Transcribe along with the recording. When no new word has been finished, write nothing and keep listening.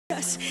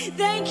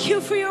Thank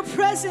you for your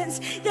presence.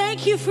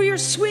 Thank you for your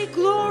sweet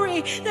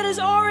glory that is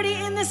already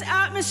in this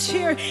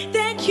atmosphere.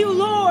 Thank you,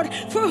 Lord,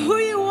 for who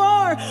you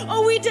are.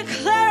 Oh, we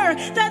declare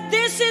that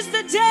this is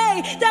the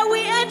day that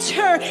we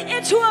enter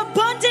into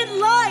abundant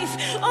life.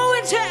 Oh,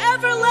 into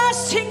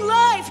everlasting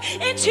life,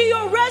 into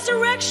your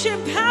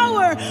resurrection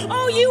power.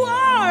 Oh, you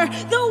are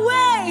the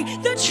way,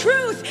 the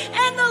truth,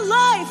 and the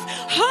life.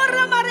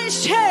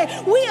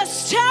 We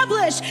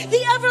establish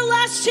the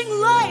everlasting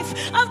life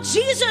of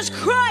Jesus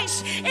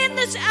Christ in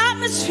this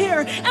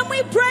atmosphere, and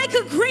we break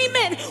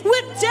agreement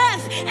with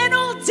death and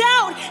all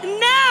doubt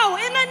now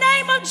in the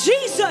name of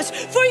Jesus.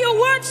 For your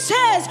word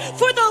says,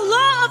 for the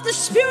law of the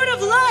Spirit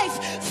of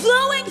life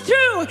flowing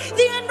through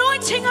the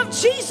anointing of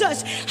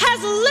Jesus has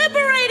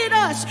liberated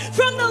us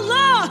from the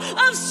law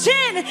of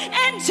sin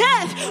and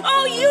death.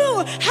 Oh,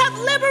 you have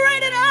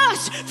liberated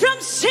us from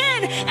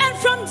sin and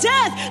from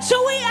death. So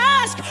we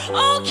ask,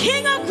 oh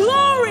King of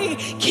glory,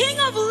 King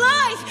of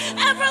life,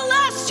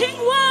 everlasting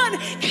one,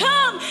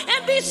 come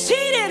and be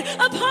seated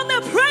upon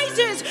the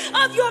praises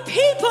of your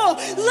people.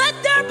 Let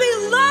there be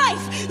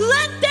life.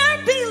 Let there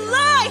be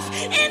life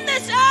in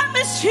this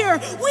atmosphere.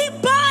 We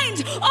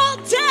bind all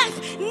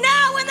death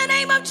now in the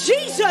name of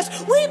Jesus.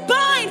 We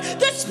bind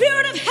the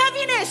spirit of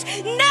heaviness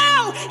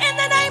now in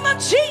the name of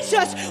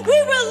Jesus. We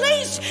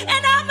release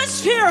an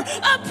atmosphere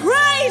of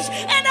praise,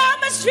 an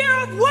atmosphere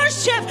of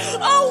worship.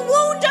 Oh,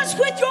 wound us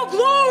with your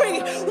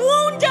glory.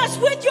 Wound us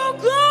with your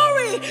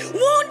glory.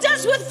 Wound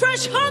us with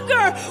fresh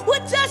hunger,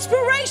 with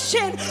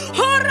desperation.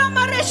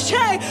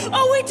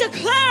 Oh, we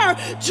declare,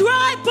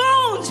 dry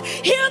bones,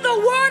 hear the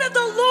word of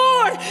the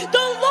Lord.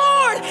 The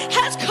Lord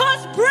has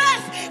caused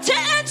breath to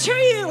enter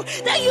you,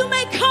 that you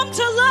may come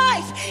to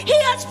life. He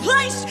has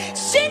placed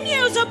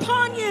sinews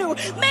upon you,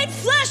 made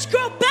flesh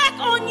grow back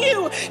on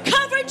you,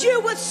 covered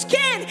you with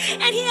skin,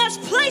 and he has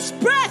placed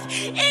breath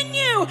in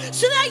you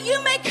so that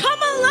you may come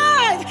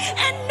alive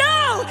and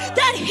know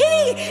that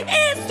he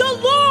is the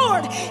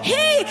Lord. He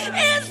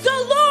is the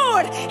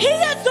Lord. He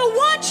is the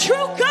one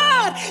true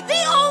God,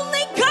 the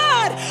only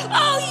God.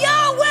 Oh,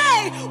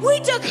 Yahweh, we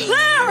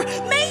declare,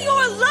 may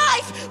your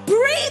life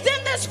breathe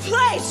in this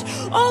place.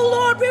 Oh,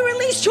 Lord, we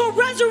release your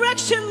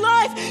resurrection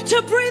life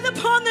to breathe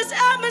upon this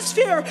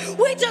atmosphere.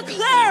 We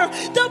declare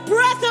the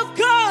breath of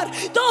God,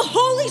 the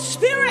Holy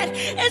Spirit,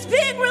 is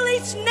being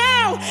released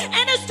now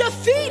and is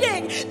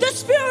defeating the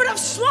spirit of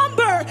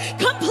slumber,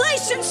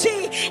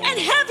 complacency, and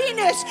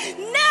heaviness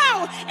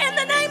now in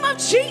the name of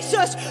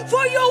Jesus.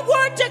 For your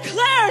word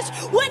declares,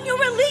 when you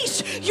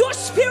release your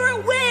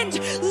spirit wind,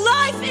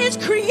 life is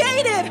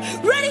created,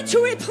 ready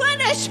to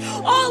replenish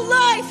all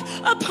life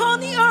upon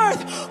the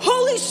earth.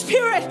 Holy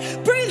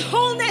Spirit, breathe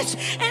wholeness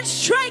and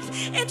strength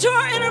into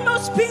our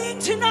innermost being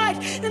tonight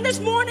and this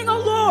morning, oh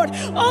Lord.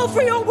 Oh,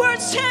 for your word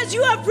says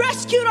you have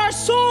rescued our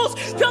souls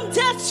from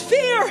death's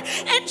fear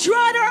and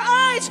dried our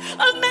eyes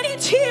of many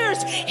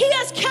tears. He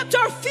has kept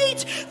our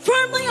feet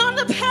firmly on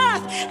the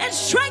path and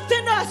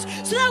strengthened us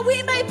so that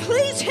we may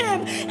please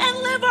him and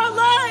live our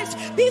lives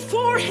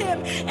before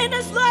him in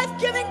his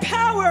life-giving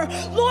power.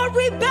 Lord,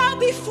 we bow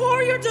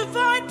before your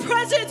divine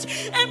presence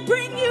and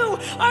bring you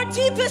our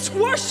deepest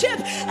worship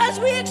as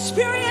we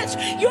experience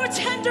your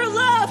tender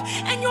love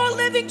and your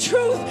living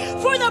truth.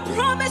 For the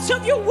promise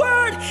of your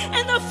word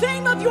and the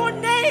fame of your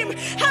name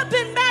have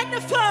been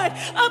magnified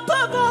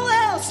above all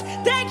else.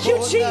 Thank you,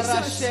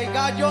 Jesus.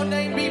 God, your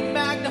name be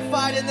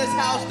magnified in this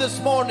house this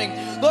morning.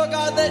 Lord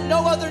God, let no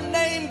other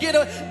name get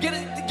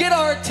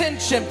our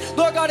attention.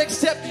 Lord God,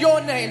 except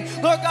your name.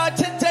 Lord God,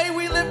 today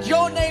we lift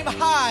your name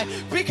high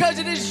because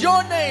it is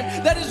your name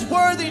that is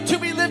worthy to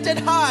be lifted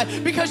high,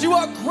 because you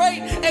are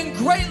great and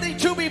greatly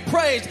to be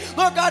praised.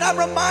 Lord God, I'm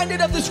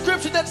reminded of the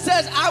scripture that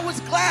says, I was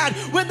glad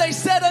when they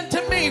said unto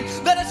me,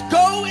 let us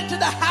go into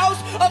the house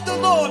of the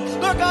Lord.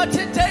 Lord God,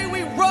 today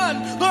we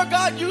run. Lord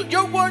God,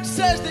 your word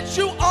says that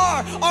you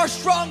are our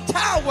strong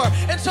tower.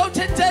 And so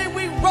today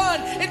we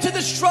run into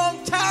the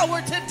strong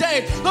tower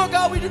today. Lord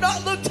God, we do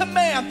not look to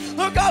man.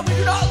 Lord God, we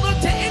do not look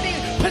to any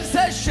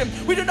possession.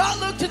 We do not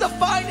look to the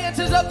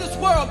finances of this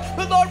world.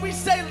 But Lord, we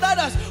say, let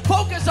us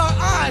focus our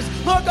eyes,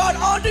 Lord God,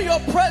 onto your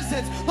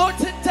presence. Lord,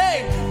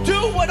 today, do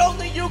what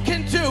only you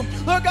can do.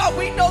 Lord God,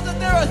 we know that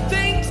there are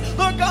things,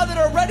 Lord God, that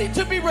are ready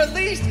to be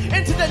released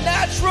into the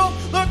natural.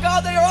 Lord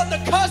God, they are on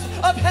the cusp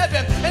of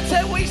heaven. And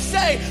so we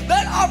say,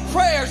 let our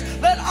prayers,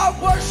 let our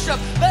worship,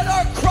 let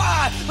our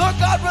cry, Lord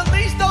God,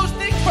 release those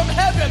things from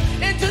heaven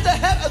into the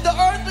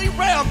earthly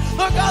realm.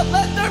 Lord God,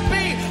 let there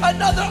be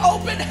another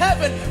open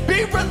heaven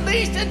be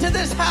released into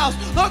this house.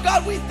 Lord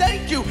God, we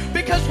thank you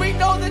because we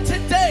know that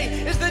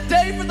today is the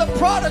day for the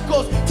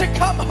prodigals to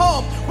come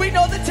home. We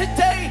know that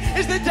today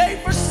is the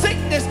day for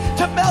sickness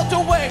to melt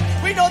away.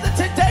 We know that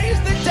today is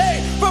the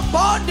day for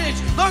bondage,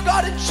 Lord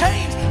God, and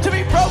chains to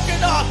be broken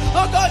off.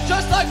 Lord God,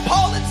 just like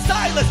Paul and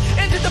Silas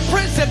into the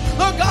prison,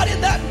 Lord God,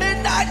 in that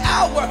midnight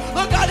hour,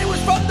 Lord God, it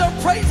was from the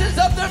praises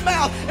of their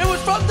mouth, it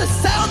was from the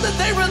sound that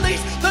they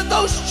released that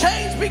those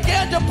chains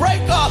began to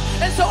break off.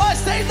 And so I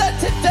say that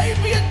today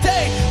be a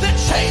day that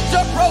chains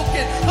are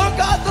broken. Lord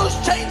God, those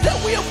chains that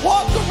we have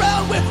walked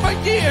around with for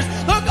years,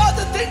 Lord God,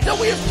 the things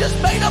we have just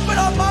made up in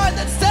our mind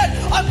that said,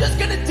 I'm just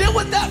going to deal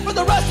with that for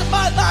the rest of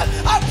my life.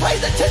 I pray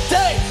that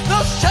today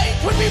those chains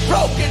would be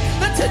broken,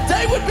 that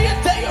today would be a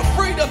day of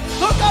freedom.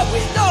 Lord God,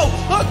 we know,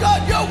 Lord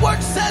God, your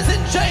word says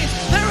in James,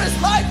 there is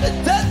life and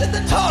death in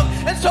the tongue.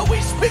 And so we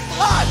speak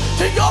life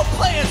to your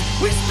plans.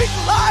 We speak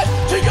life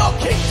to your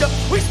kingdom.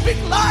 We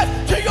speak life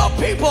to your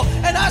people.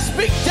 And I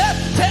speak death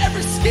to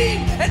every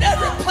scheme and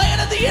every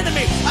plan of the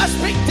enemy. I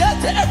speak death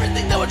to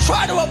everything that would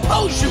try to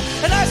oppose you.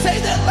 And I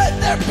say that let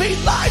there be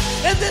life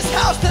in this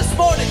house this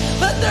morning.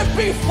 Let there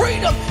be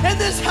freedom in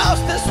this house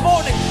this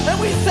morning. And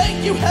we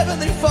thank you,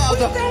 Heavenly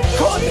Father. We thank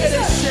you,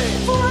 Jesus,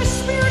 for a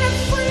spirit of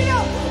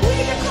freedom. We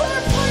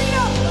declare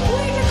freedom.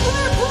 We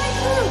declare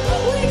breakthrough.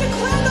 We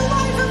declare the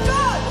life of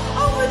God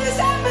over this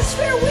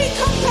atmosphere. We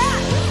combat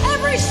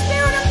every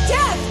spirit of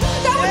death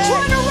that would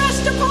try to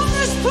rest upon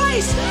this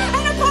place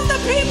and upon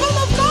the people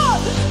of God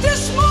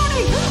this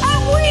morning.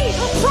 And we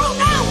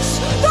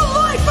pronounce the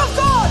life of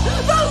God,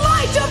 the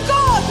light of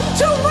God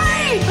to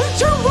reign,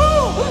 to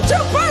rule, to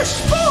burst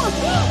forth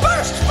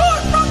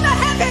from the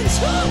heavens,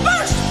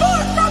 burst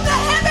forth from the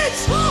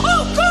heavens,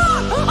 oh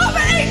God of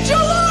angel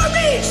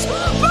armies,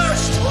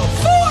 burst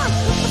forth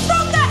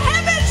from the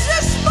heavens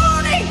this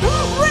morning.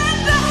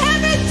 Rend the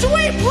heavens,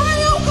 we pray,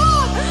 oh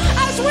God,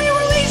 as we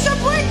release a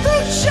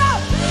breakthrough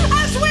shout,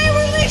 as we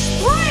release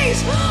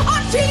praise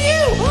unto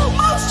you,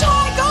 Most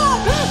High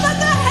God. Let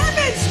the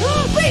heavens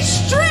be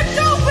stripped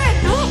open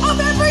of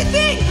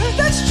everything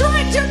that's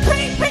trying to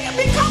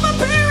become a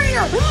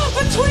barrier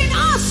between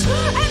us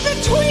and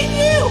between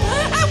you.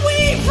 And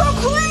we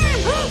proclaim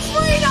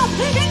freedom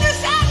in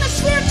this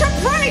atmosphere to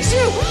praise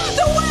you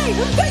the way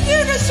that you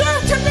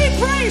deserve to be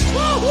praised.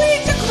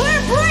 We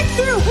declare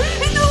breakthrough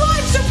in the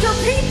lives of your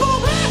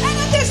people and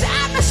in this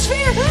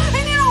atmosphere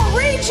and in our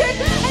region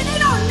and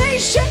in our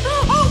nation.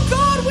 Oh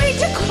God, we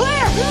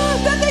declare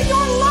that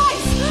your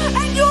life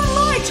and your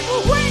light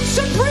reign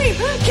supreme.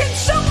 Can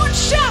someone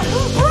shout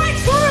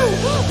breakthrough,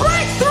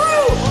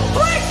 breakthrough,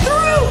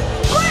 breakthrough,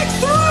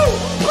 breakthrough,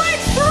 break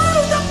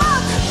through the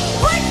muck,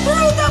 break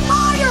through the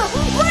mire,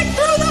 break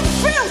through the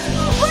filth,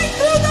 break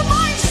through the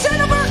mindset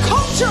of our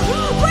culture,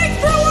 break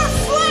through our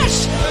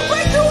flesh,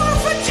 break through our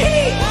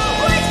fatigue,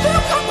 break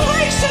through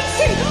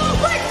complacency,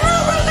 break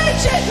through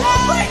religion,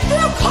 break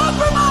through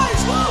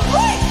compromise,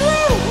 break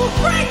through,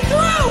 break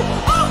through.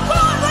 Oh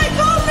God, like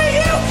only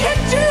you can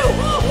do.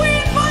 We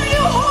invite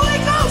you, Holy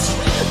Ghost,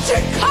 to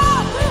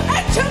come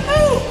and to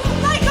move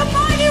like a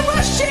mighty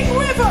rushing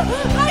river,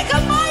 like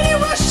a mighty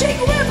rushing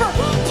river.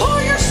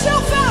 Pour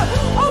yourself out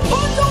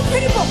upon the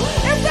people.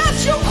 If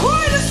that's your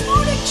cry this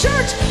morning,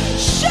 church,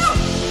 shout,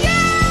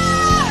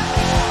 yeah!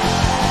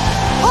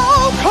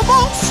 Oh, come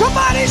on,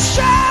 somebody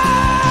shout!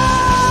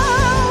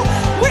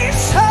 We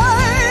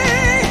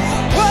say,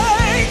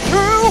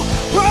 breakthrough,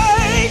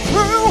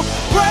 breakthrough,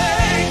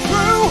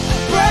 breakthrough,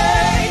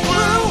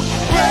 breakthrough,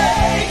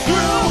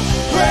 breakthrough,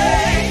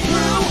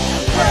 breakthrough,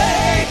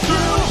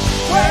 breakthrough,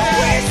 breakthrough.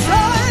 We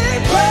say,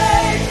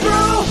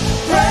 breakthrough,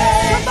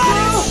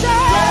 breakthrough,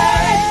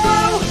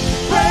 breakthrough,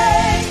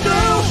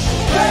 breakthrough,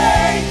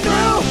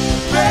 breakthrough,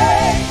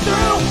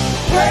 breakthrough,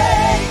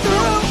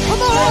 breakthrough.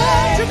 Come on,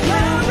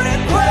 declare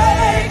it,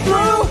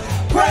 breakthrough,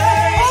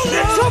 breakthrough. Oh,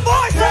 lift your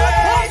voice and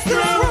across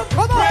this room.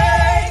 Come on,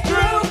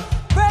 breakthrough,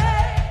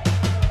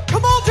 breakthrough.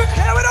 Come on,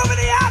 declare it over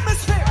the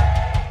atmosphere.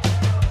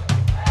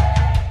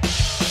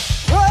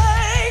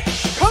 Break,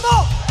 come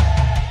on.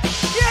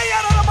 Yeah,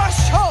 out of my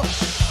show.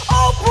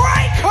 Oh,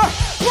 breaker,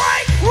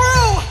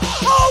 breakthrough.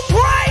 Oh,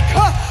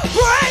 breaker,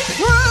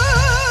 breakthrough.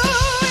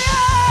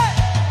 Yeah.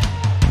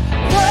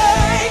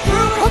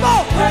 Breakthrough, come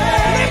on.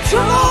 Lift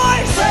your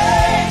voice.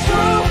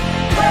 Breakthrough,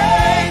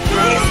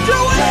 breakthrough. He's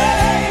doing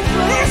it.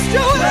 He's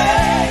doing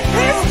it.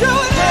 He's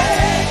doing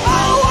it.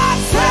 Oh, I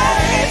said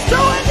he's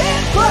doing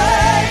it.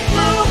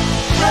 Breakthrough,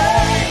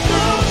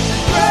 breakthrough,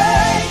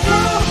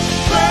 breakthrough,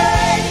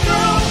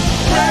 breakthrough,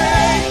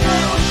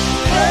 breakthrough,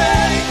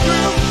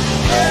 breakthrough,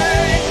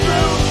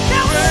 breakthrough.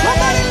 Now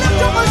somebody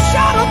lift up a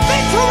shout of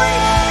victory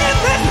in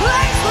this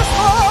place this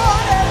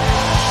morning.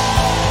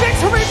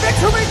 Victory,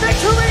 victory,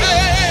 victory.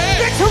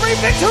 Victory,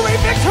 victory,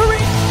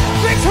 victory.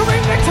 Victory,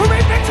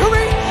 victory,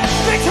 victory.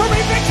 Victory,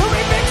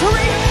 victory,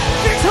 victory.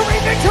 Victory,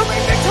 victory,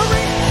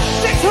 victory.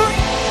 Victory.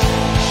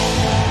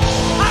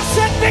 I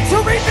said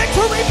victory,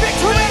 victory,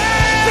 victory.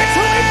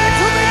 Victory,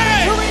 victory,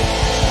 victory.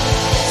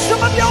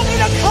 Some of y'all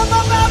need to come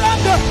up out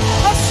under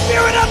a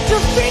spirit of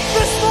defeat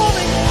this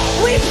morning.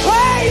 We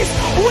praise,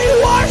 we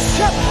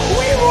worship,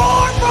 we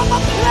roar from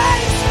a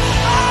place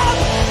of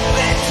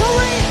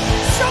victory.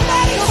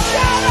 Somebody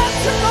shout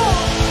unto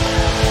God.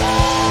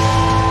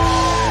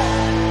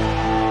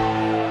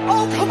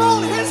 Oh, come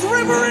on, his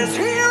river is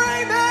here,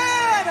 amen.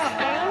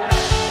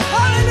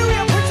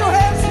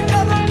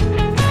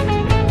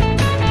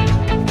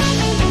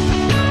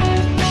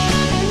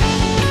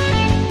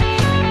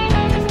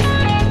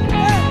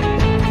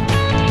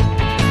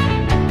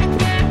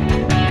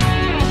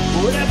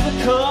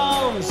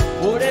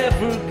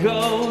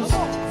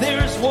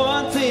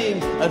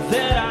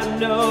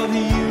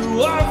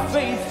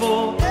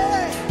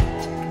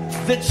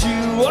 that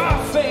you are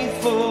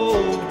faithful.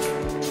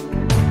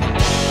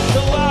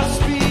 So I'll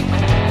speak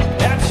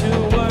at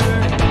your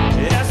word.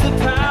 It has the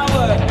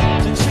power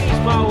to change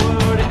my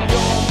word. And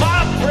you're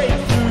my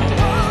breakthrough.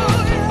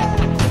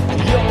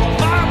 You're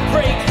my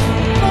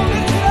breakthrough.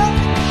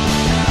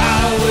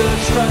 I will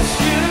trust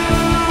you.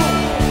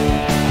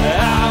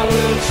 I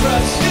will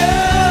trust you.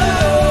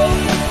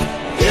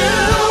 You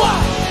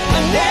are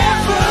a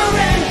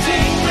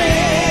never-ending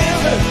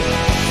river,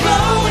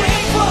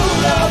 flowing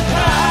full of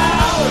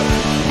power,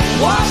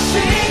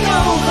 washing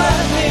over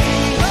me.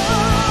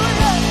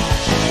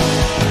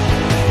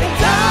 And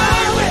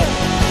I will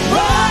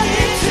run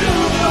into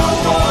the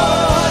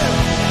water.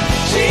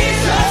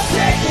 Jesus,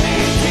 take me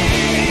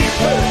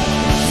deeper,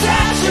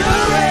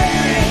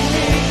 saturating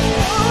me.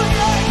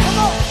 Come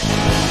on.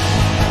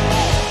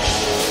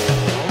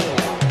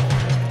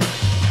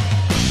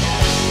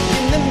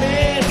 In the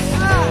midst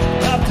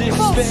of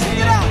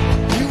despair,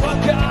 you are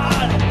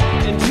God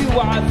and you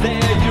are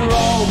there. You're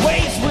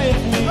always with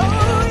me.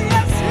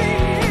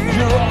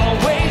 You're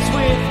always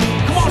with me.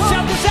 Come on,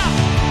 shout this out.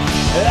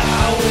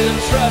 I will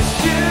trust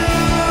you.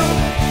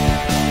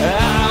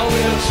 I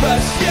will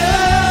trust you.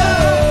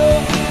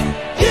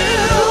 You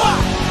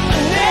are a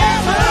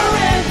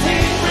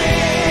never-ending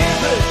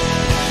river,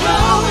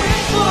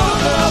 flowing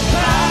full of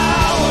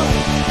power,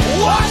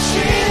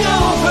 washing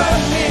over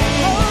me.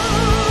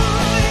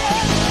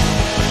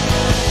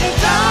 And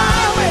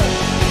I will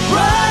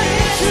run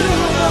into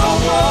the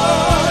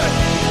water.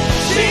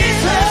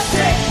 Jesus,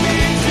 take me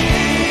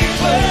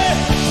deeper,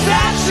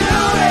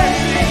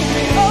 saturating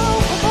me.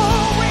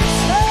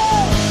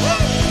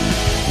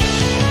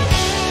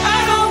 I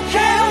don't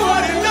care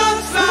what it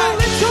looks like.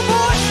 Lift your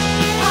voice.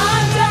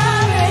 I'm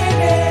diving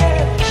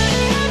in.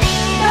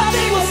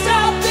 Nothing will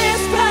stop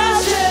this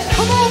passion.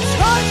 Come on,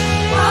 church.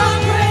 I'm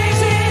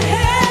praising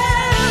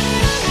Him.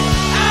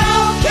 I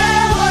don't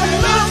care what it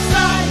looks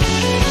like.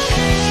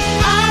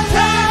 I'm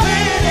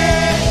diving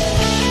in.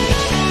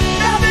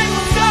 Nothing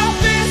will stop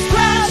this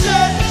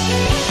passion.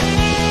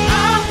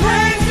 I'm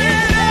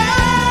praising Him.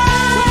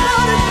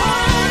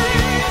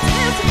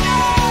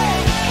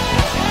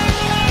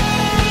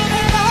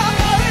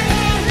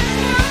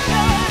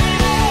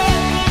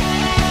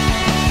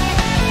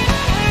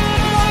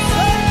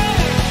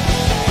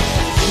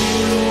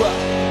 You are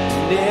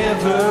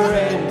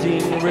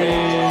never-ending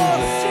river,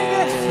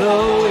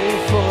 flowing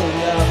full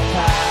of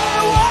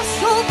power,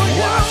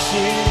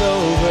 washing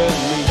over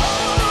me.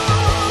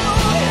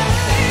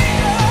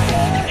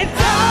 And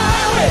I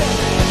will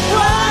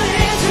run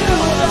into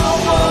the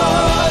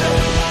water.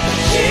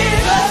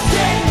 Jesus,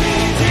 take me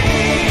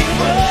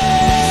deeper,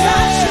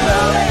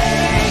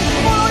 saturating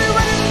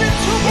me.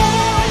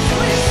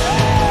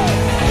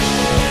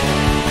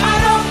 I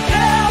don't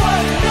care what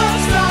it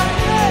looks like.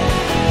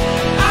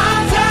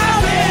 I'm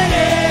diving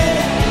in.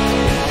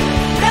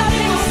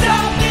 Nothing will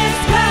stop this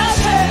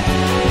passion.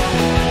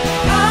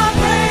 I'm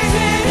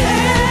praising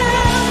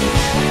Him.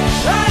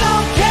 I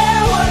don't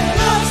care what it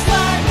looks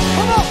like.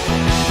 Come on.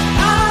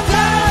 I'm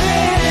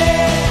diving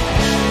in.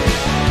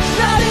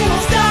 Nothing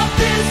will stop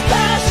this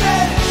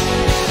passion.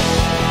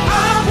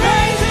 I'm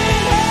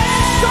praising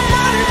Him.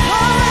 Somebody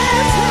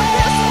praise Him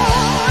this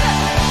morning.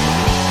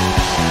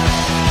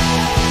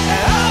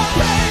 And I'm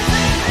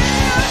praising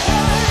Him.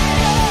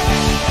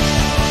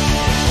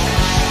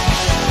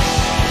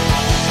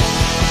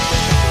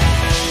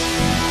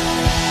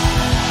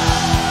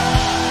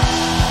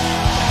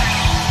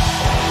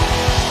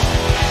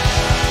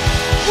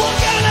 We're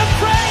gonna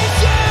praise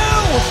you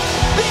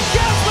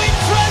because we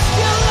trust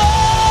you,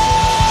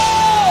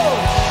 Lord.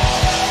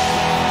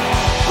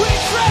 We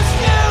trust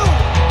you.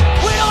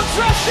 We don't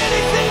trust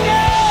anything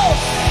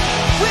else.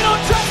 We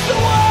don't trust the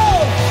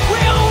world. We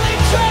only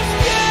trust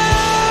you.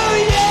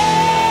 Yeah.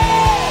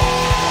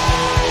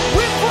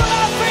 We put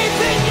our faith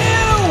in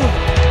you.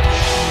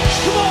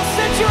 Come on,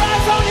 set your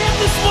eyes on Him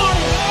this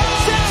morning.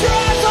 Set your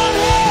eyes on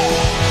Him.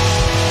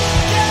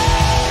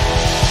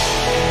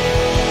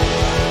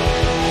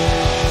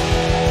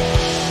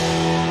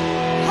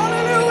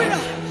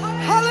 Hallelujah!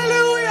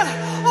 Hallelujah!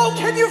 Oh,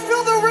 can you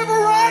feel the river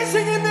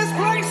rising in this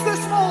place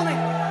this morning?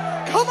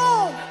 Come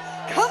on!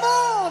 Come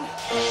on!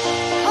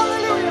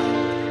 Hallelujah!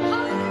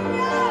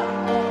 Hallelujah!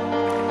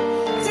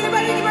 Is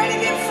anybody ready to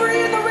get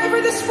free in the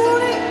river this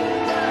morning?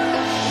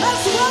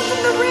 Let's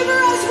welcome the river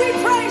as we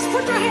praise.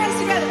 Put your hands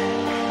together.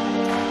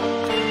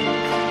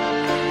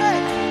 Hey.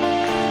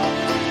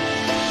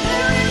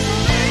 There is a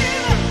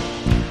river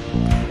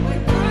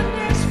where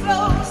goodness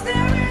flows.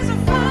 There is a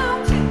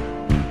fountain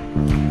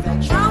that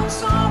drowns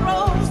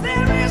sorrows.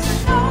 There is an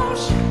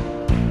ocean.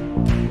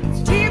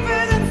 It's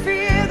deeper than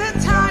fear. The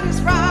tide is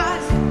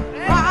rising,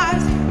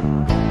 rising.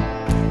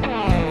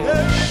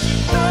 There is a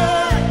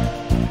flood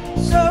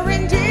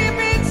soaring deep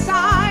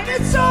inside.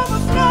 It's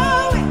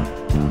overflowing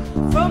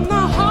from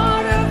the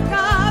heart of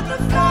God. The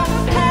flood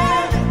of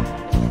heaven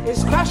is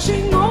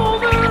crashing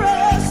over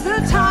us. The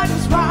tide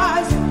is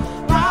rising,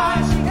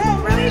 rising.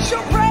 And release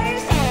your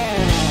praise.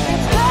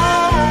 It's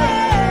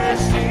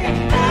rising,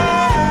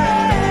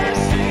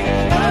 rising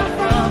up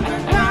from the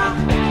ground.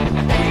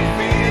 We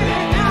feel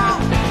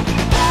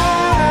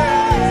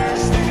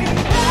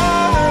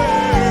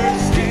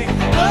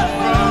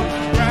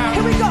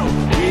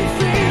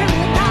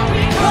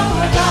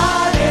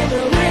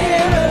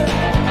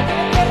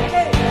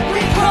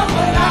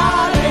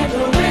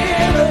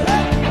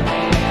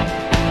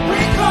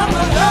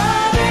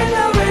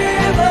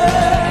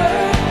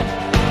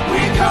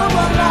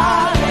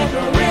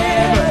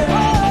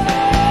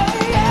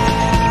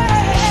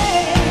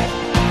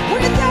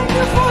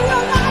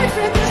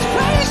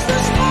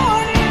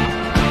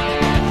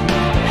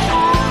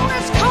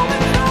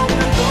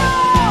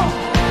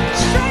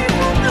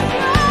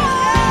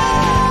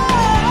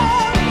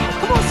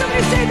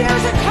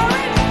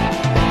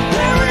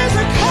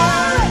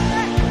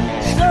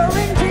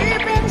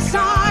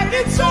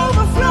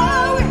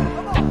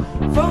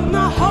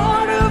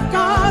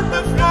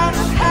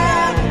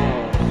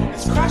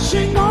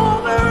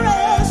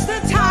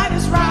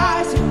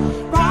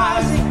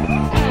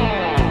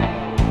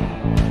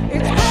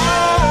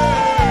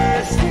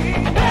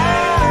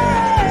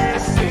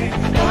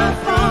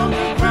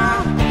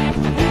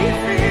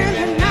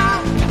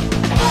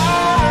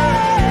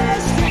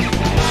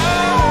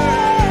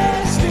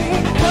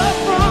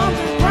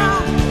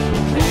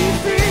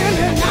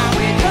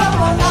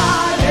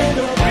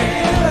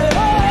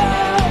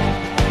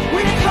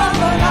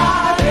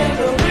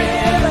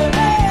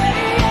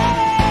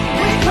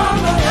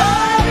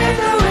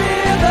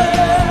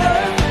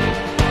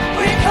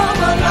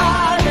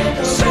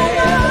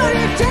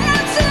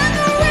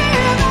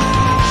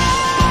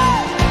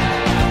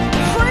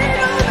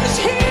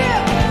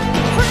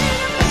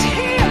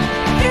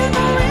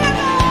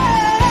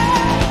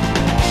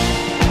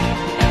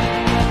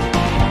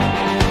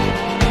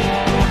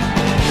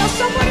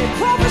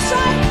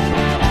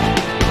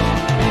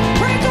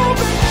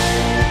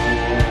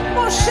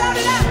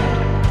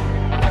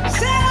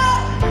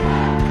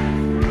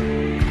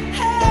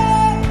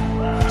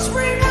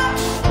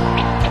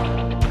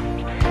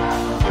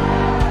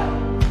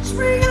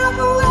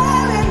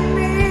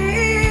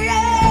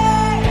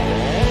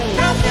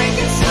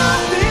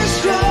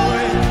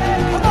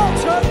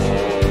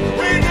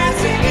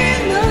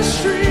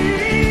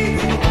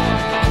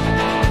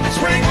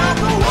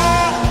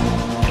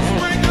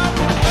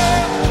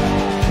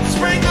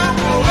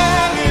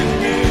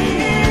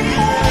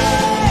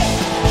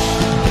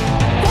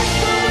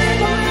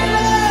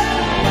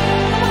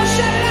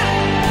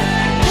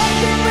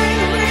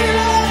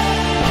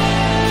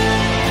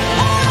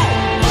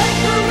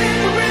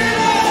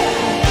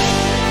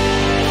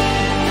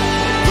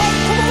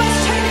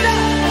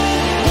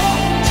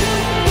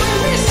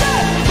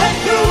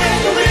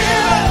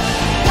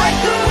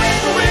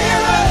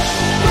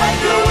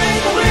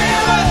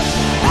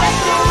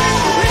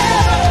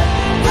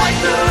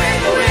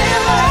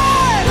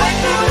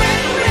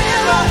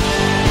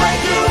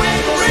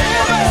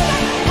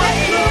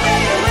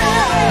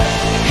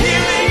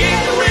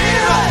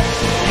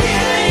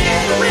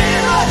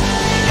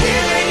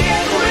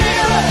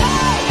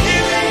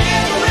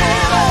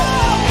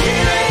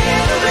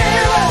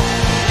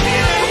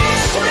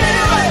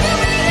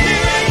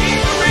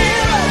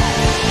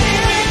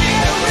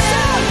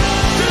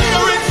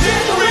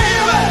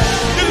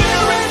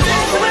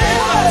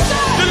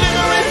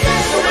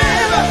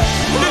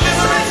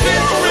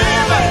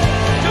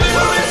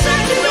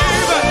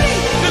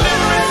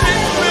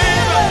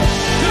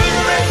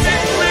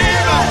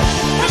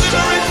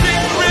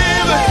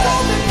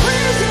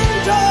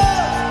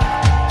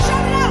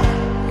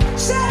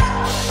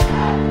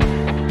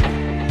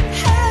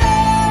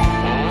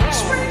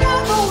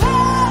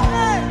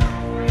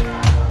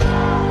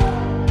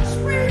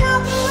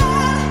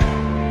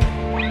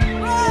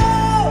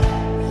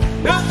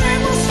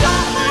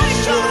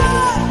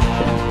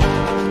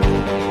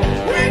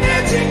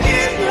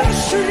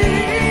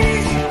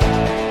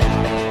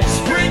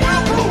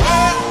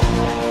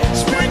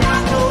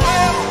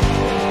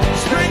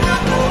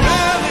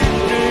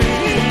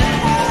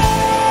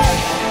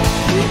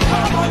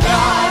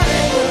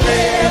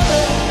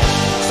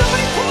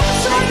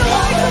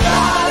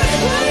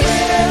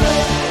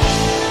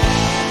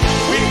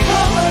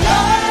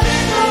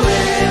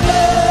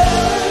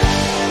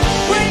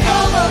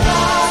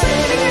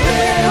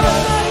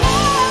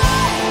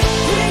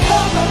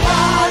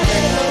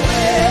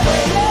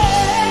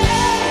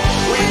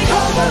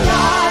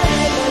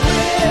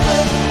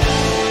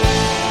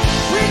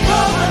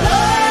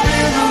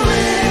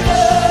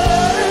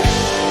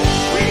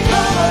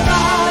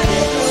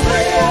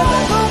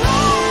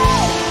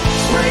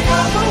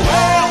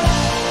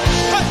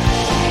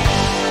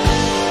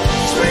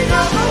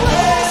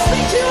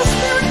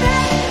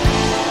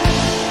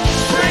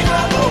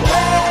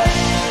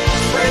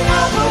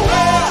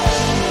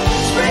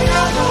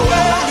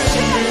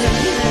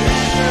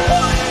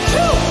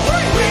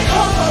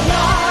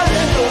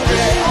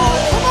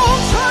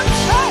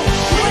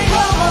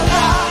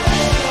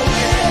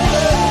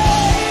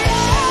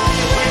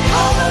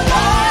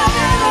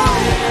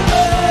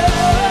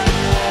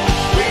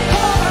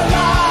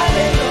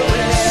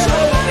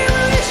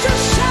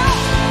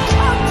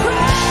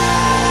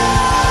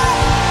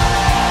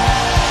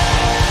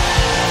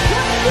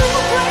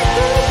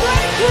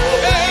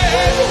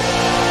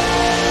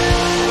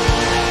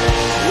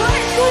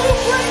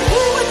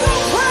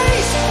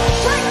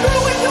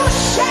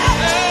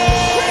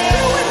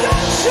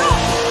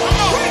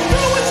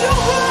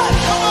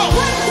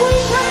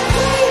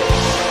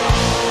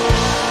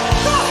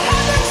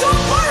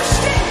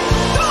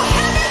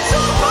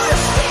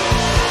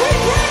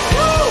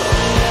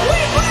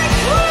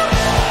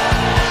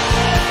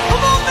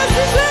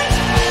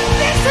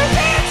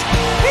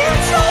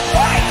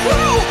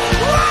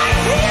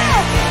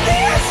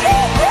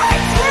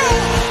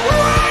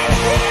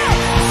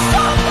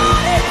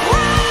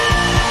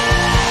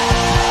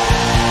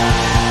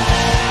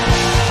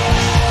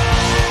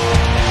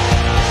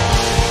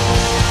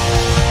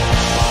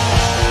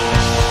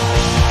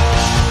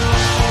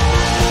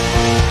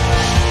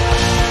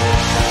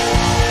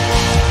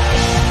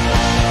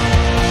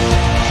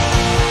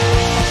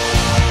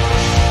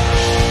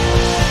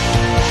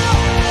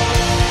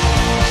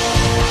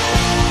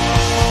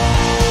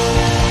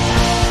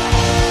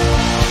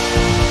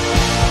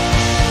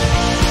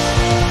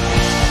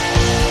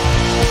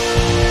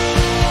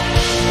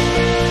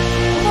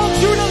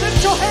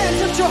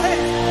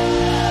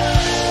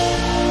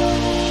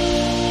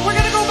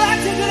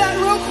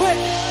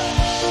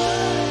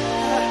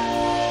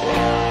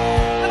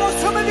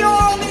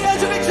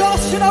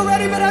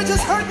already, but I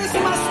just heard this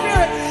in my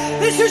spirit.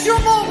 This is your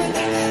moment.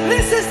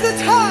 This is the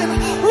time.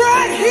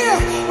 Right here,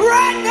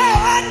 right now.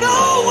 I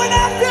know when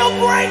I feel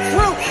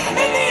breakthrough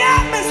in the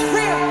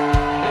atmosphere.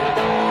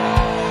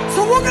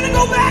 So we're going to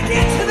go back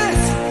into this.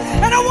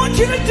 And I want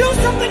you to do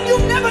something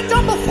you've never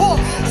done before,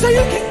 so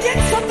you can get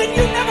something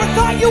you never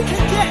thought you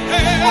could get.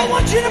 I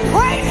want you to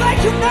praise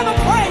like you've never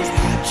praised.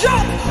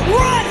 Jump,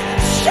 run,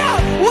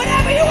 shout,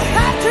 whatever you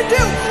have to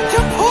do to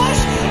push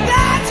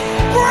that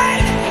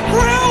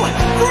breakthrough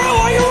through.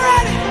 Are you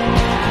ready?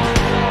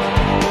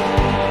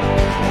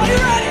 Are you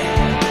ready?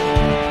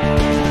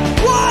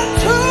 1,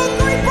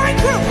 2, 3,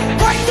 breakthrough.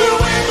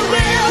 Breakthrough in the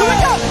real. Here we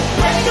go.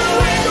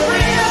 Breakthrough in the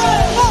real.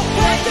 Oh,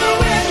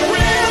 breakthrough in the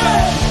real.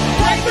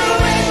 Breakthrough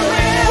in the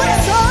real.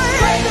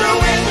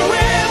 Breakthrough in the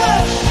real.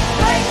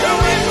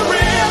 Breakthrough in the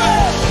real.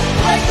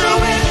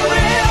 Breakthrough in the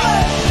real.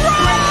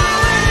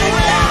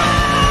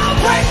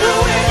 Breakthrough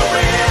in the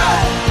real.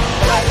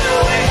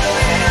 Breakthrough in the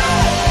real.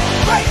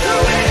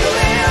 Breakthrough in the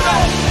real.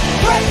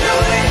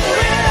 Breakthrough in the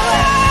real.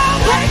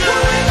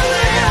 Breakthrough in the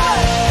real.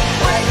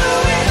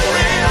 Breakthrough in the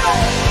real.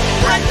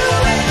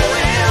 Breakthrough in the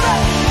real.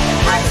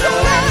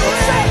 Breakthrough in the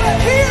real.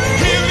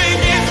 Healing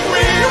in the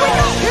real. Here we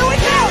go.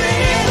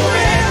 Healing in the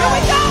real. Here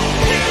we go.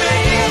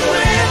 Healing in the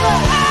real.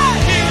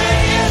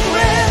 Healing in the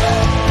real.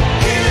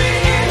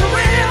 Healing in the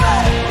real.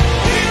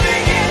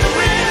 Healing in the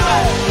real.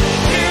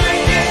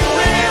 Healing in the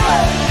real.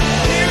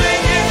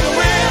 Healing in the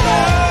real.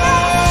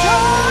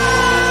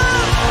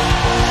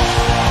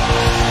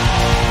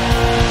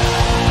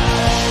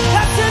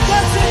 That's it,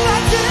 that's it,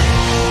 that's it.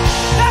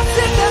 That's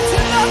it, that's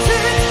it, that's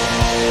it.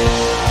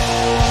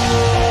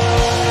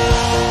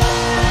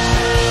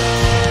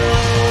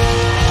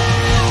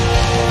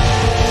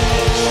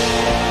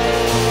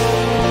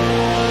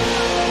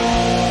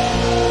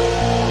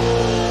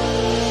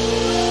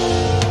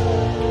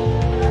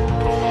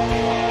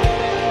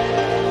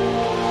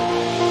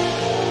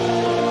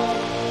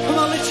 Come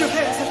on, lift your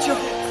hands, lift your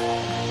hands.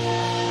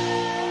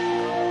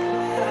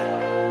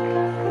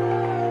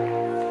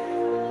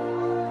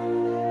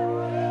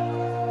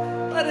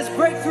 Let his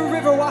breakthrough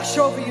river wash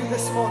over you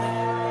this morning.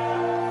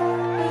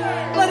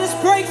 Let his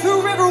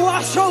breakthrough river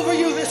wash over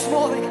you this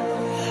morning.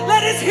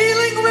 Let his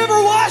healing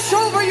river wash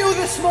over you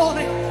this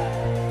morning.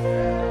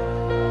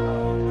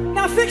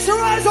 Now fix your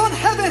eyes on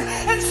heaven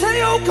and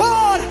say, oh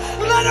God,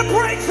 let a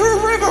breakthrough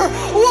river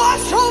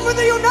wash over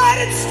the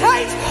United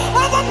States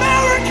of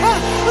America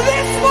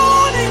this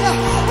morning.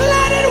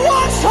 Let it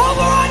wash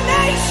over our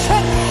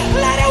nation.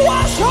 Let it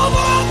wash over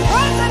our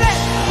president.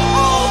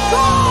 Oh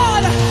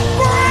God,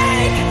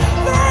 breakthrough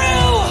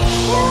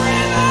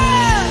river.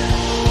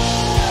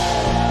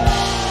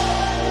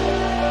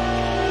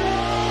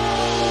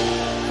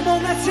 Come on,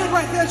 that's it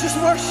right there. Just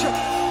worship,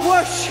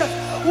 worship,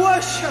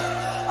 worship.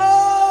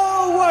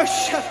 Oh,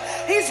 worship.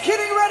 He's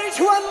getting ready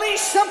to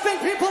unleash something,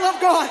 people of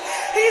God.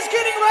 He's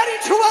getting ready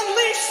to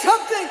unleash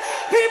something,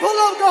 people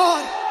of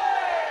God.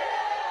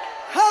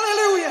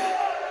 Hallelujah.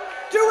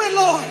 Do it,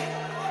 Lord.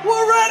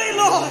 We're ready,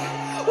 Lord.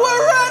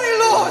 We're ready,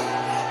 Lord.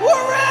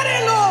 We're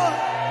ready, Lord.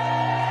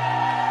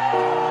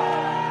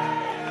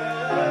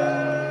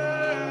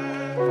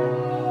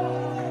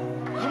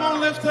 Come on,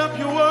 lift up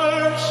your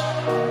worship.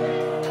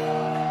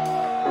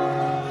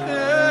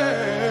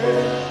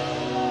 Yeah.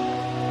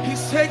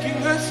 He's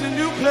taking us to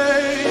new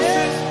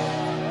places.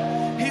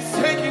 He's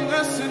taking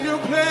us to new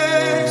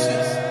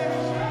places.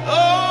 Oh,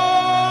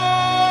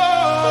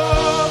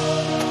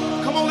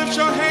 come on, lift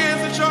your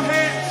hands, lift your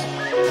hands.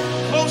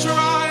 Close your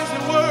eyes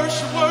and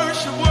worship,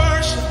 worship,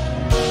 worship.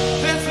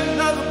 There's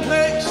another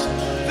place.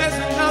 There's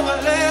another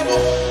level.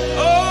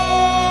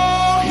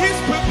 Oh, he's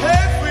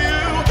prepared for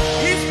you.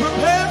 He's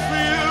prepared for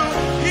you.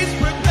 He's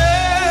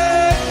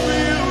prepared for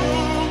you.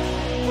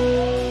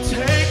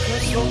 Take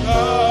us, oh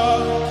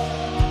God.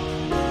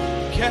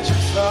 Catch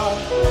us up.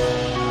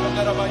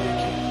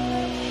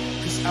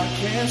 Cause I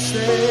can't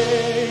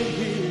stay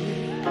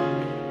here.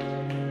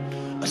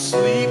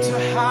 Asleep to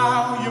how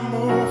you're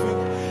moving.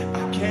 I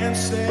can't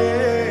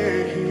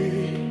stay here.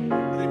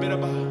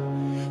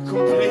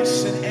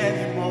 Complacent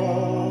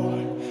anymore.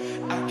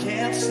 I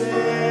can't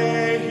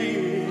stay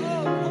here.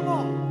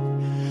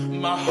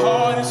 My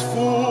heart is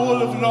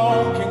full of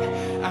longing.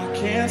 I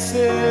can't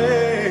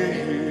stay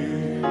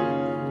here.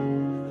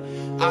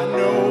 I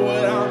know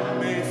what I'm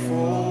made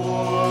for.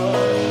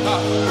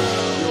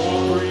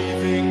 You're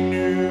breathing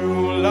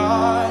new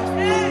life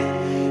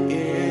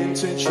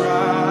into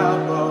dry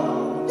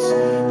bones.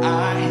 I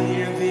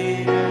hear the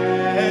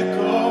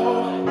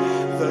echo,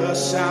 the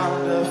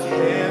sound of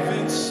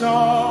heaven's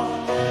song.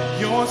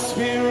 Your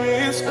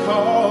spirit's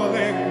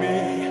calling me.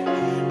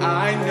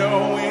 I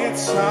know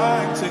it's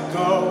time to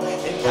go,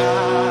 and I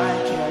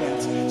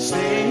can't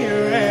stay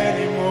here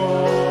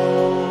anymore.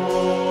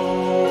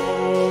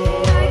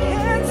 I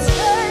can't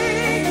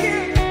stay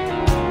here.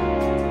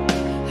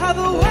 I've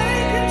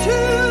awakened to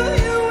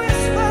your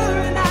whisper,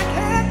 and I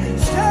can't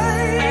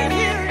stay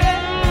here.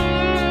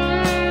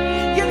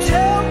 You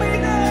tell me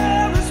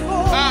there is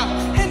more,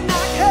 and I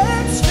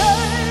can't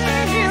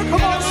stay here.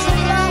 Come on, sing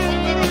it out.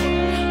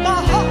 My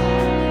heart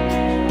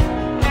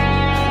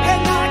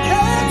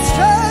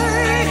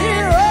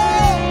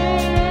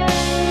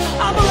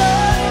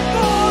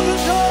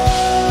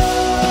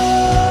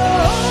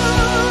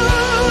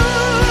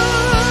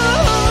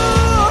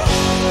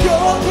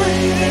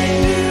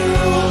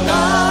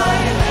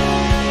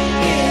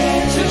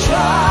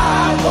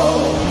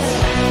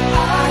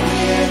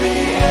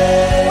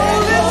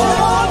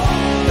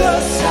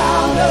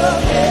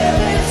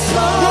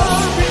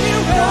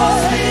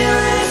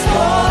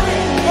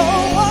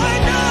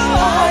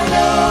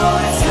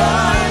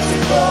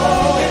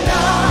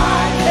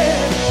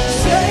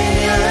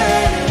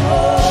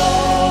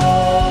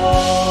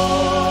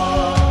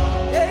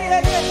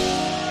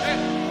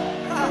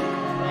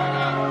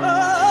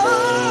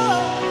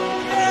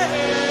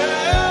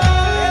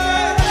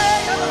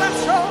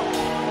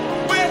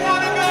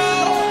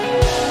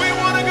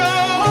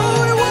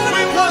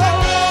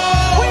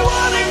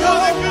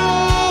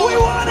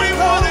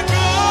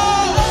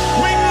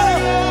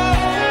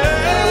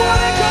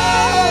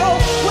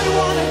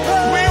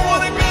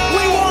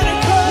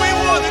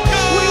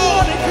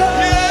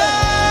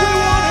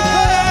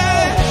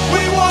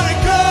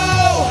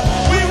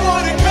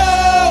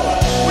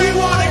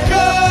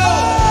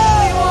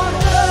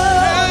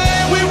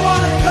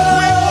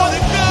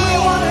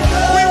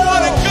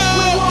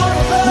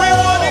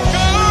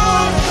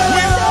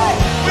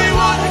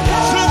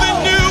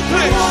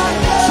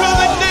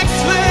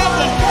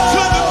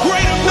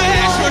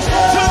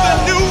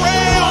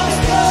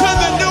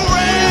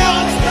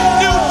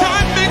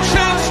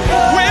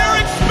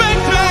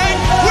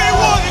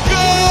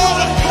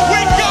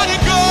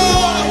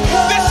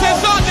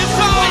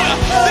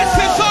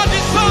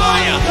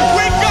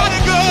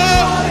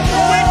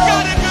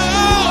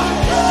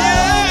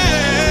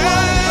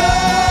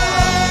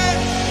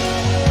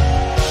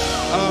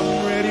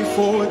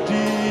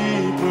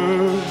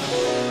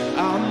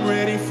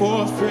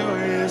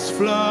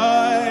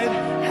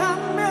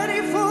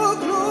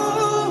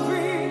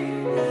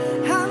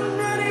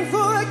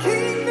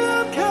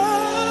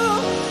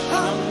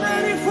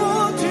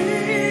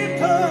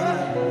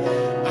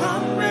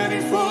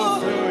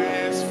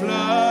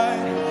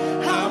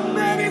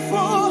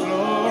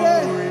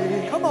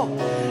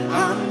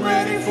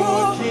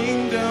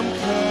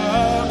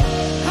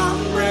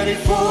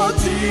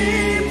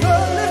deeper.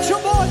 Lift your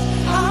voice.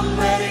 I'm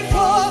ready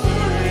for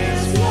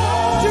furious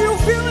love. Do you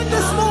feel it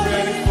this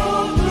morning?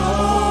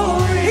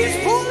 He's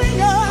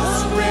pulling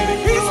us.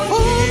 He's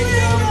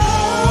pulling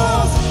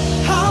us.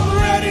 I'm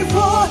ready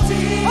for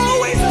deep.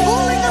 Oh, he's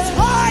pulling us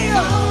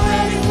higher. I'm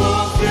ready for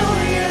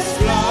furious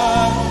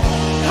love.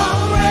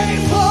 I'm ready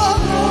for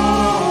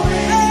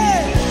glory.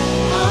 Hey.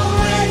 I'm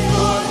ready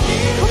for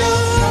deep.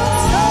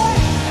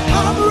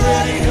 I'm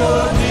ready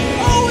for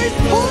deep. Oh, he's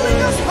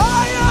pulling us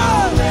higher.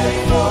 I'm ready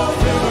for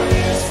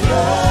furious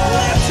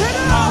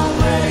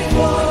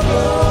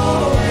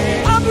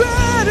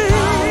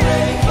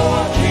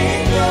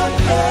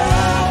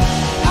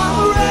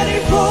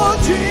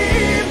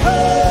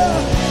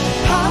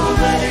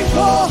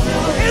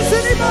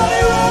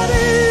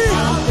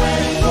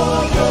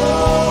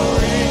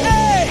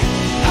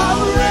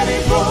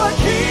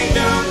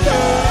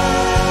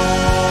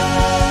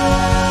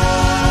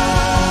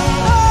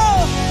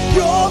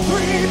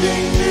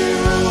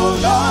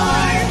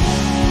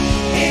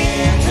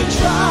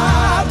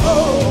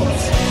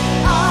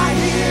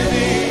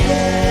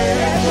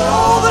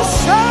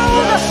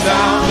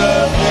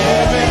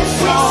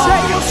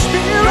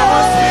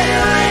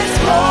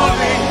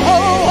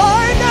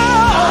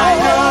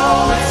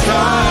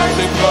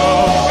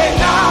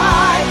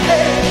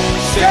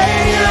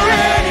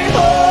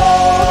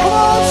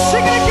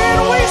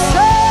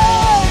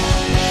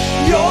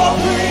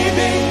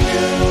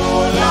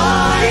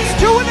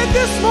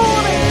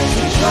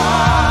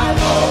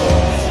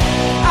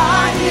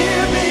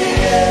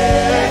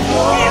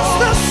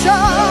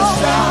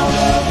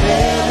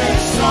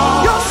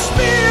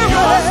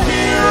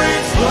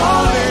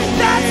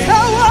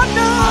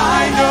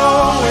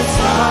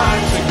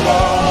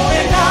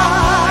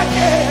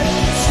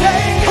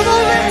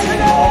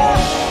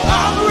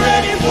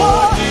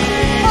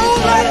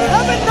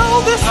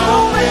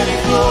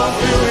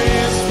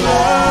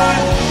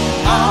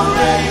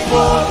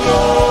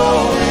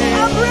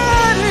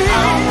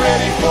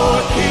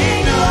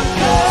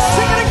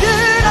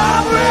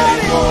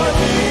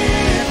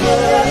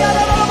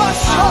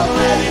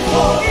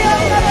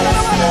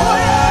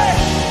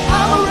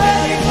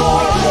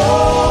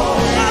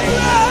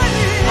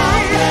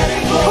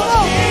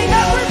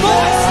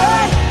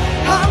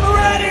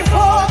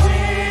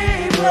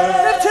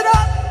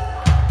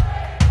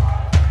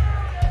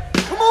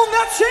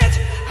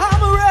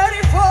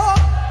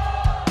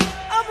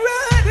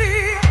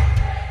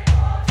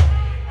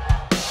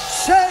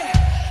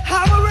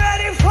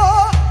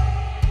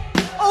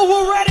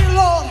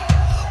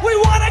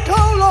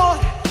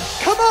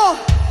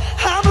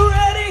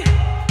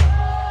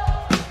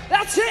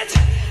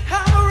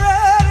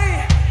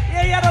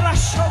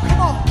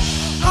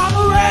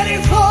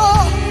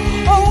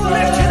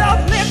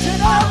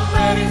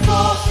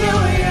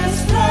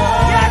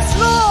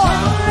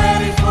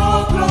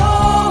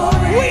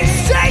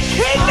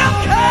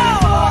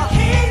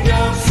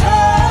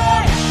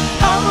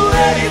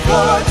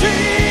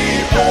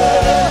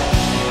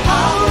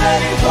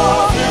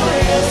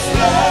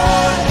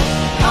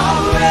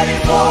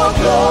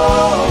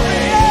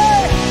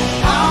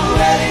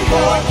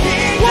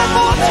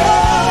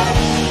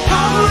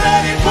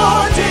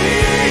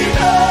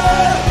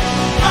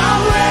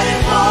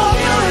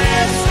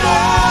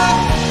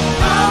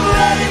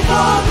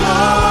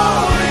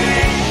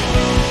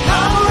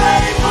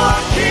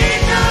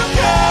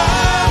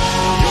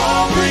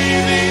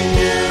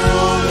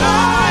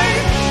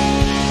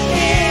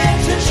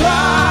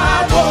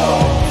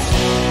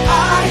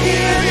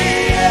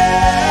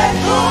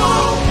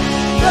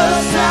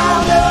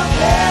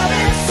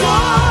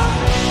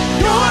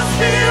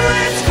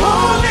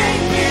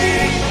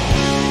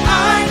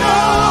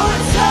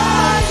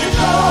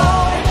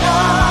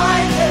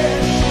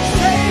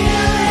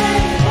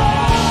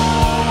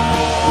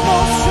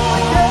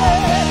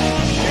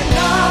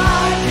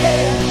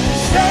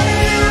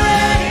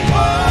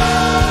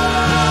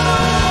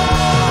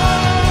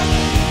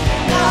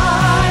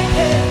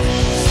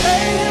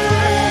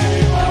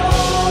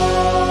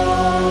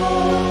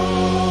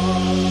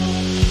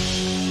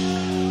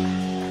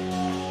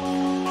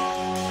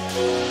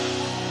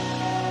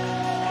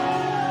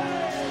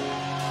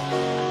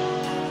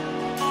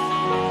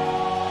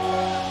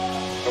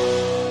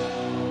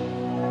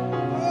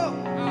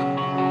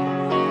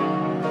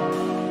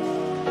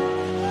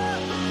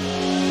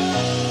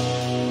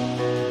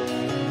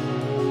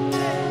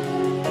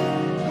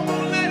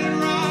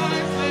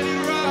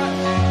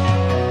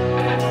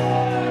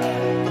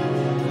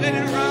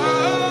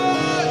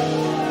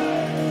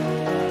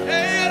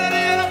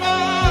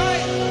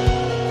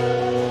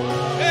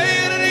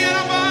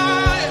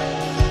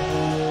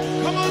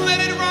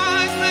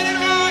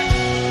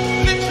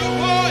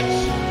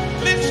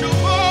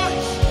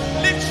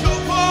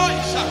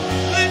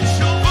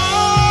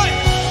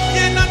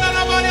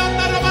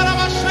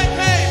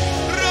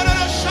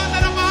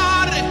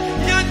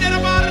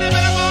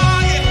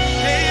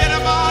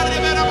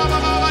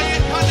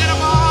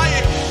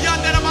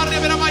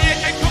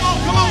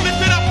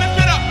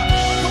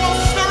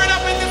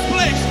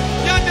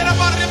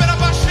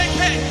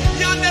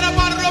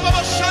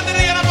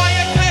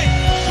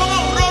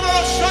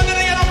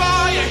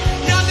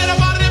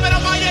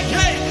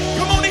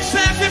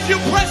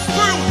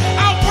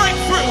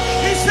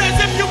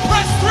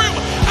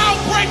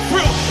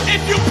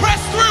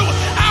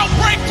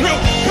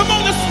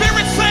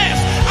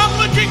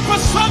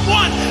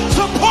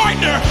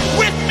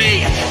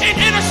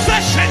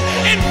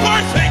in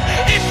birthing.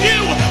 If you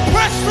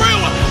press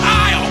through,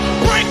 I'll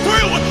break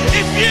through.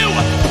 If you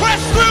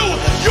press through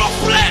your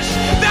flesh,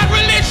 that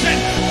religion,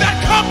 that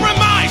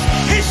compromise,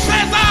 he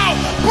says I'll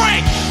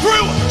break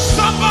through.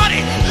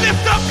 Somebody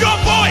lift up your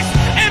voice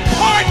and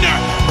partner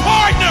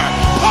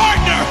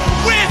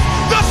with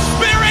the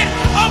Spirit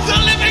of the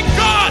living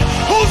God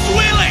who's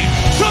willing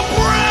to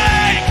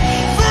break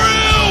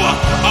through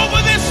over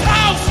this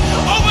house,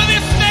 over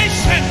this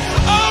nation.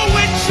 Oh,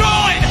 we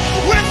join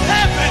with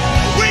heaven.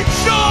 We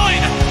join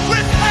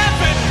with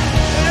heaven.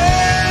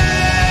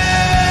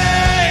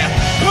 Hey!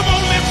 Come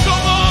on, lift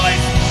your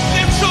voice.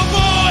 Lift your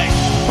voice.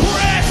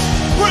 Press,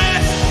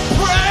 press,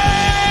 press.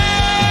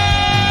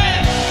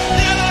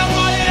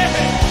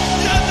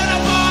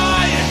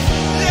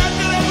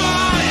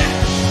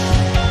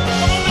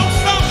 Come on, don't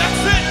stop.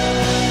 That's it.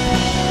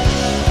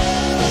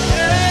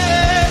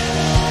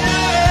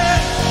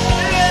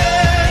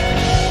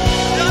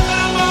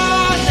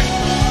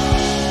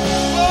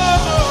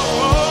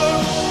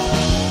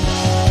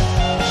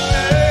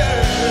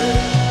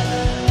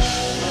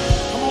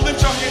 Come on,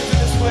 lift your hands in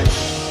this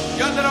place.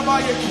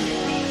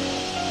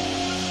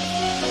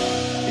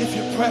 If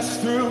you press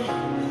through,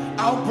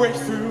 I'll break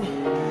through.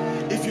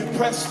 If you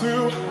press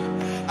through,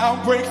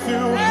 I'll break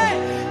through.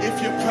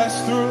 If you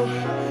press through,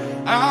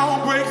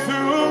 I'll break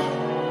through.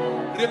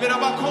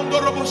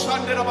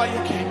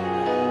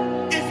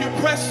 If you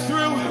press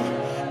through,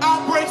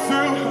 I'll break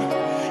through.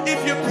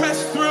 If you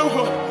press through,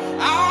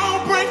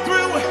 I'll break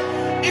through.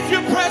 If you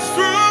press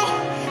through,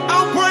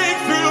 I'll break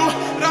through.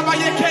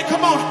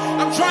 Come on,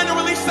 I'm trying to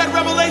release that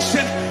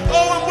revelation.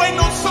 Oh, I'm waiting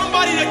on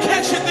somebody to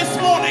catch it this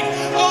morning.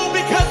 Oh,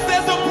 because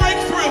there's a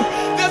breakthrough.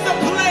 There's a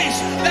place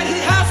that he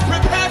has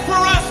prepared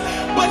for us.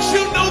 But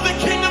you know the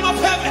kingdom of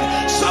heaven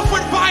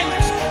suffered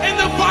violence, and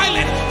the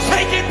violent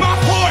take it by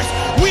force.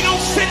 We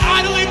don't sit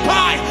idly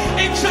by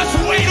and just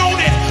wait on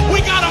it.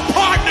 We got to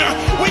partner.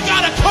 We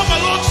got to come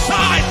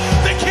alongside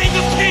the King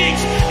of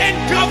Kings and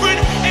govern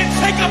and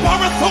take up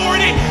our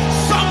authority.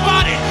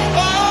 Somebody,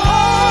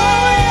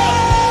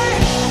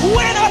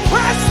 When I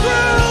press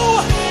through,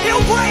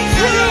 he'll break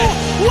through.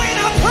 When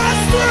I press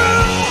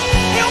through,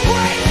 he'll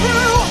break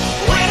through.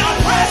 When I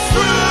press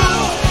through,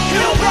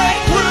 he'll break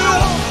through.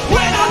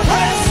 When I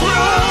press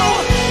through,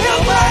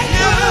 he'll break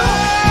through.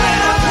 When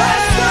I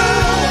press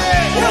through,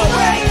 he'll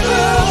break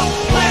through.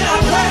 When I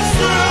press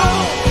through,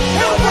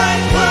 he'll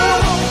break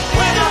through.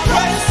 When I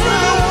press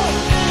through,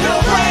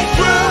 he'll break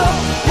through.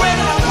 When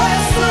I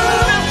press through,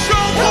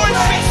 he'll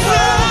break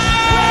through.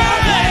 When I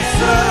press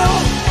through,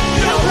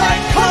 he'll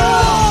break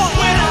through.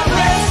 When I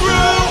press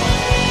through,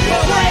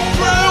 he'll break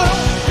through.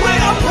 When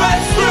I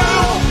press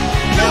through,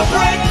 he'll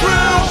break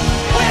through.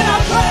 When I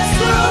press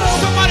through,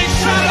 somebody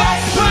shout out,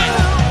 say,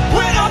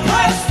 when I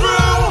press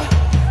through,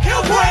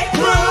 he'll break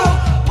through.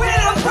 When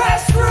I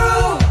press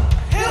through,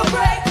 he'll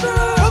break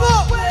through. Come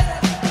on.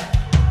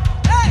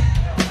 Hey,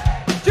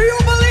 do you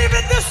believe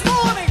it this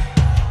morning?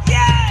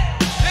 Yeah.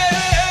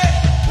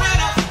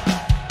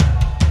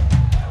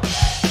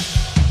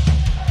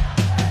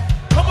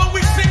 Come on,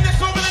 we sing this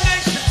over the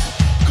nations.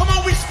 Come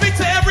on, we speak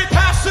to every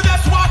pastor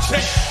that's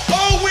watching.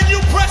 Oh, when you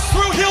press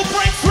through, he'll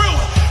break through.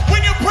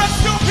 When you press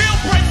through,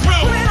 he'll break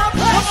through. When I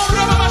press Come on,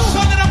 through, Rabbi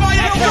Shanda, Rabbi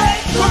he'll Yeke. break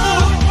Come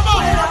on, through. come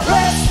on. When I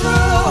press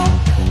through,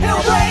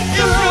 he'll break If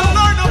through. you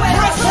learn to When I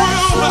press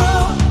press through,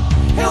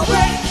 through, he'll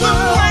break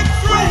through.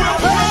 breakthrough When I will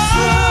press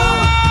through,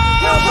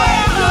 he'll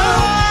break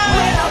through.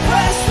 When I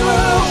press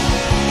through,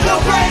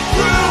 he'll break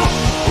through.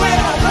 When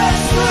I press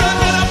through,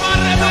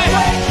 he'll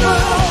break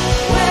through.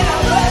 When I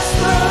press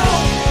through,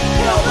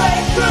 he'll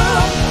break through.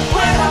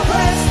 When I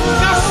press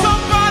through. now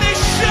somebody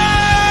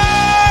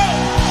shout.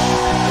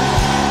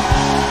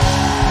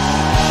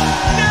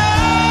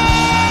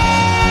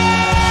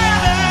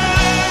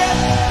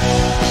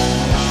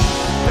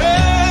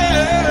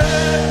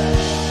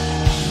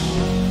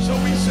 So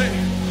we say,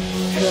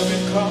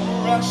 heaven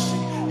come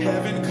rushing,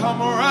 heaven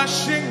come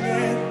rushing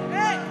in.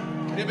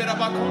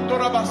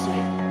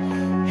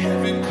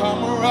 Heaven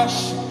come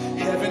rushing,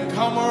 heaven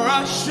come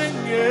rushing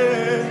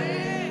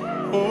in.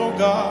 Oh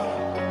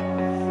God,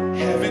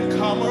 heaven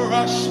come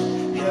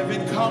rushing,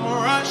 heaven come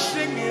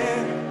rushing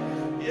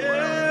in.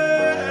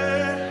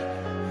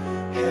 Yeah,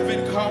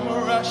 heaven come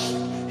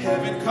rushing,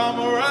 heaven come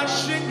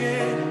rushing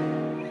in.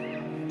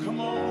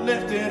 Come on,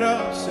 lift it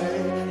up, say,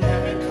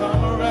 heaven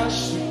come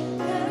rushing.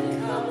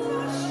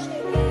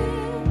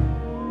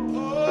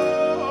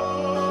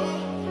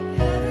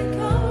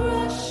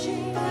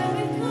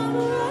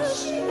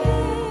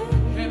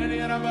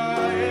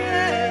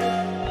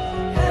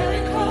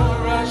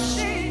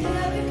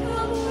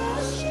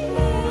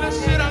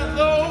 Blessed are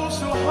those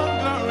who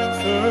hunger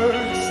and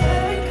thirst.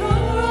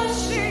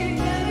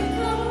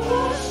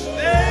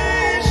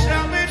 They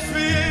shall be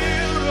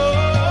filled.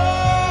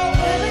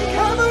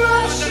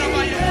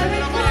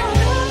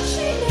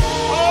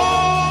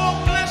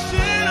 Oh,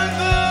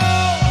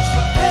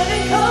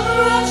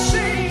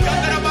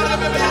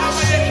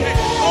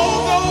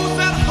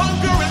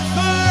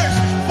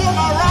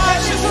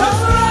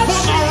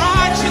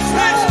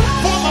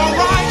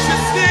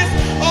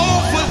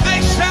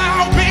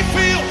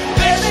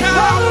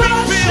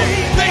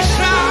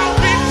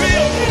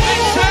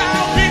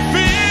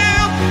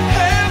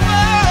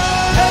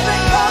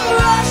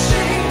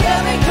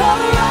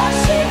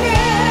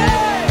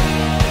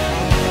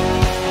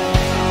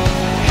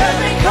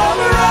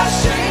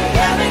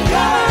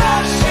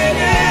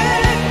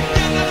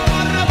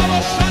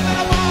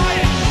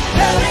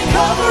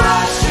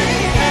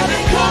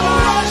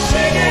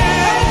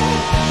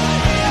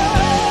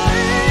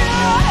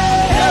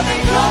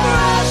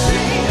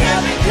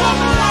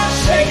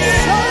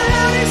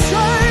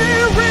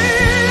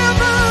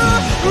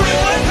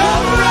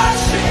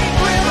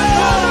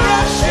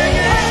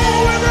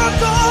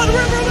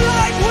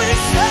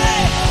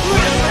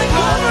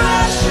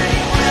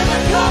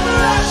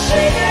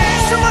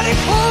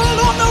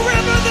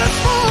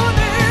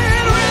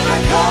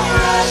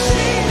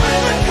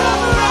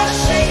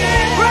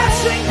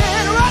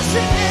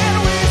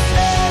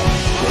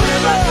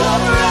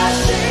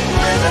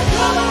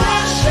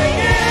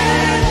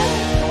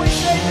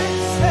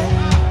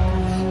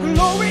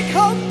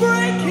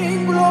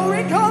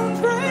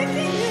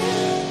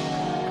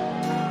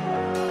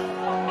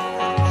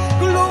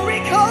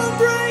 come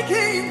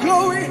breaking,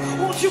 glory,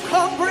 won't you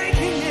come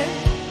breaking in?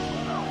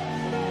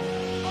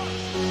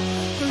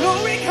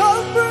 Glory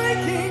come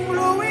breaking,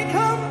 glory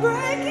come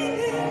breaking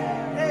in.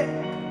 Hey.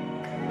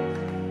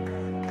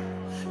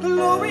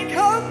 Glory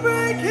come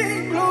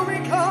breaking, glory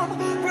come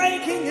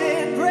breaking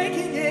in,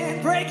 breaking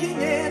in,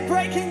 breaking in,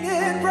 breaking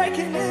in,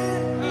 breaking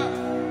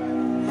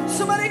in.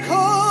 Somebody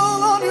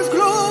call on his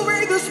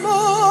glory this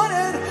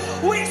morning.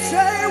 We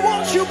say,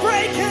 won't you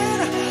break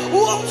in?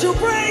 Won't you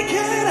break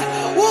in?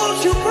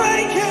 Won't you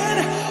break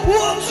in?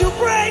 Won't you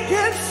break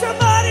in?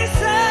 Somebody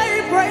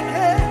say, break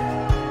in.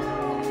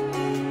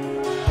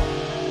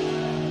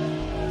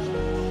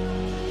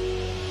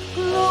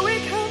 Glory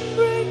come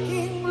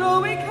breaking,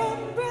 glory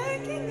come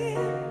breaking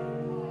in.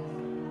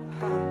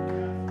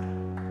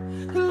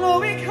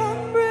 Glory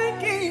come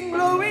breaking,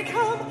 glory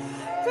come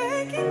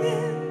breaking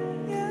in.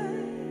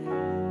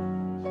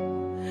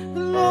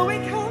 Glory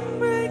come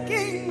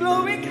breaking,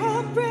 glory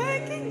come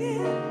breaking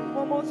in.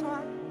 One more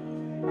time.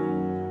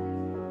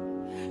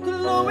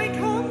 Glory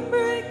come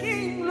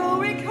breaking,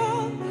 glory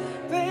come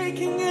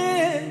breaking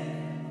in.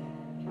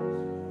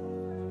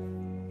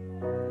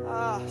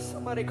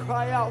 Somebody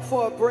cry out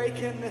for a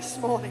break-in this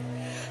morning.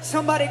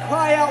 Somebody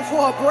cry out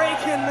for a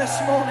break-in this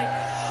morning.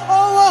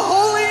 Oh, a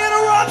holy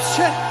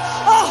interruption,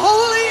 a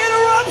holy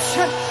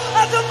interruption,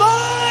 a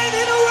divine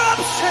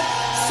interruption.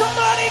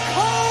 Somebody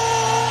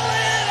call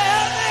in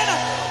heaven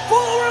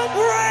for a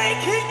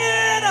breaking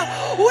in.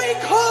 We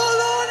call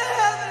on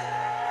heaven.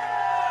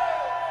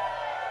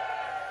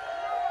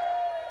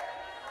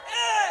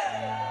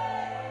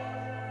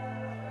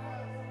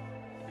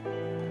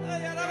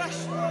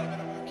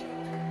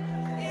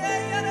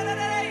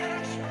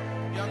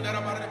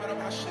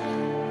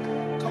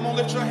 Come on,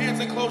 lift your hands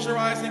and close your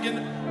eyes and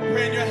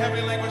pray in your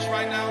heavenly language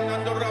right now.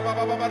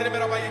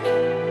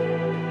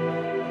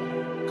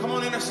 Come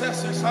on,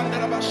 intercessors.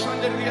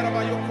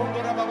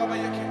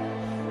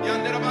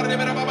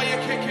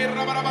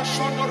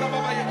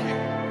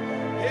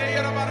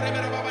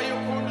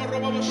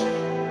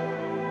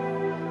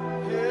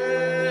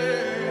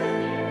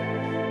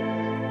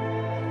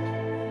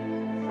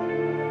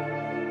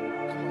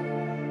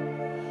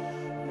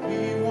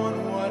 We want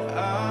what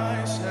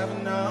eyes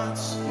have not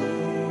seen.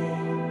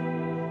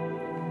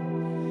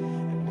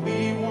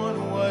 We want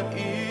what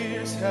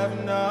ears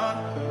have not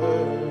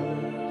heard.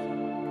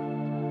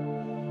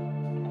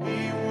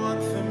 We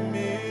want the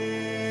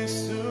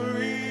mysteries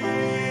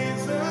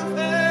of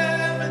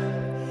heaven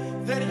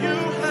that you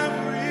have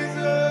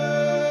reserved.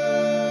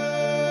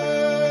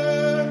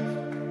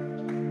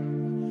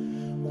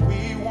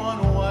 We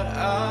want what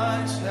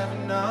eyes have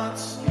not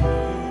seen.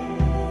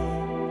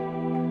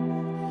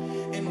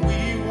 And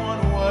we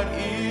want what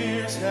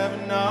ears have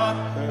not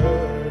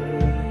heard.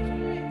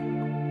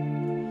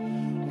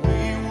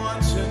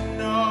 To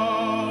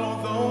know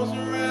those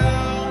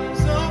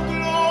realms of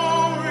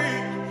glory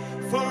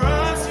for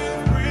us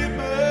you've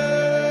prepared.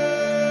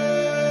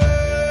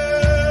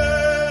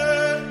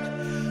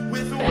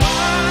 With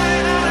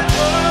wide-eyed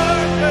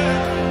wonder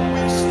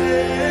we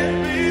stand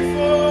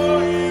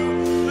before you,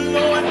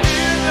 Lord,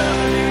 hear the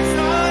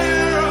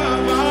desire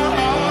of our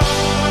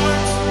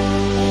hearts.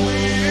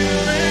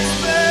 We're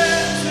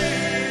expecting,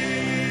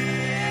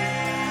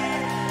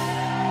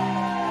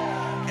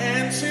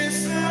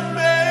 anticipating.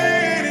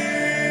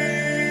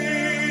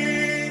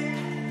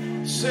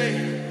 Say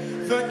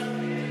the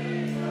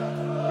King of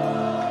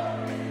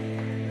Glory.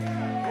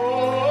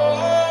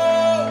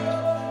 Oh,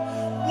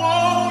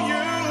 won't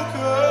you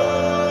come?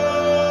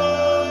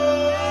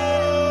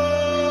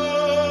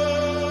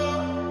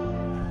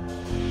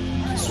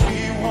 'Cause we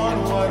want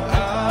what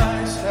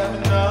eyes have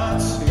not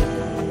seen.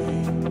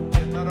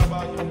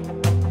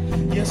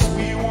 Yes,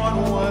 we want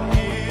what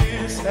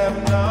ears have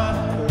not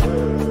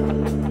heard.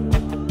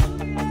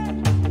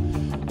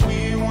 We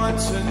want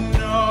to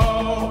know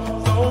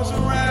those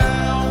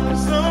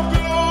realms of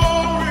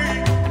glory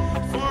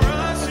for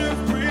us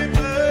you've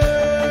prepared.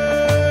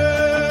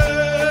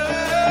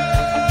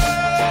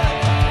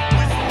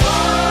 With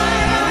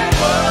wide-eyed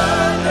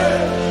wonder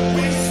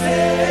we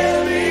stand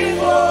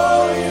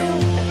before you,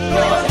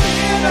 Lord,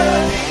 hear the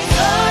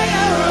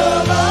desire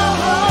of our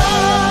hearts.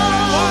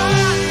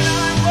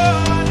 Wide-eyed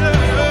wonder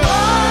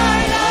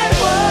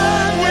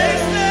we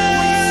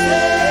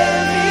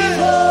stand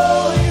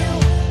before you,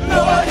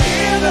 Lord,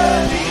 hear the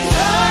desire.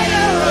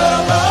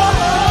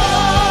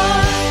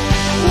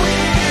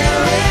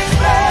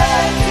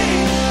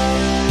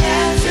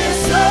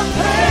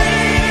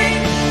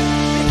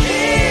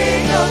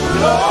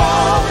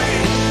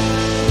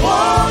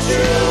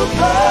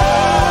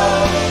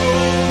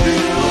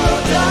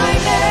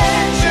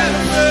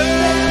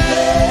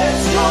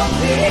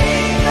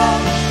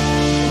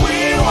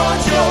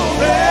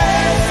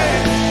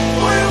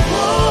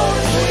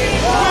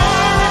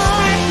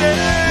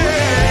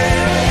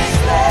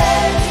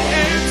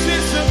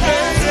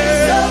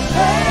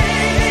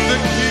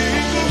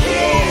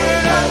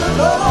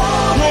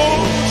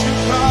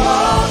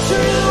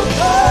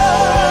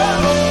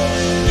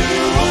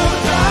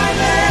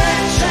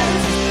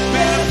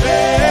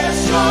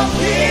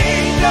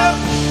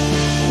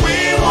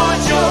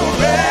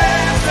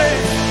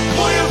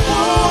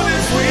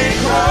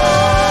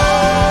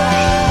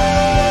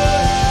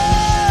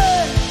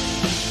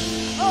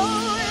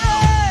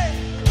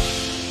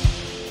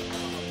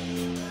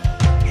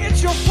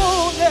 it's your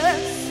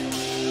fullness.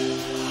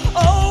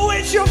 Oh,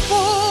 it's your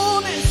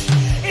fullness.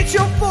 It's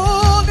your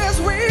fullness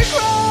we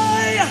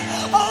cry.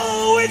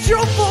 Oh, it's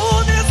your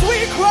fullness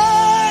we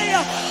cry.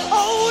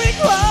 Oh, we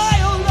cry,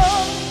 oh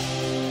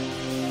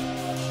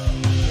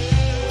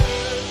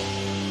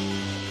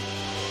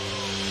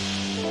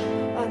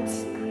Lord.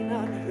 Unseen,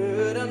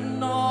 unheard,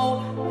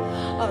 unknown.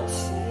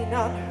 Unseen,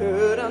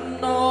 unheard,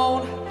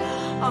 unknown.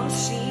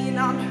 Unseen,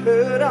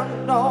 unheard,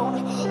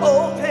 unknown.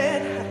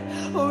 Open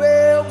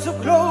realms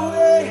of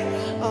glory.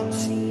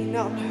 Unseen,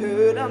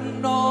 unheard,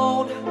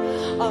 unknown.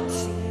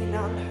 Unseen,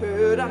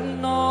 unheard,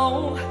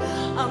 unknown.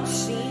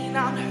 Unseen,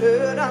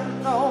 unheard,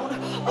 unknown.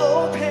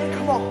 Open,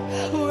 come on,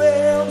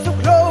 realms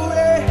of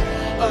glory.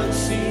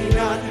 Unseen,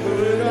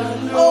 unheard,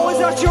 unknown. Oh, is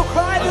that your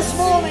cry this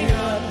morning?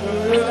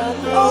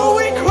 Oh,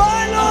 we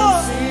cry,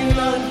 Lord. Unseen,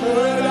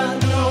 unheard,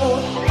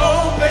 unknown.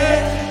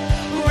 Open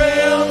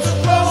realms of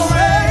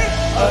glory.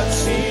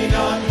 Unseen,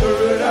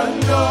 unheard,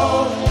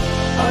 unknown.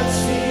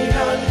 Unseen,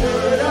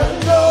 unheard,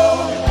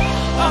 unknown.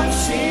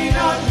 Unseen,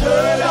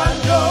 unheard,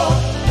 unknown.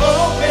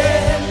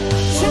 Open.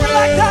 Sing it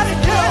like that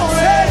again.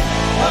 Say,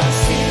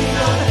 unseen,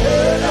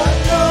 unheard,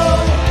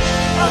 unknown.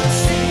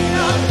 Unseen,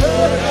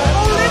 unheard, unknown.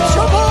 Oh, lift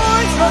your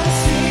voice.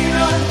 Unseen,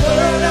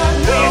 unheard,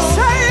 unknown. We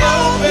say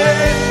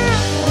open.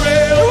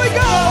 Here we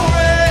go.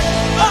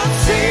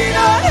 Unseen,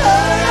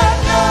 unheard,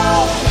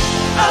 unknown.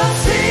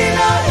 Unseen,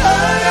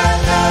 unheard,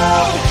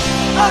 unknown.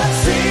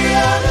 Unseen,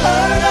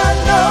 unheard,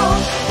 unknown.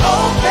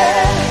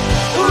 Open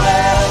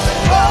realms of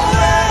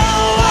glory.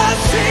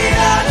 Unseen,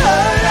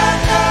 unheard,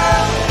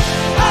 unknown.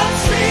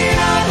 Unseen,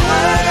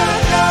 unheard,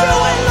 unknown. Do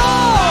it,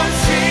 Lord.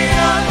 Unseen,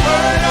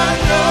 unheard,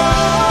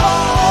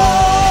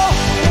 unknown.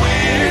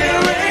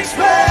 We're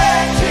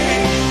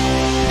expecting,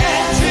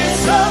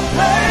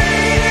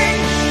 anticipating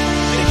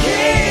the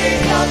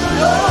King of the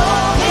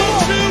Lord.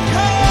 Won't you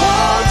come?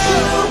 Won't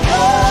you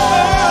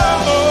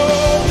come?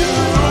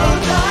 New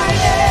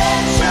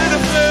dimension.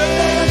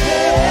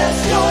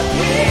 Manifest your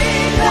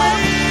kingdom.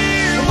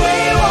 We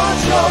want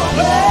your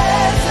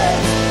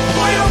blessings.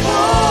 For your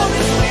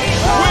fullness we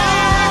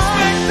cry.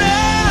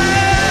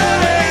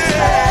 We're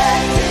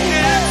expecting,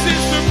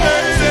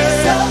 anticipating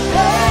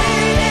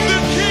the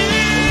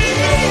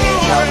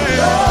King of the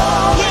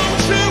Lord.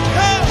 Won't you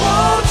come?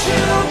 Won't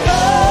you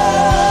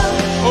come?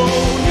 Oh,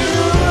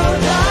 new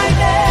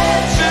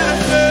dimension.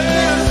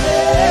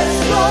 Manifest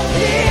your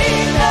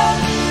kingdom.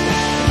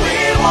 We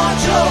want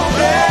your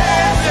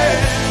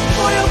blessings.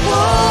 For your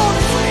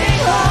fullness we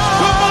cry.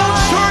 Come on,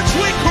 church,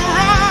 we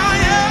cry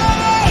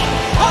out.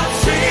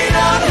 Unseen,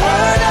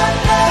 unheard,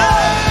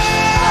 unknown.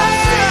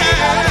 Unseen,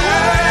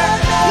 unheard,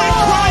 unknown. We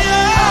cry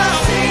out.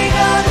 Unseen,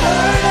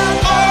 unheard,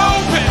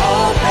 unknown. Open.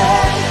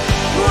 Open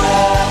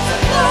realms of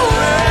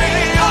glory.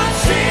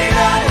 Unseen,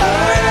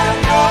 unheard,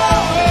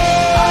 unknown.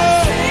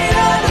 Unseen,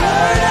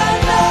 unheard,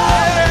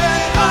 unknown.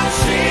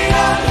 Unseen,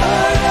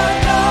 unheard,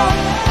 unknown.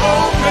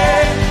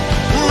 Open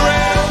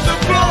realms of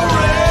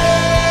glory.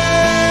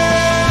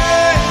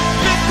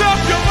 Lift up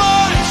your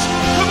voice.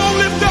 Come on,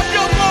 lift up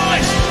your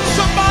voice.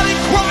 Somebody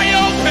cry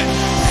open.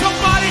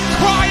 Somebody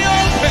cry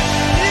open.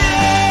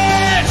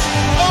 Yes.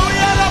 Oh,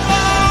 yeah,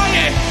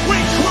 we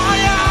cry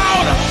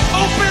out.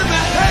 Open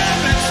the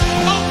heavens.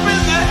 Open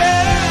the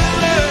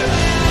heavens.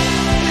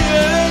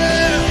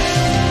 Yeah.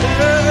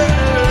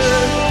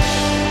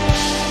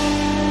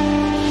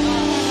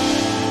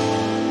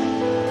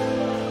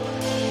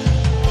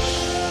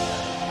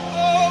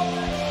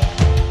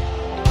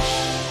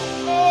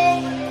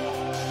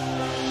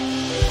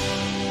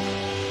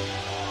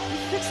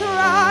 Fix our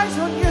eyes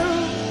on you.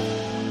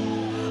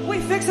 We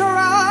fix our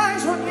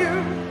eyes on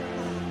you.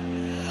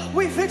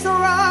 We fix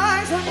our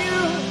eyes on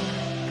you.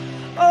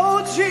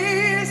 Oh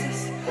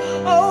Jesus,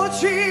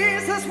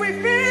 we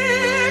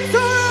fix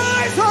our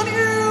eyes on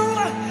you.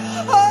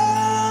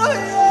 Oh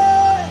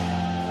yeah.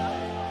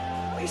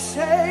 We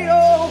say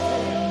oh.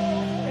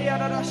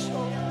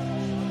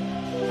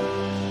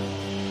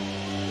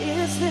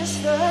 Is this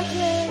the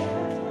day?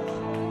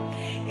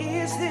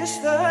 Is this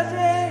the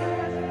day?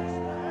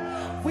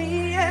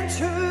 We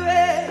enter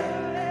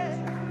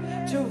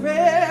into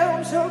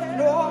realms of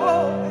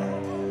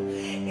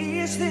glory.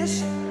 Is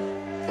this?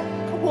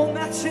 Come on,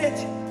 that's it.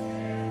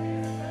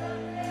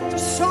 The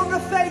song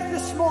of faith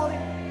this morning.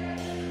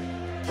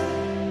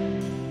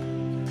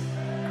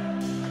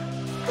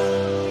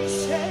 We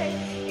say,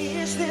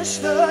 is this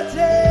the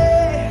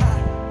day?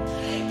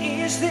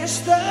 Is this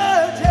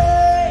the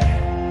day?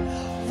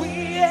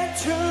 We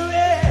enter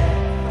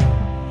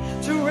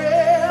into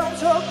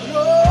realms of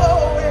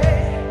glory.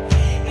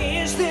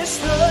 Is this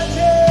the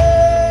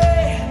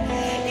day?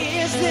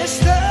 Is this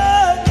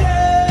the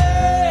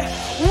day?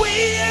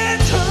 We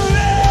enter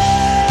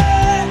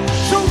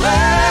into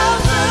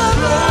realms of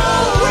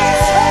glory.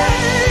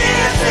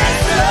 Is this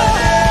the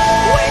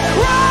day? We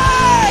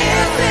cry.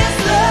 Is this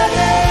the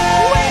day?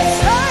 We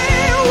say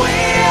we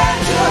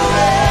enter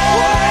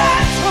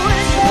into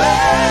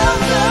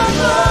realms of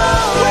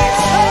glory. We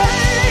say,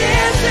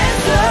 is this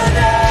the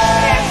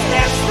day? Is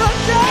this the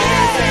day?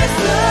 Is this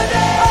the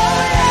day? Oh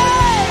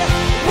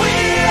yeah. We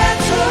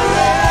enter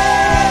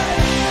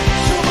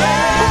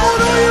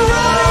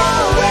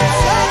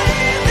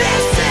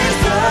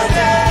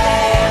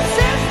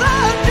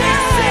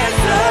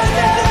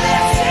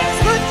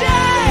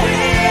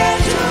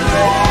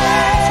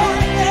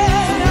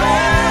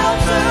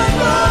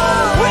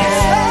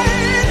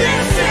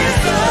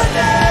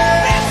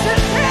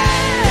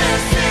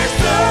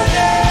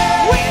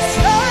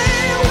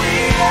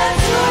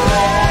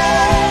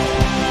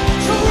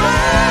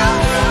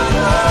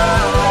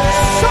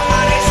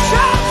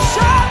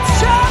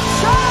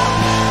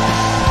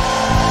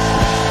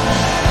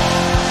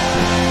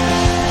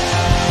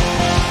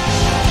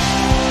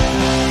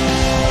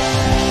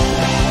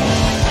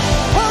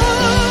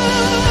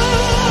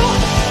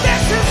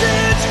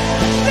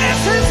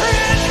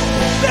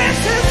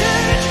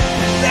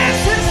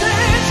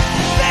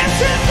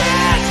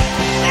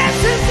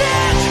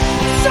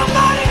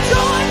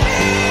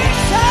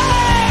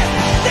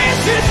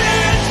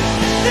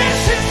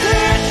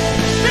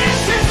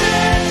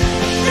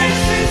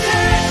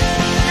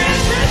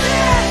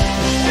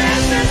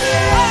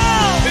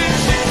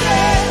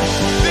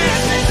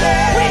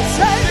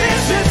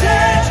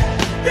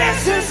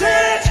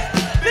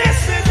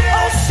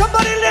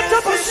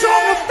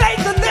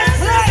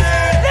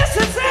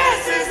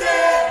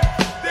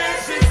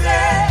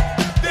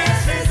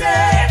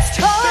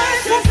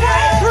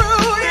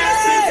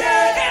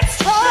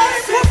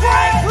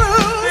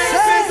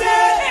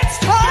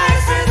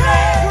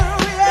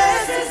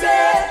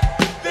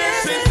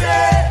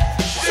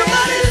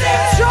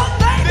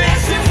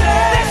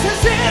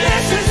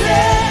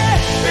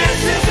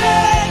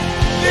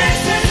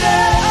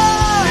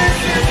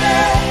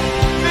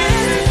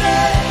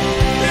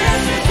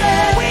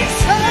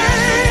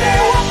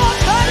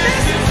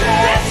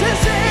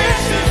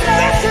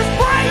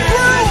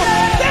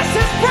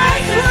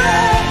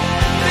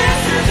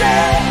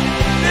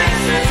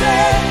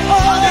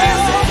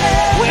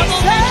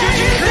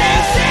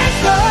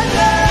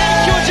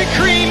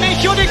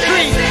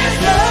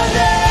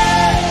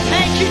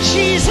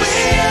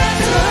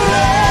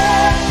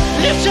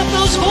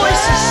those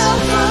voices.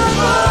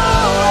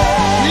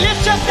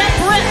 Lift up that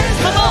breath.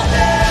 Come on.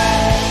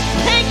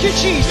 Thank you,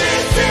 Jesus.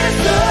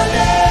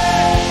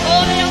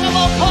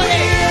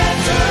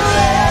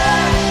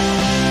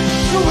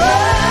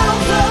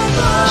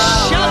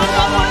 Shout it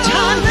one more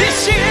time.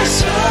 This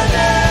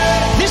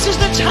is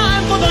the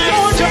time for the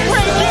Lord to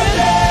break in.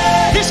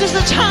 This is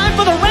the time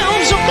for the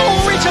realms of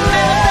glory to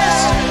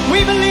manifest.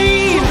 We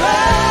believe.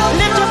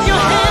 Lift up your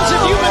hands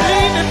if you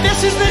believe that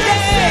this is the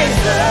day.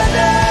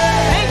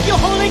 Thank you,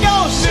 Holy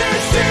Ghost.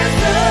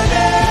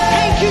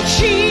 Thank you,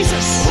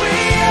 Jesus.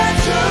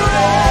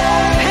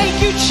 Thank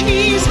you,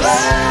 Jesus.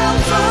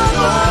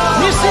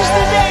 This is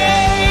the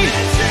day.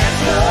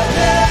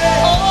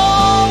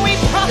 Oh, we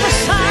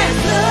prophesy,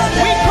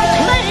 we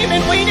proclaim,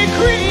 and we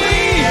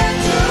decree.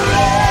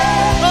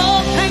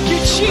 Oh, thank you,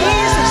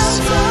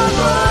 Jesus.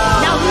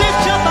 Now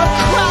lift up a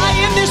cry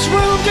in this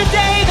room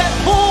today that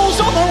pulls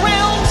on the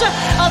realms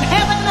of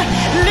heaven.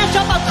 Lift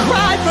up a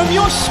cry from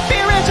your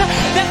spirit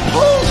that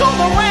pulls on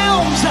the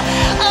realms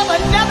of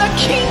another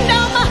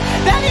kingdom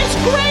that is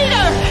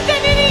greater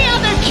than any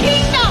other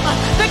kingdom.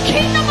 The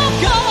kingdom of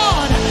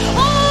God.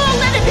 Oh,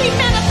 let it be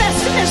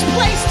manifest in this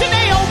place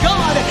today, oh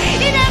God.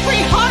 In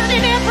every heart,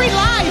 in every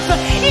life.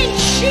 In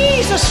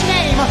Jesus'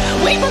 name.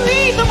 We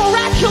believe the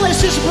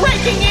miraculous is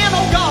breaking in,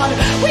 oh God.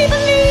 We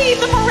believe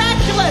the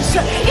miraculous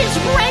is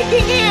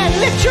breaking in.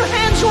 Lift your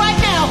hands right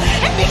now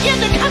and begin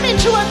to come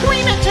into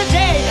agreement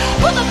today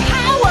for the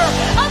power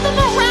of the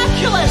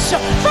miraculous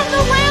from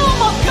the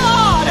realm of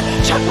God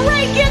to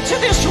break into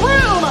this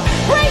room,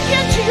 break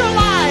into your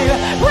life,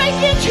 break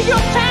into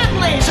your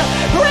families,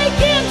 break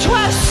into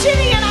our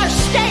city and our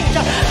state,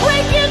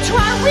 break into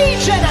our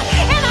region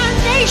and our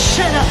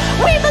nation.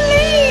 We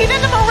believe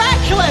in the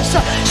miraculous.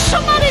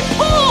 Somebody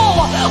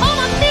pull on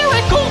a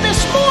miracle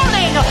this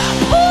morning.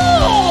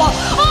 Pull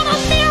on a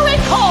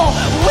miracle.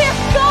 With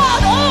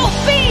God, all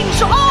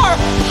things are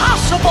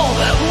possible.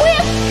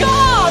 With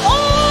God,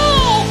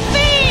 all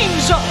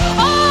things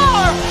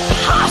are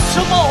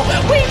possible.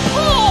 We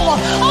pull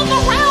on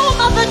the realm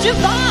of the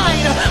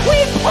divine.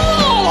 We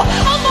pull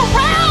on the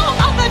realm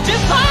of the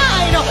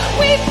divine.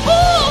 We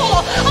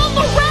pull on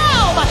the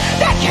realm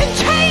that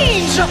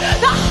contains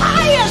the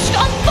highest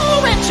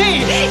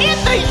authority in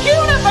the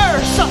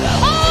universe.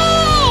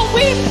 Oh,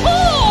 we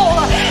pull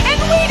and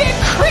we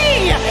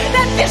decree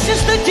that this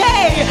is the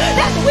day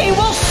that we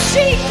will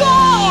see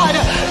God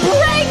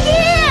break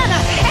in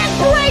and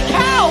break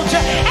out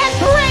and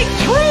break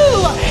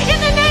through in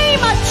the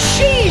name of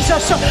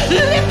Jesus.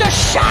 Lift a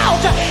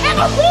shout and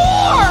a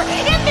roar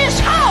in this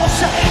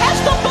house as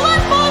the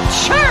blood-bought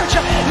church.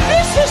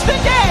 This is the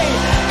day.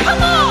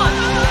 Come on,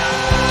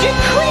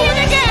 decree it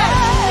again.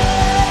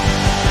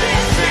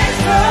 This is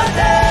the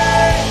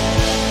day.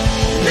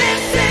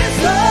 This is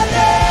the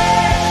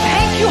day.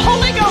 Thank you,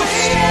 Holy Ghost.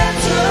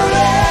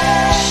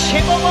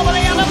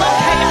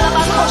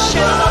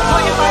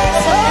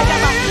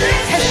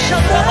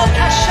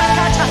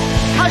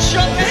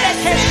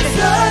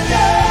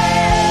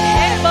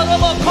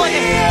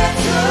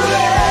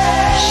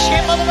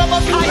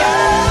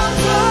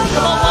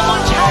 Come on, one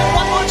more time,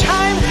 one more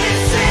time.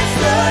 This is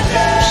the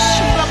day.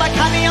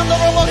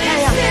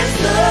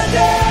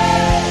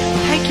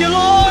 Thank you,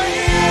 Lord.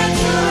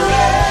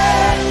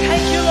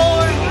 Thank you,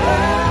 Lord.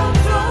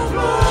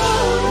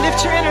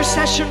 Lift your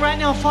intercession right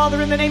now,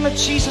 Father, in the name of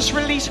Jesus.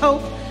 Release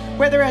hope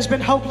where there has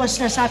been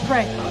hopelessness, I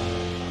pray.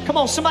 Come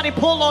on, somebody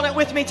pull on it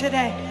with me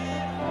today.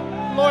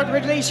 Lord,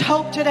 release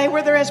hope today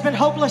where there has been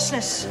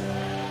hopelessness.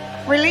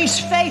 Release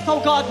faith, oh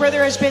God, where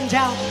there has been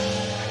doubt.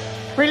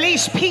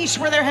 Release peace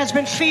where there has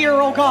been fear,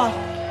 oh God.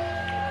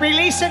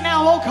 Release it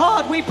now, oh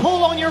God. We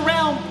pull on your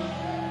realm.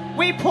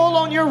 We pull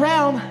on your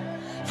realm.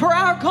 For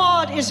our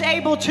God is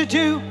able to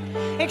do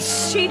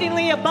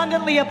exceedingly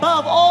abundantly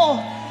above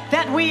all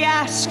that we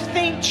ask,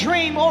 think,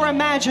 dream, or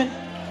imagine,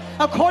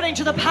 according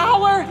to the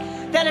power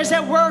that is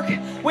at work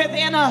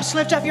within us.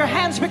 Lift up your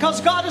hands, because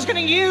God is going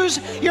to use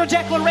your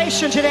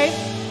declaration today.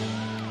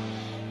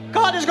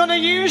 God is going to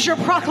use your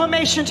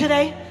proclamation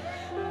today.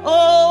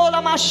 Oh,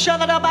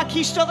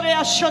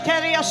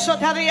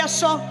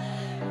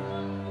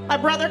 my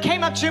brother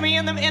came up to me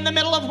in the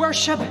middle of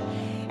worship,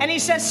 and he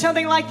said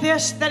something like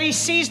this, that he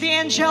sees the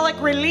angelic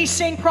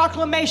releasing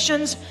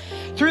proclamations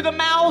through the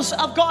mouths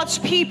of God's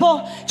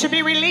people to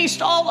be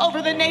released all over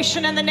the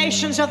nation and the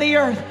nations of the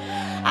earth.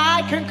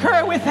 I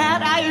concur with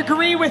that. I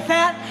agree with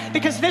that,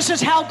 because this is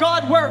how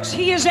God works.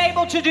 He is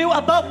able to do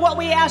above what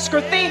we ask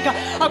or think,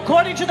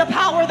 according to the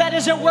power that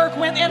is at work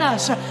within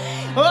us.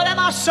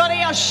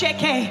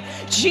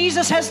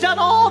 Jesus has done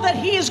all that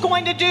he is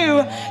going to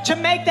do to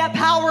make that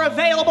power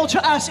available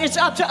to us. It's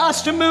up to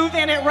us to move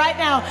in it right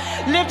now.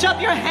 Lift up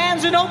your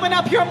hands and open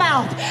up your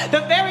mouth.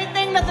 The very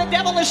thing that the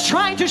devil is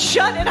trying to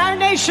shut in our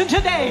nation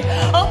today,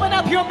 open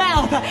up your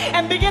mouth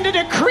and begin to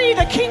decree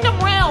the kingdom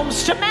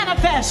realms to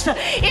manifest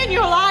in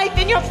your life,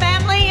 in your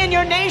family, in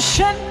your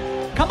nation.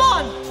 Come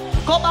on.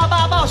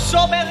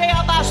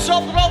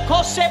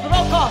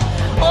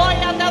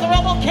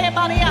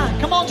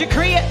 Come on,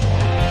 decree it.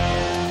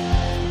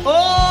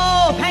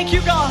 Oh, thank Thank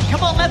you, God.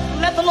 Come on,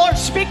 let the Lord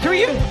speak through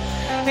you.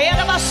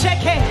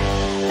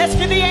 Let's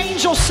give the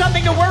angels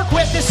something to work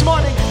with this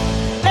morning.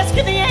 Let's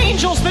give the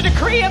angels the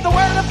decree of the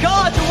word of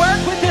God to work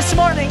with this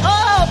morning.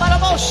 Oh,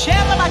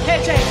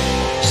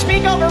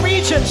 speak over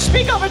regions,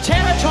 speak over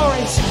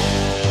territories.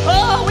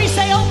 Oh, we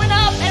say open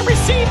up and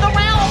receive the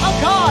realm of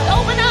God.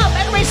 Open up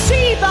and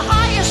receive the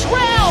highest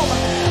realm.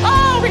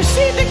 Oh,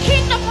 receive the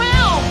kingdom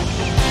realm.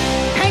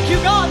 Thank you,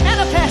 God.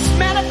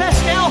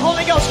 Manifest now,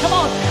 Holy Ghost. Come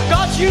on.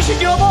 God's using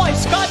your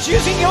voice. God's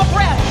using your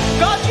breath.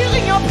 God's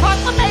using your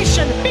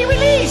proclamation. Be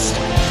released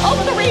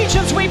over the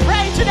regions we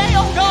pray today,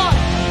 oh God.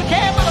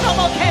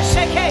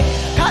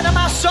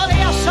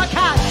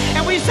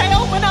 And we say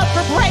open up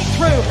for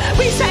breakthrough.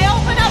 We say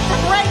open up for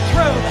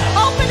breakthrough.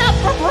 Open up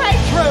for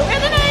breakthrough.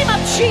 In the name of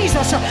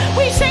Jesus,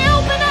 we say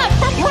open up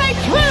for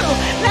breakthrough.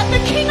 Let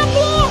the King of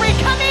Glory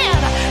come in.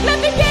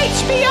 Let the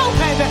gates be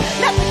open.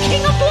 Let the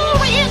King of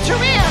Glory enter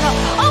in.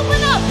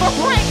 Open up for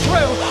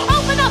breakthrough.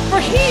 Open up for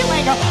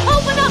healing.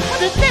 Open up for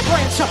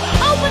deliverance.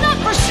 Open up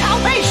for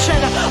salvation.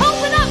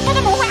 Open up for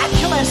the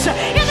miraculous.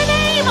 In the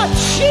name of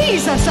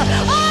Jesus.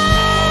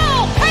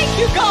 Oh, thank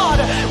you, God.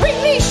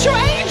 Release your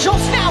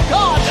angels now,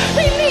 God.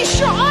 Release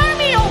your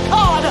army, oh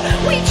God.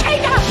 We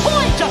take our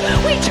point.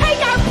 We take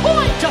our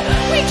point.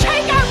 We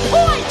take our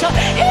point.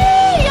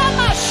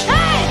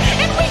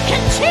 And we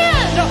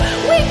contend.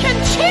 We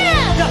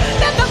contend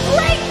that the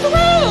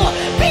breakthrough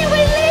be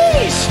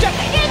released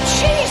in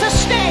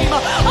Jesus' name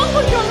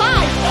over your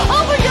life,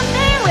 over your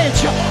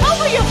marriage,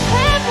 over your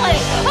family,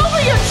 over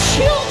your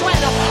children,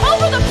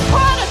 over the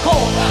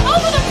prodigal,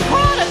 over the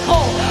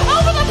prodigal,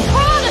 over the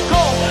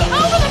prodigal,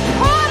 over the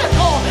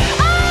prodigal.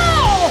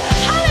 Oh,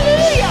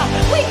 hallelujah.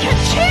 We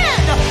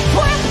contend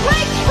for a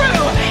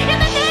breakthrough in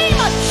the name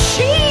of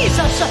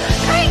Jesus.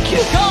 Thank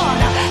you, God.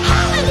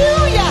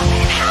 Hallelujah.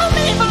 How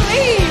many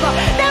believe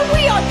that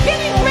we are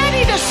getting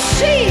ready to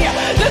see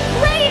the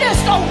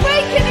greatest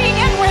awakening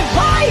and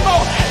revival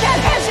that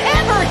has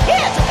ever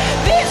hit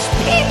this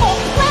people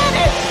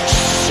planet?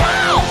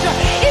 Shout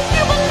if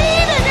you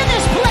believe it in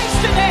this place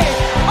today.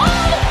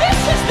 Oh,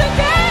 this is the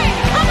day.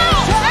 Come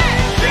on, say,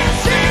 This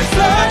is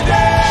the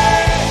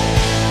day.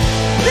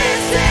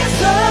 This is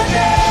the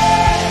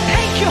day.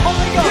 thank you,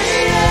 Holy We Ghost.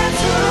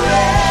 enter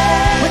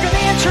in. We're going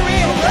to enter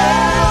in.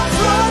 Realms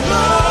of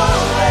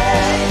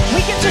glory.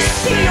 We get to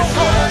see your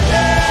glory.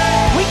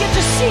 We get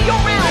to see your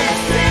realm.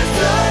 This is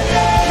the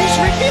day. He's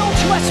revealed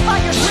to us by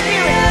your We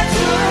Spirit.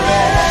 enter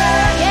in.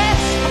 Yes,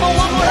 come on,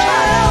 one more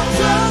time. Realms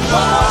of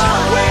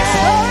glory.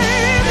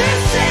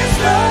 This is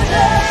the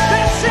day.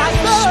 By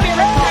your Spirit,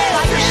 God,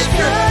 by your This is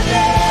Spirit. the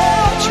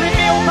day. It's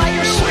revealed by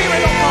your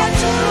Spirit, oh God.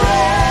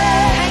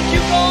 Thank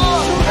you,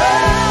 God.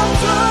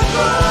 Realms of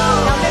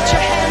glory. Now lift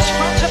your hands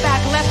front to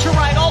back, left to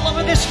right, all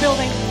over this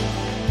building.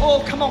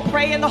 Oh, come on,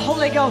 pray in the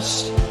Holy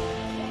Ghost.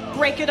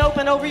 Break it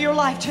open over your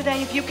life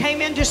today. If you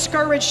came in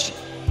discouraged,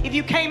 if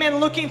you came in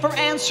looking for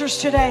answers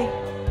today,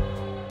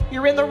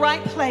 you're in the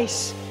right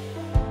place.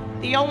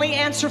 The only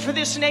answer for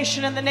this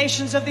nation and the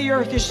nations of the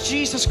earth is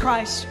Jesus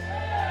Christ,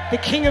 the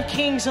King of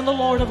Kings and the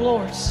Lord of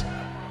Lords.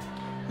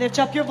 Lift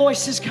up your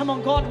voices. Come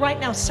on, God, right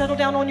now, settle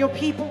down on your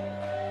people.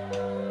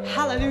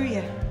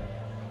 Hallelujah.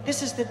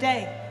 This is the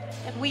day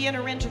that we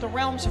enter into the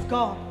realms of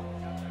God.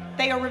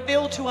 They are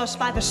revealed to us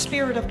by the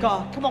Spirit of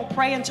God. Come on,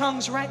 pray in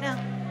tongues right now.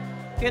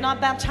 If you're not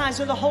baptized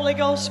in the Holy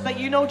Ghost, but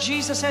you know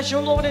Jesus as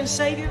your Lord and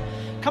Savior,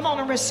 come on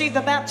and receive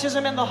the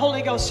baptism in the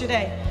Holy Ghost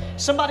today.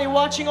 Somebody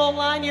watching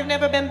online, you've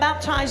never been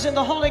baptized in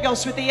the Holy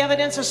Ghost with the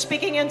evidence of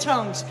speaking in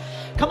tongues.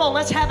 Come on,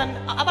 let's have a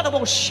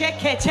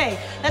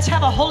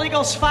Holy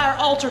Ghost fire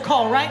altar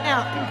call right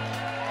now.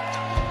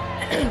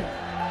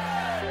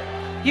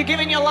 You're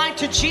giving your life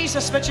to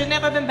Jesus, but you've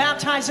never been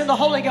baptized in the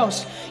Holy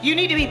Ghost. You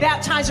need to be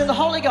baptized in the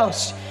Holy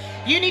Ghost.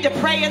 You need to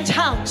pray in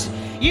tongues.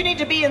 You need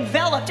to be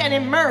enveloped and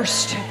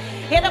immersed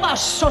in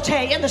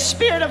the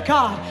Spirit of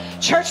God.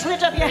 Church,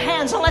 lift up your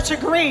hands and let's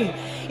agree.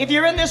 If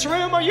you're in this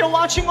room or you're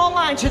watching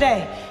online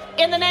today,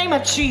 in the name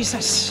of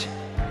Jesus,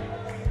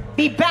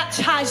 be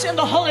baptized in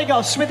the Holy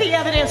Ghost with the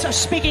evidence of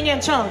speaking in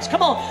tongues.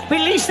 Come on,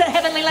 release that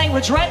heavenly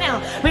language right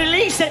now.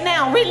 Release it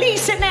now.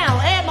 Release it now.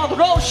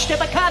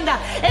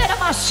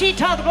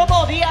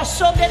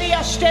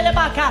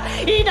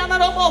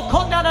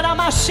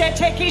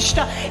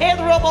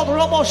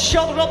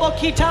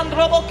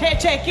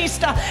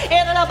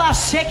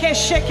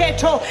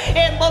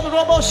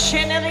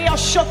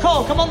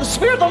 Come on, the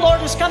Spirit of the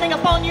Lord is coming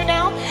upon you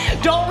now.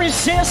 Don't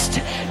resist.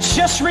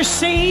 Just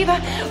receive.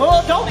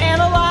 Oh, don't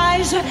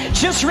analyze.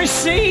 Just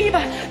receive.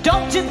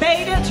 Don't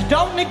debate it.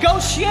 Don't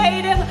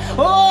negotiate it.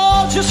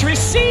 Oh, just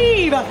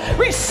receive.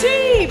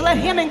 Receive. Let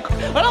him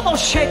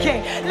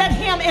let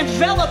him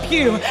envelop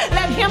you.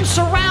 Let him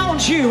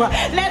surround you.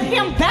 Let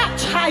him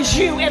baptize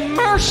you,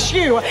 immerse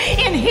you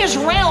in his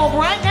realm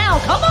right now.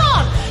 Come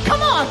on.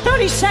 Come on,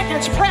 30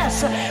 seconds,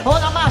 press.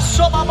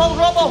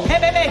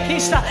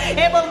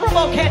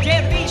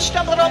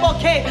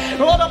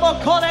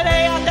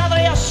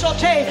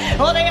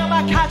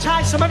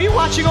 Some of you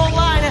watching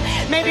online,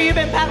 maybe you've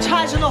been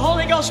baptized in the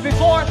Holy Ghost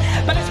before,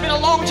 but it's been a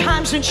long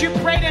time since you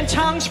prayed in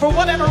tongues for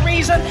whatever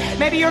reason.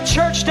 Maybe your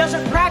church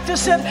doesn't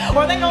practice it,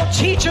 or they don't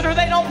teach it, or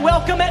they don't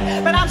welcome it.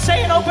 But I'm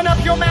saying open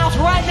up your mouth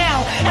right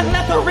now and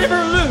let the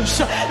river loose.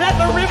 Let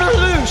the river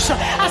loose.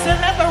 I said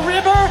let the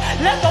river,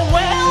 let the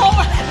well,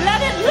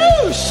 let it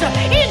loose.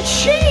 In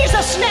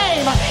Jesus'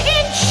 name.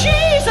 In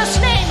Jesus'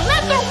 name.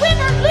 Let the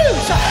river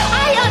loose.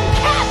 I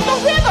uncap the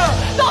river,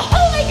 the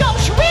Holy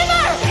Ghost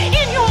river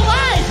in your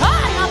life.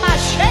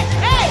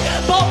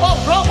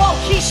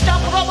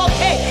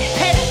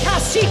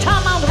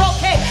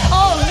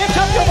 Oh, lift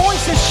up your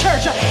voices,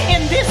 church.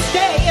 In this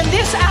day, in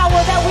this hour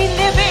that we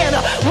live in,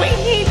 we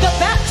need the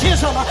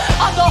baptism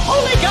of the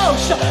Holy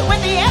Ghost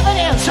with the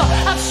evidence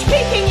of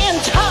speaking in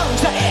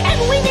tongues.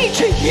 And we need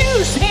to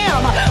use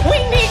Him.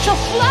 We need to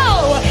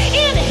flow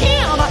in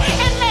Him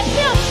and let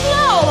Him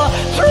flow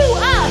through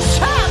us.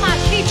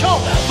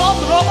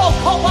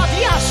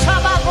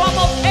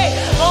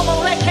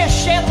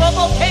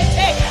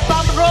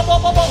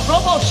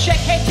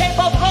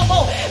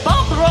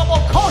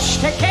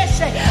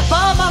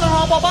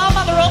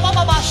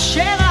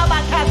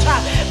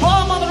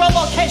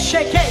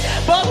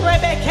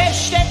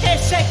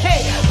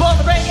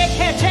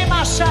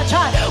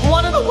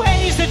 One of the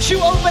ways that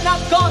you open up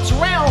God's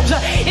realms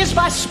is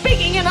by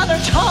speaking in other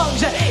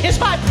tongues, is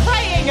by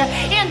praying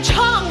in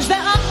tongues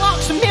that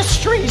unlocks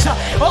mysteries,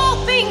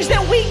 all things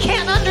that we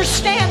can't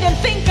understand and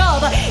think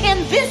of.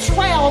 In this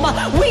realm,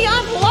 we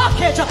unlock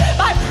it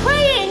by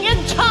praying in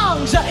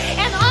tongues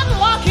and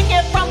unlocking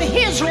it from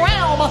His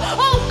realm.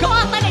 Oh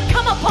God, let it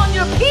come upon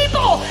your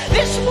people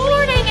this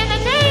morning in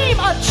the name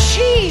of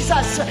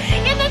Jesus.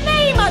 In the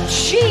name of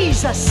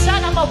Jesus.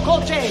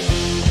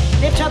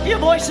 Lift up your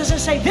voices and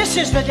say, this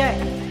is the day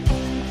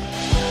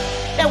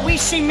that we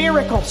see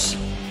miracles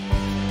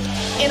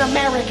in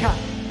America.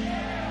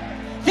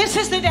 This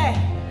is the day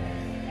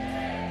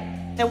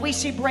that we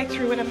see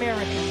breakthrough in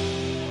America.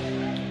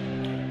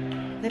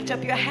 Lift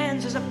up your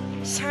hands as a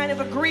sign of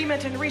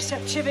agreement and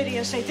receptivity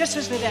and say, this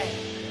is the day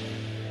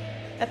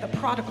that the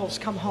prodigals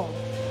come home.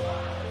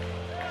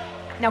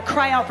 Now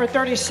cry out for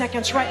 30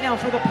 seconds right now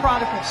for the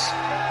prodigals.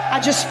 I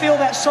just feel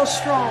that so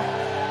strong.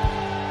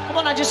 Come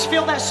on, I just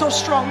feel that so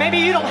strong. Maybe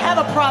you don't have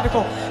a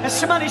prodigal, and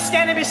somebody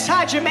standing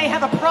beside you may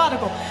have a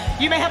prodigal.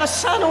 You may have a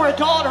son or a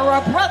daughter or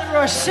a brother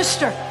or a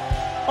sister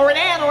or an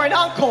aunt or an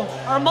uncle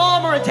or a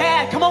mom or a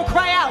dad. Come on,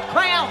 cry out,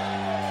 cry out.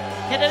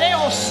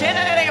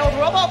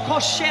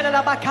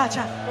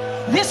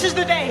 This is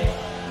the day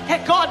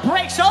that God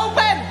breaks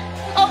open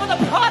over the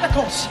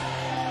prodigals.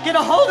 Get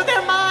a hold of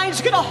their minds,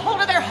 get a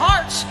hold of their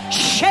hearts,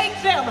 shake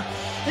them.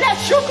 Let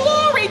your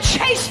glory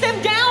chase them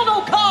down,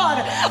 oh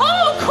God.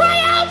 Oh, cry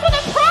out for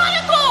the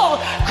prodigal.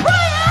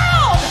 Cry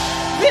out.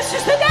 This is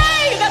the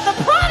day that the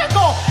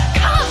prodigal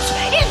comes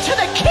into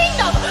the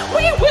kingdom.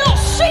 We will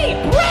see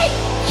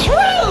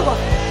breakthrough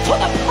for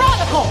the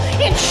prodigal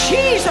in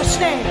Jesus'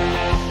 name.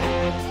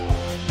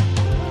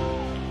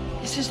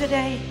 This is the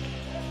day.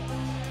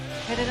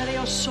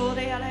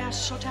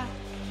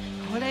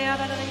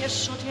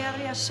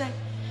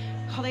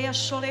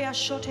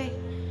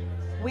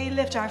 We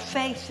lift our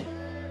faith,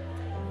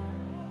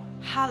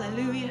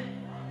 hallelujah,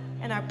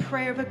 and our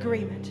prayer of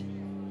agreement.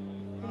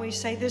 And we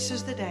say, this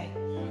is the day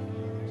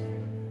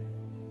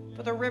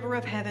for the river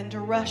of heaven to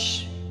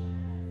rush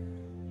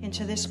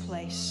into this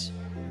place.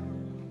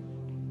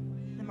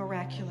 The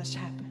miraculous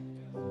happen.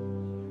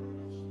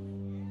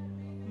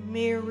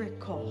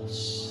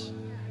 Miracles.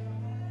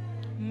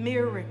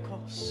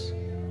 Miracles.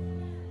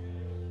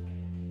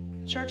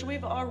 Church,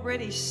 we've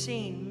already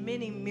seen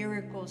many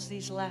miracles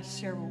these last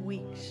several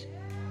weeks.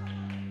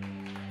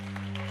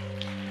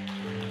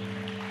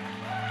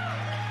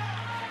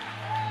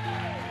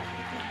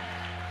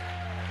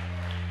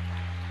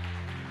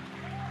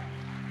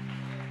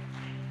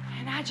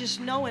 And I just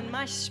know in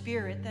my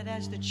spirit that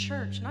as the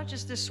church, not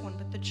just this one,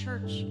 but the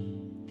church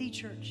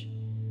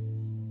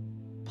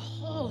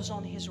pulls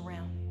on His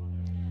realm,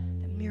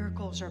 that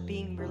miracles are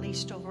being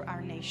released over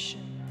our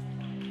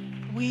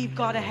nation. We've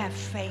got to have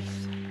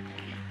faith.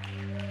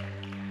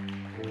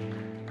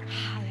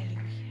 Hallelujah.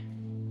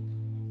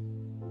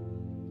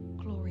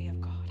 Glory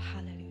of God.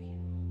 Hallelujah.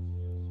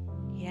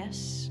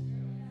 Yes.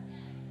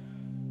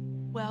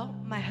 Well,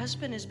 my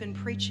husband has been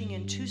preaching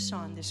in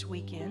Tucson this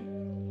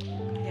weekend.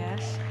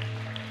 Yes.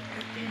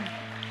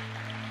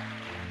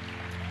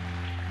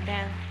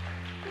 Man,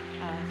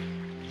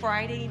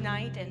 Friday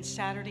night and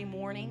Saturday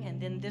morning, and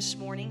then this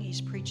morning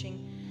he's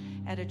preaching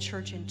at a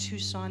church in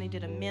Tucson. He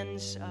did a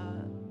men's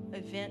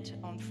event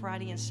on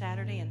Friday and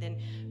Saturday, and then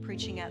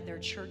preaching at their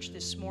church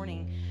this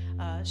morning.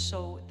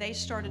 So they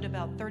started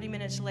about 30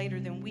 minutes later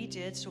than we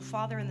did. So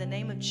Father, in the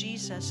name of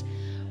Jesus,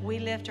 we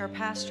lift our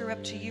pastor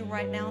up to you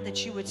right now,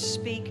 that you would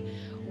speak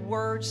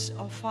words,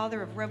 oh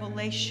Father, of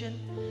revelation.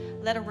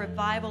 Let a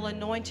revival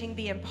anointing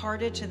be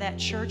imparted to that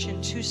church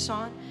in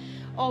Tucson.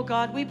 Oh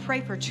God, we pray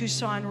for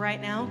Tucson right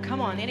now.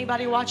 Come on,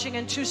 anybody watching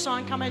in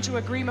Tucson, come into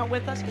agreement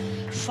with us.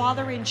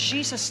 Father, in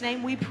Jesus'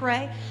 name, we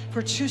pray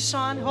for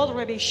Tucson,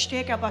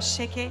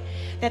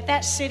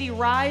 that city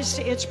rise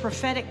to its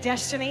prophetic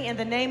destiny in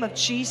the name of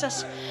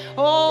Jesus.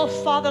 Oh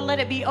Father, let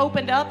it be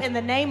opened up in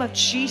the name of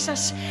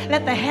Jesus.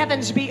 Let the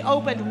heavens be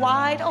opened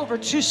wide over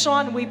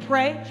Tucson. We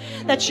pray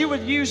that you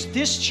would use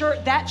this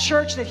church, that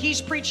church that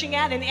he's preaching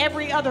at, and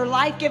every other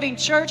life-giving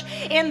church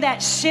in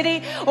that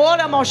city,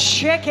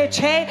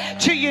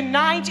 to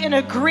unite in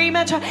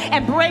agreement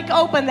and break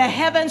open the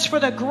heavens for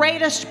the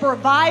greatest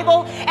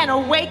revival and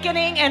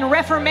awakening and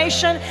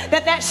reformation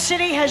that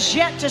city has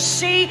yet to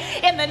see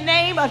in the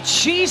name of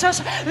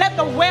Jesus. Let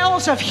the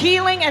wells of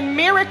healing and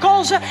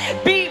miracles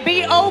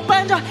be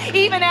opened,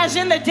 even as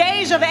in the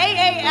days of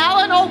A.A.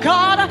 Allen, oh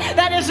God,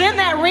 that is in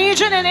that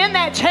region and in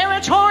that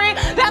territory.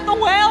 Let the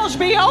wells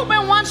be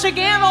open once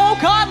again, oh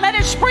God. Let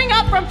it spring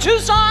up from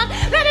Tucson.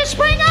 Let it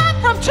spring up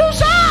from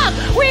Tucson.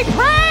 We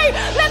pray,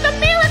 let the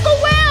miracle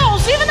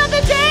wells, even of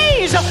the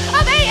days of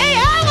A.A.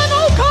 Allen,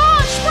 oh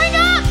God, spring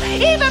up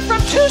even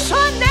from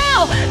Tucson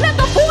now. Let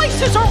the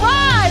voices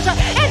arise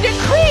and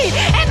decree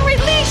and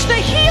release the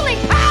healing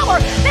power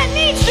that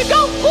needs to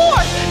go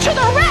forth to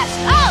the rest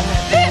of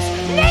this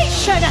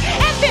nation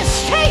and this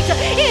state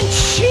in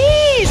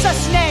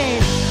Jesus'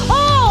 name.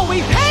 Oh,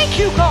 we thank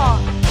you,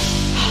 God.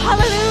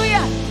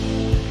 Hallelujah.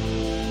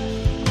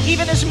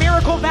 Even as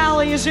Miracle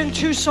Valley is in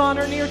Tucson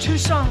or near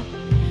Tucson,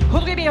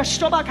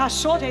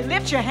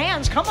 lift your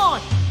hands, come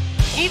on.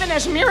 Even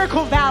as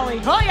Miracle Valley,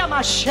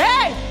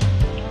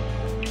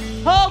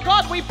 oh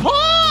God, we pull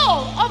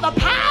on the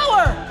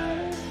power.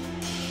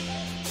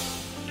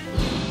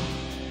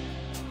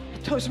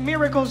 Let those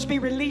miracles be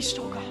released,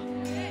 oh God.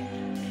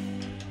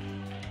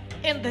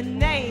 In the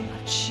name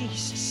of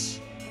Jesus.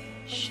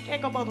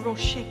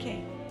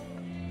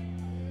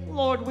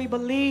 Lord, we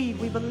believe,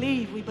 we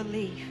believe, we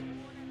believe.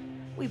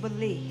 We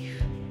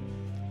believe.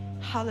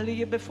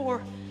 Hallelujah.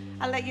 Before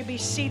I let you be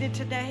seated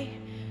today,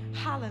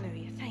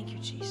 hallelujah. Thank you,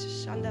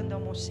 Jesus.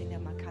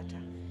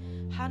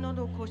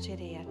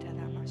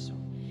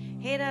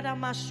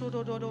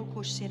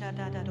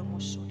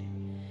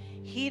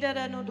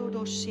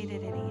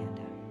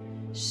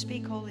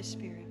 Speak, Holy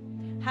Spirit.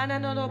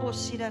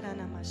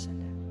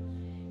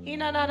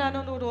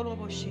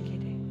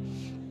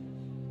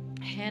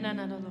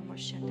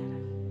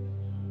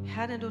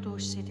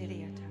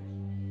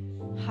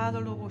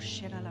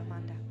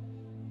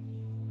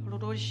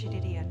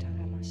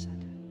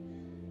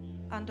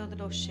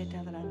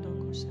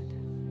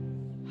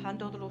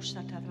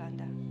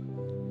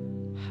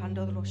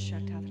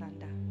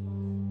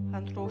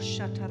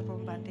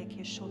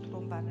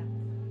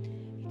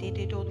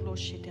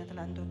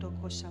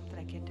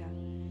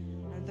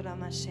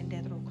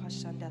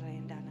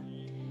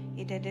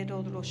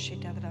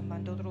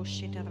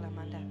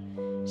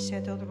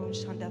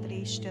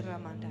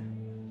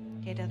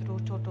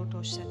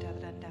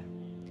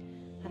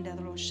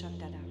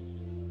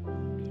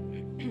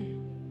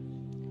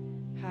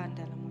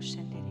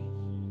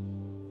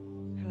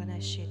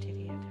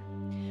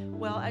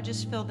 Well, I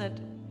just feel that,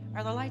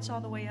 are the lights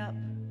all the way up?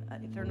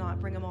 If they're not,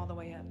 bring them all the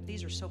way up.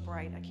 These are so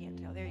bright, I can't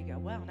tell. There you go.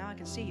 Well, now I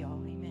can see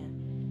y'all.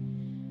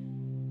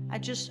 Amen. I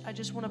just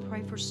want to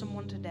pray for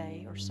someone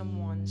today, or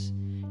someone's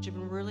that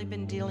you've really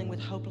been dealing with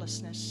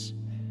hopelessness.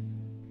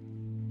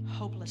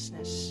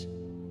 Hopelessness.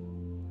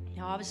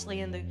 Now, obviously,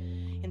 in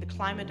the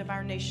climate of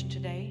our nation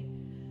today,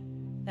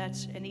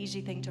 that's an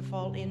easy thing to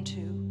fall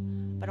into.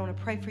 But I want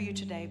to pray for you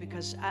today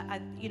because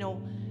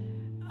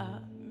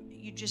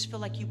you just feel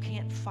like you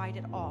can't fight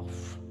it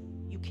off.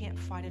 You can't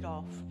fight it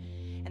off.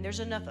 And there's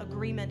enough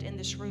agreement in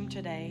this room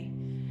today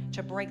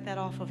to break that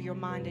off of your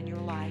mind and your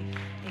life.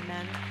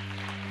 Amen.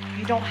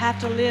 You don't have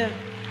to live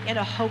in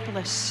a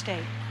hopeless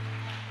state.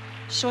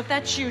 So if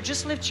that's you,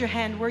 just lift your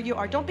hand where you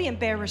are. Don't be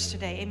embarrassed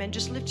today. Amen.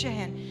 Just lift your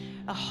hand.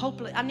 A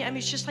hopeless. I mean,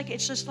 it's just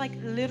like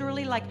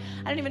literally like,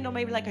 I don't even know,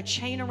 maybe like a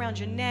chain around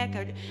your neck,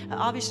 or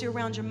obviously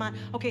around your mind.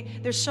 Okay,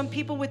 there's some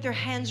people with their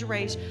hands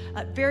raised,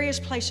 various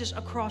places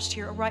across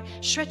here. All right,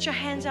 stretch your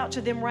hands out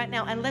to them right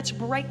now, and let's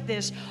break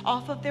this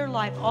off of their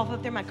life, off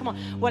of their mind. Come on,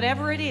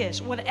 whatever it is,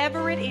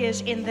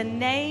 in the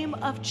name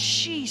of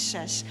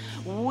Jesus,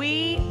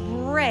 we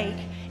break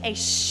a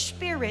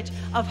spirit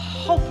of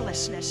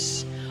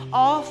hopelessness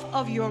off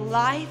of your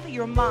life,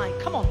 your mind.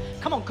 Come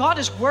on, God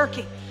is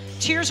working.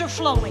 Tears are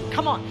flowing.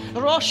 Come on.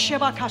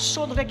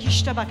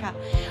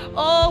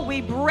 Oh, we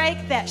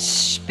break that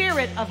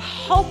spirit of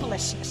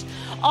hopelessness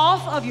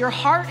off of your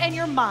heart and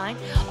your mind.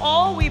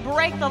 Oh, we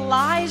break the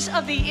lies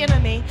of the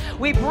enemy.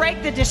 We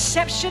break the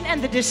deception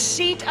and the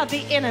deceit of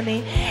the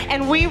enemy.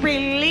 And we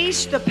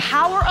release the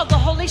power of the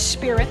Holy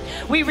Spirit.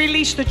 We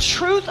release the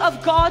truth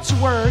of God's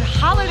word.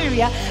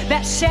 Hallelujah.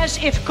 That says,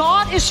 if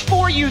God is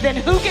for you, then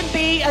who can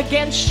be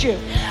against you?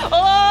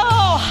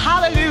 Oh,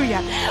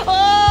 hallelujah.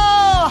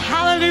 Oh,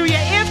 hallelujah.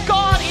 If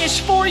God is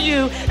for you,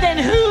 you, then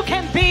who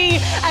can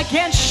be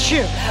against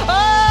you?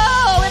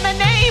 Oh, in the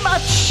name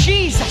of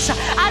Jesus,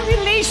 I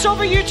release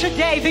over you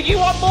today that you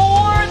are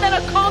more than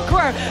a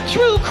conqueror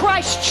through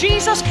Christ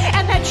Jesus,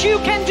 and that you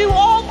can do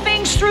all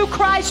things through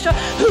Christ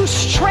who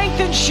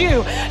strengthens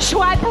you.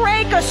 So I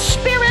break a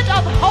spirit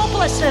of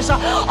hopelessness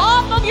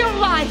off of your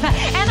life,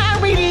 and I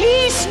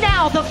release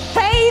now the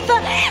faith,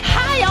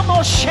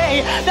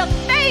 the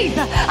faith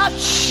of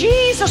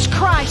Jesus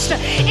Christ,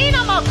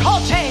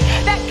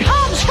 that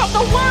comes from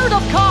the Word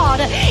of God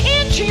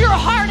into your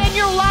heart and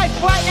your life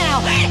right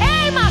now.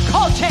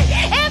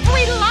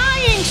 Every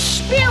lying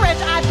spirit,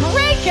 I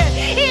break it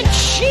in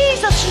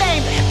Jesus'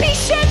 name. Be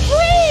set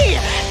free!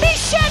 Be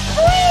set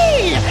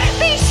free!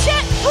 Be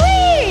set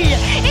free!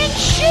 In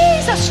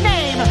Jesus'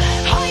 name.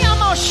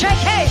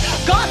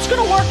 God's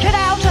going to work it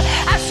out.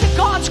 I said,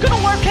 God's going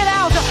to work it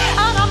out.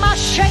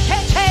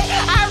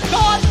 Our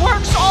God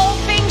works all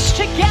things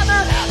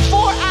together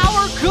for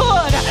our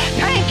good.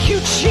 Thank you,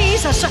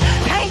 Jesus.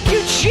 Thank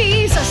you,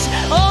 Jesus.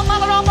 Oh,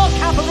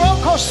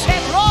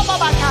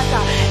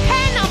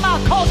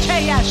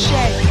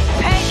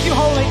 thank you,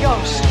 Holy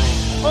Ghost.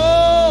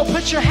 Oh,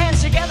 put your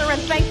hands together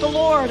and thank the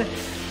Lord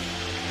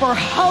for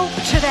hope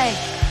today.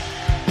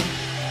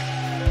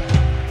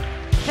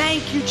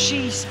 Thank you,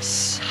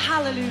 Jesus.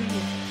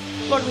 Hallelujah.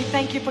 Lord, we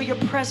thank you for your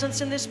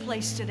presence in this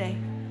place today.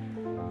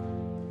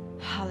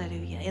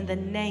 Hallelujah. In the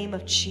name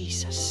of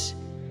Jesus,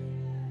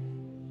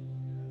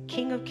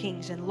 King of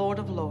Kings and Lord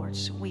of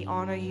Lords, we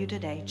honor you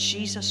today,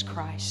 Jesus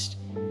Christ.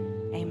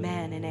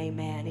 Amen and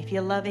amen. If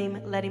you love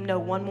him, let him know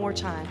one more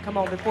time. Come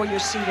on, before you're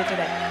seated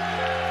today.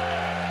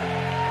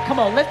 Come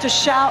on, lift a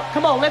shout.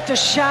 Come on, lift a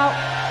shout.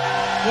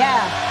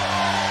 Yeah.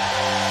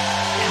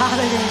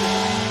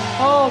 Hallelujah.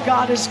 Oh,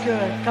 God is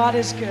good. God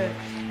is good.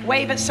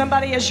 Wave at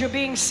somebody as you're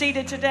being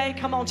seated today.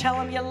 Come on, tell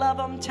them you love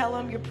them. Tell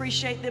them you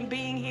appreciate them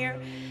being here.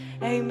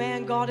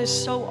 Amen. God is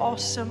so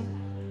awesome.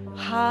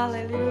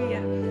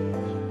 Hallelujah.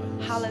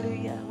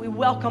 Hallelujah. We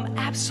welcome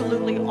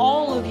absolutely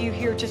all of you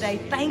here today.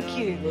 Thank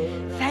you.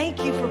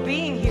 Thank you for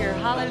being here.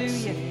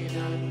 Hallelujah.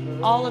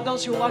 All of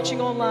those who are watching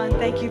online,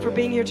 thank you for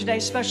being here today,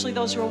 especially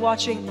those who are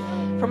watching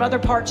from other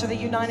parts of the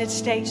United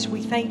States.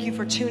 We thank you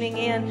for tuning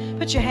in.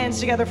 Put your hands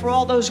together for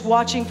all those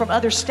watching from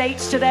other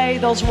states today,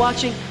 those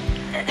watching.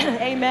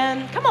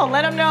 Amen. Come on,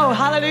 let them know.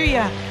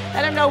 Hallelujah.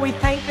 Let them know we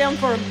thank them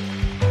for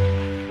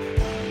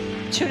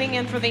tuning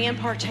in for the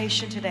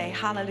impartation today.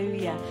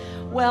 Hallelujah.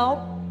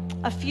 Well,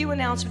 a few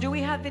announcements. Do we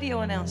have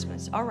video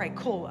announcements? All right,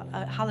 cool.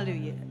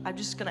 Hallelujah. I'm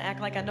just going to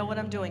act like I know what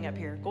I'm doing up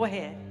here. Go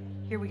ahead.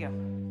 Here we go.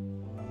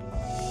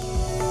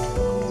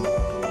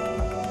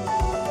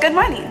 Good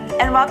morning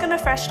and welcome to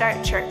Fresh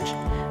Start Church.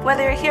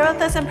 Whether you're here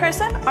with us in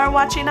person or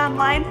watching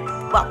online,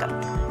 welcome.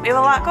 We have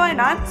a lot going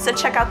on, so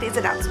check out these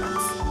announcements.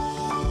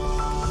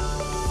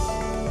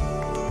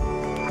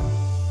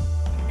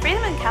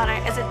 Freedom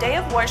Encounter is a day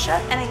of worship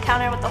and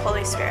encounter with the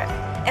Holy Spirit.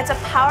 It's a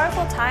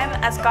powerful time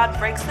as God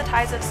breaks the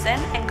ties of sin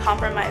and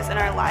compromise in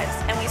our lives,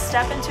 and we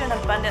step into an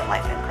abundant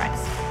life in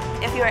Christ.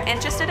 If you are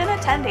interested in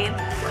attending,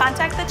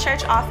 contact the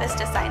church office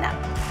to sign up,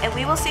 and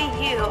we will see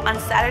you on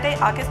Saturday,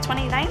 August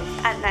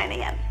 29th at 9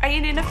 a.m. Are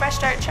you new to Fresh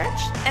Start Church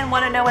and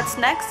want to know what's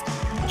next?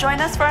 Join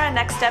us for our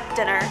Next Step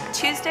dinner,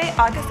 Tuesday,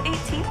 August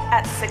 18th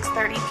at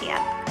 6:30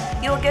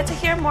 p.m. You will get to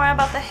hear more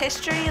about the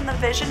history and the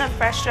vision of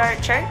Fresh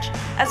Start Church,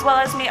 as well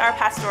as meet our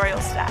pastoral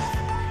staff.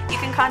 You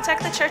can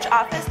contact the church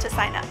office to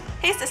sign up.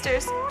 Hey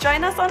sisters,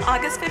 join us on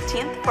August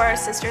 15th for our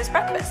Sisters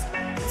Breakfast.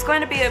 It's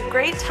going to be a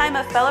great time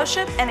of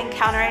fellowship and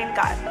encountering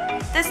God.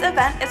 This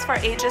event is for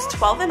ages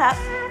 12 and up,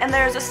 and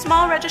there is a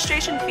small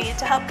registration fee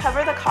to help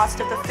cover the cost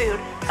of the food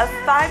of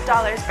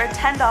 $5 or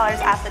 $10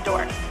 at the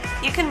door.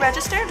 You can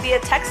register via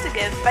text to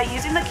give by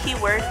using the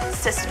keyword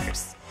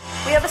sisters.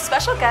 We have a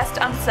special guest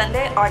on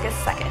Sunday, August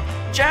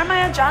 2nd.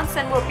 Jeremiah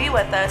Johnson will be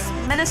with us,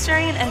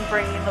 ministering and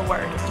bringing the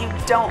word. You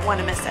don't want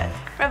to miss it.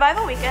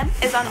 Revival Weekend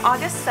is on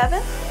August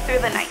 7th through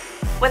the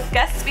 9th, with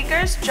guest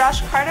speakers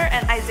Josh Carter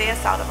and Isaiah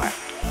Saldivar.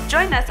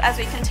 Join us as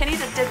we continue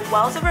to dig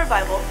wells of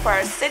revival for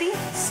our city,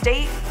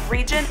 state,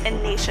 region,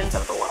 and nations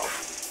of the world.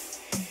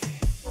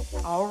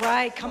 All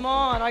right, come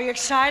on. Are you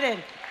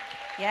excited?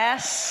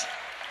 Yes.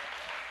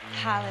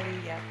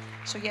 Hallelujah.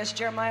 So yes,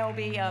 Jeremiah will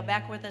be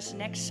back with us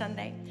next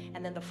Sunday,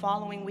 and then the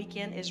following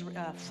weekend is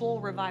full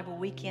revival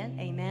weekend.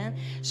 Amen.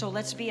 So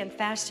let's be in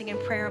fasting and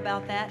prayer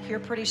about that here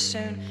pretty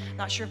soon.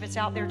 Not sure if it's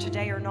out there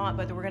today or not,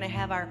 but we're going to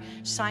have our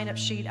sign-up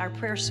sheet. Our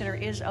prayer center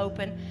is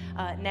open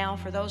now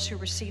for those who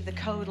received the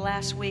code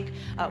last week.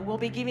 We'll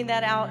be giving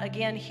that out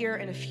again here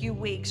in a few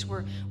weeks.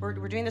 We're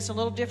doing this a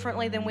little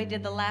differently than we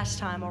did the last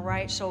time. All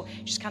right. So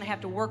you just kind of have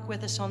to work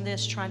with us on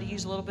this, trying to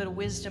use a little bit of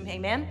wisdom.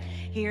 Amen.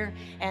 Here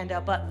and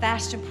but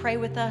fast and pray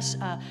with us.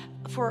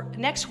 For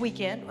next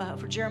weekend,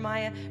 for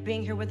Jeremiah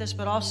being here with us,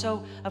 but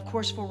also, of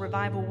course, for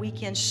Revival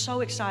Weekend. So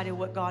excited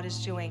what God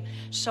is doing.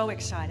 So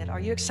excited. Are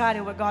you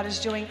excited what God is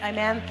doing?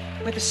 Amen.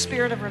 With the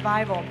spirit of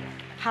revival.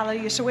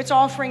 Hallelujah. So it's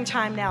offering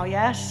time now,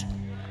 yes?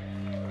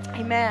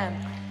 Amen.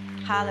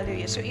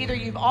 Hallelujah. So either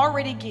you've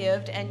already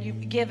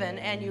given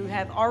and you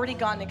have already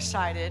gotten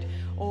excited,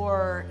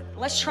 or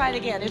let's try it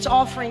again. It's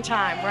offering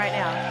time right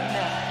now.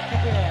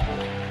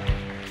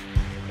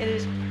 Amen. It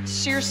is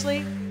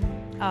seriously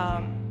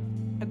a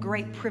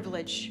great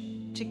privilege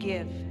to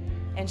give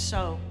and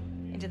sow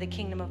into the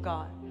kingdom of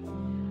God.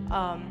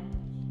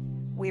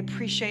 We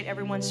appreciate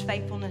everyone's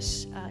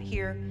faithfulness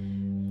here,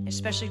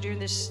 especially during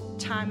this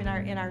time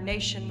in our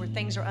nation where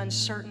things are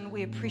uncertain.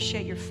 We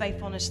appreciate your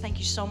faithfulness. Thank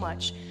you so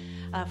much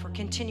for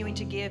continuing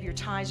to give your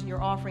tithes and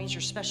your offerings,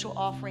 your special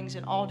offerings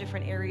in all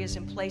different areas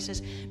and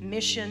places.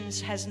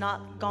 Missions has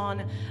not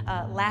gone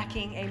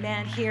lacking.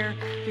 Amen. Here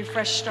through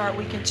Fresh Start,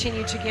 we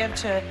continue to give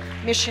to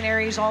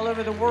missionaries all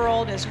over the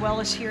world, as well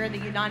as here in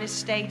the United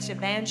States,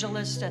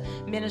 evangelist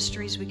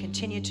ministries. We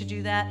continue to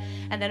do that.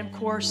 And then, of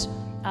course,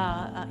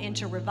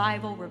 into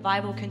revival.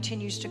 Revival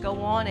continues to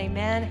go on.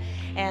 Amen.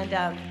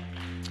 And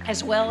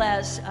as well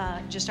as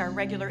just our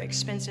regular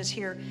expenses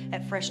here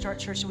at Fresh Start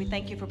Church. So we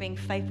thank you for being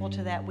faithful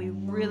to that. We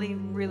really,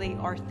 really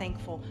are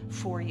thankful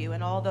for you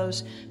and all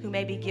those who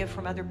maybe give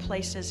from other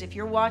places. If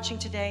you're watching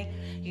today,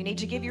 you need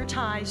to give your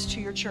tithes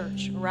to your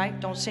church, right?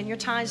 Don't send your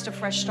tithes to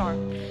Fresh Start.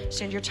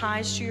 Send your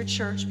tithes to your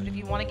church. But if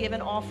you want to give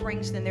in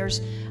offerings, then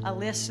there's a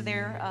list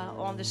there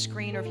on the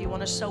screen. Or if you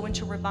want to sow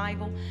into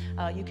revival,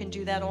 you can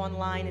do that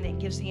online, and it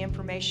gives the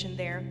information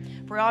there.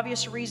 For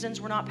obvious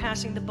reasons, we're not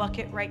passing the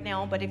bucket right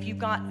now, but if you've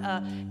got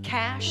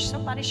cash,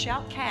 somebody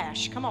shout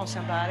cash. Come on,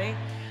 somebody.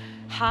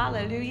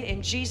 Hallelujah.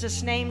 In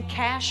Jesus' name,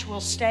 cash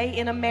will stay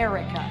in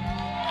America.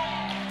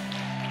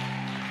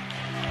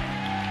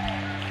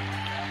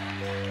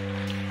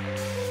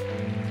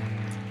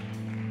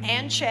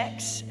 And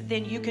checks,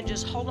 then you can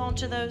just hold on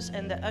to those,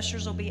 and the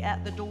ushers will be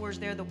at the doors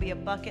there. There'll be a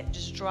bucket.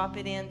 Just drop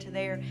it into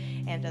there,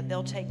 and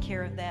they'll take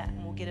care of that,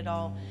 and we'll get it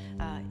all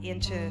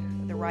into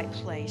the right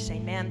place.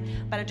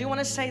 Amen. But I do want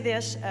to say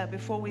this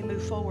before we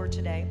move forward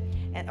today,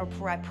 or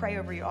before I pray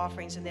over your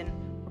offerings, and then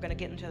we're going to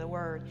get into the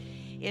Word,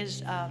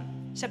 is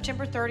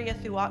September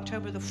 30th through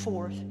October the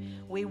 4th,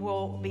 we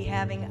will be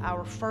having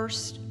our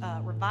first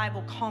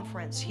revival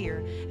conference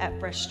here at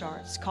Fresh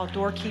Start. It's called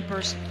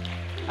Doorkeepers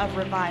of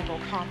Revival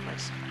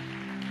Conference.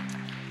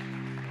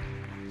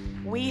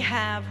 We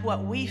have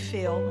what we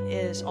feel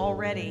is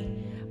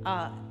already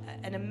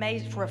an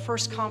amazing, for a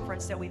first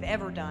conference that we've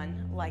ever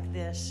done like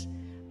this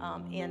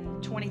in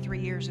 23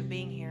 years of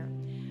being here.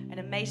 An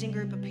amazing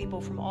group of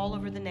people from all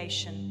over the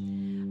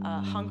nation,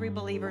 hungry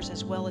believers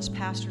as well as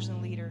pastors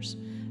and leaders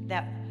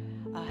that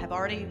have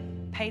already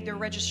paid their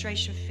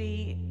registration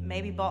fee,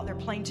 maybe bought their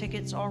plane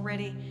tickets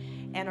already,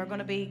 and are going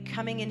to be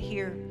coming in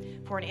here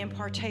for an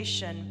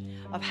impartation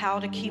of how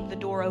to keep the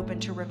door open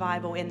to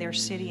revival in their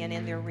city and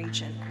in their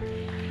region.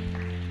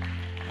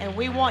 And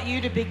we want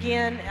you to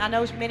begin. I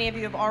know many of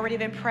you have already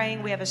been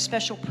praying. We have a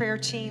special prayer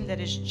team that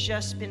has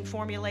just been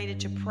formulated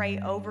to pray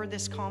over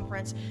this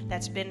conference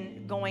that's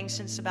been going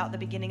since about the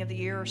beginning of the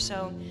year or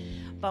so.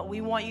 But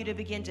we want you to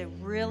begin to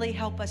really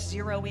help us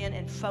zero in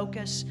and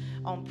focus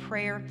on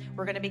prayer.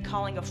 We're going to be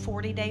calling a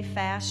 40-day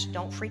fast.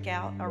 Don't freak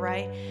out, all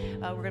right?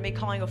 We're going to be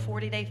calling a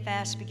 40-day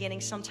fast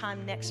beginning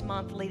sometime next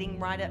month, leading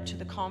right up to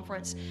the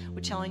conference. We're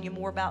telling you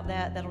more about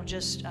that. That'll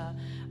just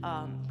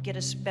get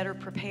us better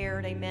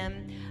prepared,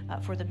 amen,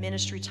 for the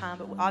ministry time.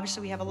 But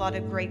obviously we have a lot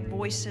of great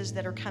voices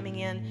that are coming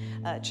in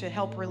to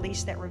help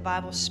release that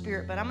revival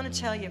spirit. But I'm going to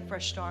tell you,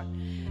 Fresh Start,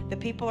 the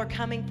people are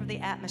coming for the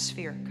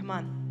atmosphere. Come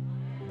on.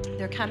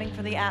 They're coming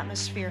for the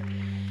atmosphere.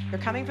 They're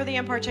coming for the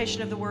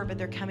impartation of the word, but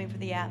they're coming for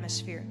the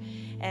atmosphere.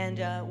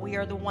 And we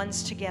are the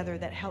ones together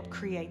that help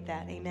create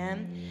that.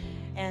 Amen.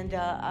 And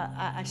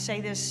I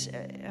say this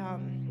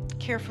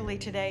carefully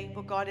today,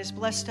 but God has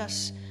blessed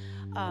us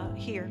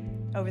here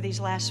over these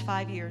last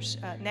 5 years.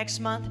 Next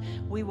month,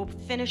 we will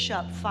finish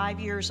up 5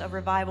 years of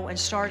revival and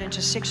start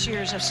into 6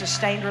 years of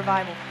sustained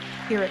revival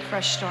here at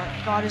Fresh Start.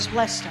 God has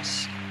blessed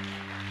us.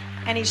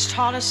 And He's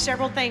taught us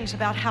several things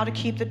about how to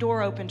keep the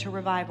door open to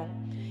revival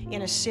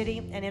in a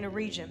city and in a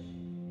region.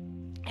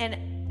 And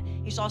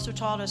He's also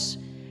taught us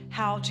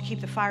how to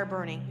keep the fire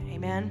burning,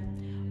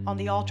 amen, on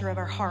the altar of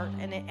our heart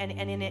and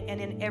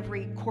in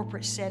every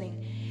corporate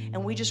setting.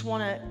 And we just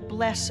want to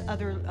bless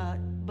other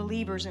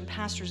believers and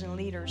pastors and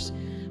leaders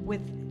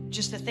with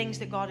just the things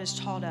that God has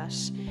taught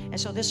us. And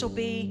so this will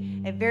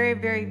be a very,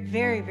 very,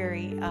 very,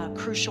 very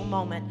crucial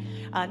moment,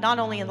 not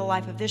only in the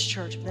life of this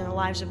church, but in the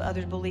lives of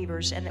other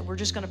believers. And that we're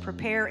just going to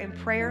prepare in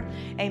prayer,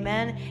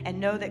 amen, and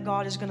know that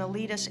God is going to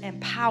lead us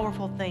and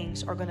powerful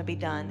things are going to be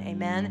done,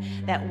 amen,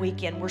 that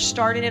weekend. We're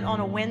starting it on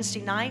a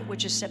Wednesday night,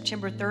 which is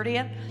September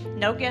 30th.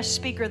 No guest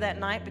speaker that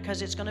night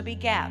because it's going to be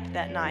Gap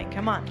that night.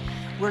 Come on.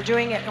 We're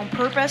doing it on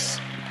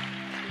purpose.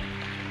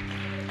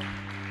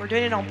 We're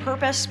doing it on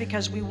purpose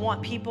because we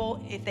want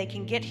people, if they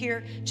can get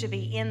here, to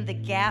be in the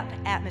Gap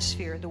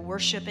atmosphere, the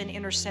worship and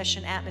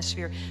intercession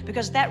atmosphere,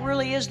 because that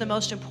really is the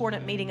most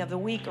important meeting of the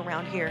week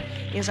around here,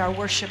 is our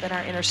worship and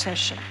our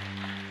intercession.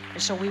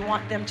 And so we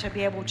want them to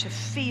be able to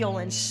feel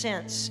and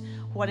sense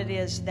what it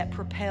is that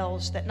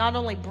propels, that not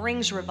only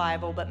brings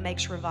revival, but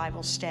makes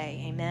revival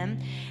stay.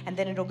 Amen. And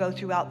then it'll go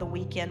throughout the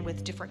weekend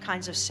with different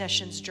kinds of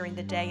sessions during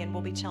the day, and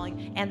we'll be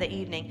telling, and the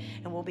evening,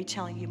 and we'll be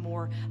telling you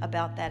more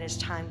about that as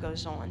time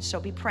goes on. So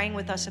be praying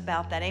with us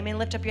about that. Amen.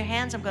 Lift up your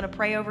hands. I'm going to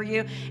pray over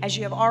you as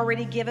you have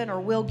already given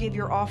or will give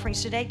your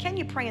offerings today. Can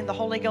you pray in the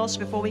Holy Ghost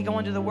before we go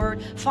into the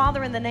Word?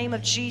 Father, in the name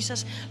of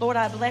Jesus, Lord,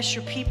 I bless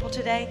your people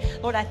today.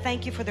 Lord, I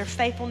thank you for their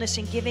faithfulness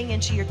in giving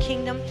into your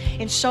kingdom,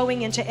 in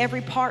sowing into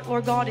every part,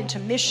 Lord God,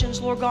 into missions,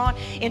 Lord God,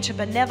 into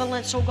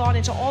benevolence, oh God,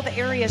 into all the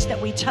areas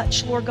that we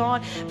touch, Lord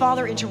God,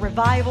 Father, into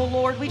revival,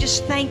 Lord. We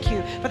just thank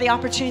you for the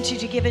opportunity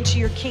to give into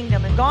your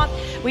kingdom. And God,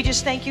 we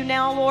just thank you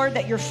now, Lord,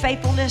 that your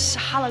faithfulness,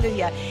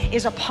 hallelujah,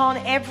 is upon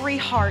every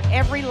heart,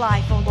 every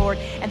life, oh Lord,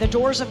 and the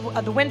doors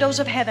of the windows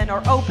of heaven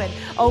are open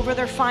over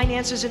their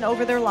finances and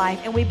over their life.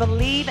 And we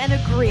believe and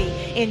agree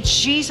in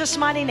Jesus'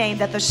 mighty name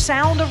that the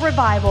sound of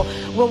revival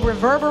will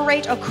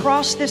reverberate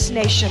across this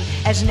nation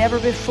as never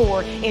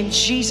before, in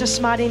Jesus'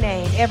 mighty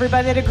name. Everybody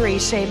that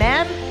agrees, say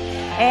amen.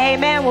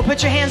 Amen. We'll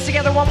put your hands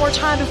together one more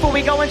time before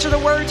we go into the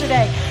Word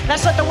today.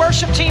 Let's let the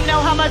worship team know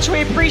how much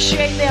we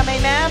appreciate them.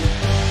 Amen.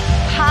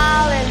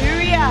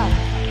 Hallelujah.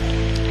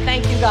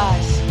 Thank you,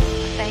 guys.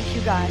 Thank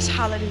you, guys.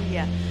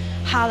 Hallelujah.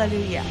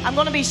 Hallelujah. I'm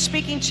going to be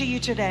speaking to you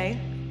today,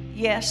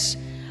 yes,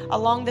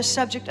 along the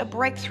subject of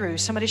breakthrough.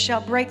 Somebody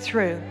shout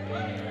breakthrough.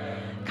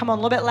 Come on,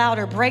 a little bit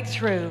louder.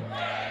 Breakthrough.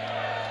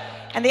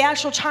 And the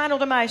actual title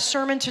to my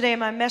sermon today,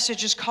 my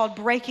message, is called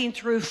Breaking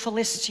Through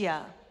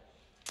Philistia.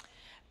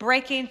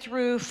 Breaking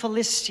through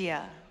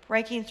Philistia.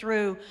 Breaking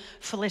through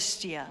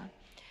Philistia.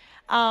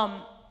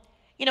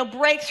 You know,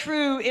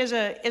 breakthrough is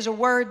a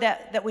word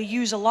that we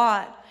use a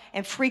lot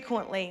and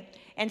frequently.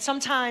 And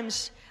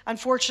sometimes,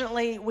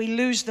 unfortunately, we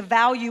lose the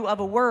value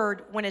of a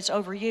word when it's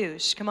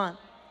overused. Come on.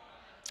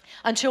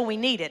 Until we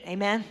need it.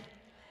 Amen.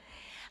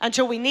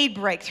 Until we need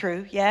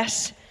breakthrough.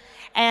 Yes.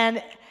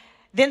 And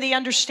then the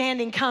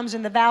understanding comes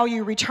and the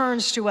value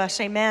returns to us,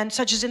 amen,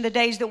 such as in the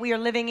days that we are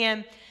living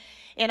in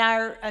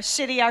our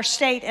city, our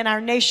state, and our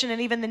nation,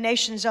 and even the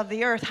nations of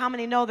the earth. How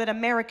many know that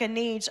America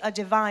needs a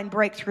divine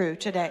breakthrough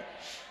today?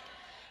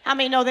 How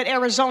many know that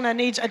Arizona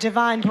needs a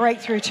divine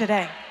breakthrough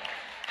today?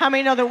 How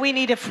many know that we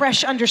need a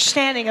fresh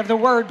understanding of the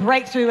word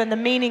breakthrough and the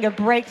meaning of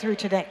breakthrough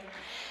today?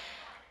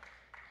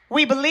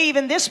 We believe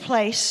in this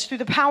place through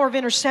the power of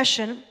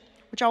intercession,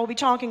 which I will be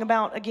talking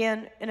about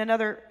again in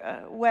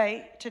another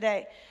way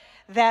today,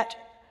 that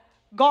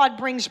God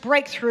brings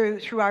breakthrough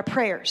through our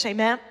prayers.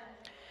 Amen.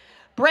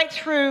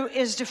 Breakthrough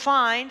is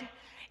defined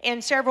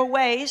in several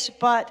ways,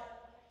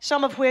 but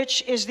some of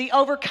which is the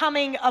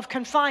overcoming of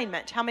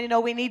confinement. How many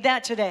know we need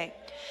that today?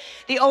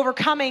 The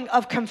overcoming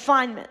of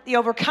confinement, the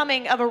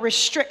overcoming of a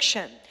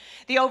restriction,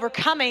 the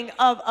overcoming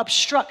of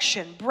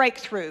obstruction,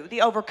 breakthrough,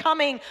 the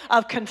overcoming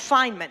of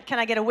confinement. Can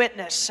I get a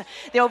witness?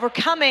 The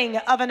overcoming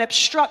of an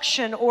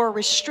obstruction or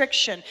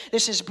restriction.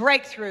 This is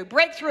breakthrough.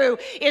 Breakthrough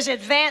is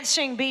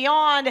advancing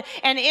beyond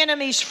an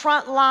enemy's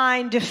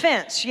frontline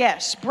defense.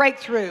 Yes,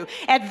 breakthrough.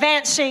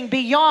 Advancing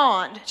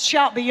beyond.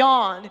 Shout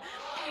beyond.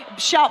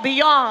 Shout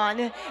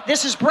beyond.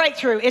 This is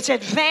breakthrough. It's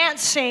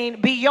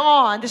advancing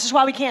beyond. This is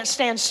why we can't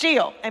stand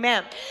still.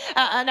 Amen.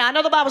 Now I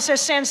know the Bible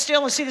says stand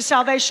still and see the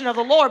salvation of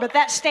the Lord, but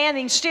that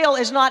standing still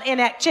is not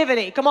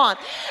inactivity. Come on.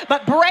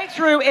 But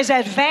breakthrough is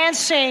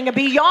advancing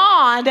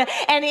beyond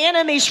an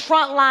enemy's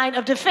front line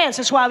of defense.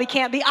 That's why we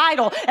can't be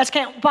idle. That's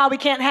why we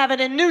can't have it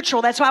in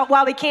neutral. That's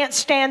why we can't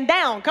stand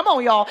down. Come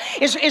on, y'all.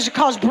 Is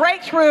because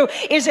breakthrough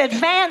is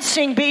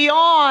advancing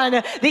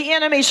beyond the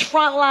enemy's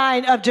front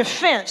line of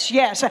defense.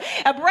 Yes.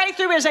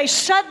 Breakthrough is a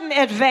sudden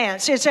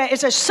advance. It's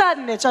a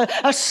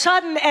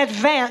sudden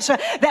advance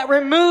that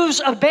removes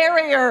a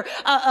barrier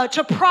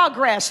to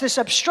progress, this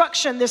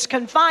obstruction, this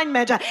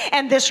confinement,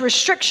 and this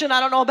restriction. I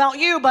don't know about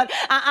you, but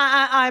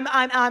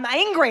I'm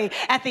angry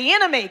at the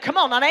enemy. Come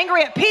on, not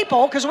angry at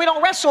people because we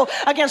don't wrestle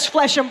against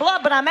flesh and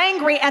blood, but I'm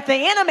angry at the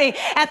enemy,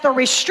 at the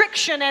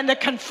restriction and the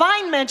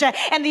confinement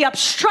and the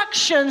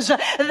obstructions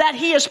that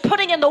he is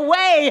putting in the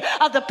way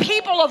of the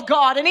people of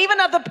God and even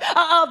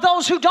of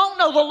those who don't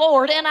know the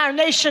Lord in our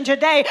nation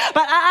today.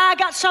 But I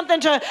got something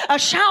to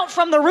shout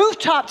from the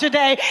rooftop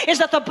today, is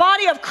that the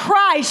body of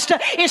Christ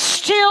is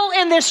still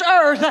in this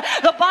earth.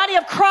 The body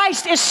of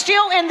Christ is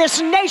still in this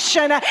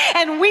nation,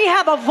 and we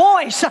have a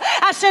voice.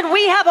 I said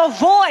we have a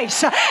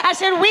voice. I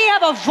said we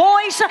have a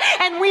voice,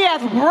 and we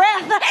have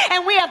breath,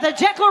 and we have the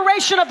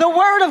declaration of the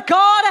word of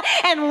God,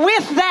 and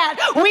with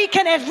that we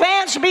can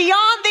advance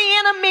beyond the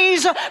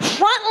enemy's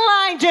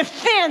frontline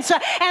defense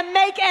and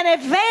make an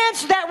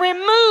advance that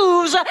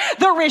removes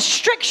the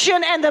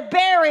restriction and the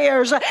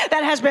barriers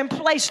that has been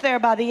placed there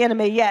by the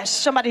enemy. Yes,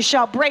 somebody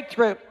shout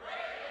breakthrough.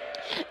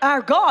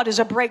 Our God is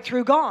a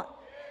breakthrough God.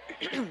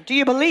 Do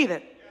you believe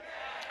it?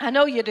 I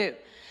know you do.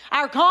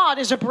 Our God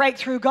is a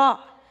breakthrough God.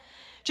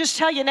 Just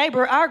tell your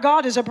neighbor, our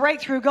God is a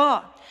breakthrough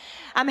God.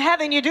 I'm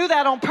having you do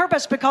that on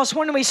purpose because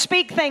when we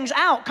speak things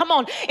out, come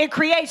on, it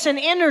creates an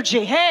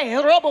energy. Hey,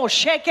 robo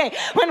shake.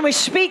 When we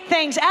speak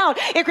things out,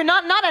 it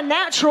not a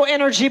natural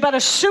energy, but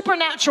a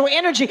supernatural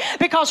energy.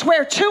 Because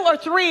where two or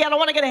three, I don't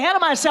want to get ahead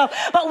of myself,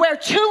 but where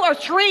two or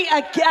three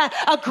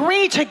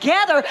agree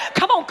together,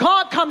 come on,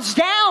 God comes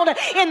down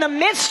in the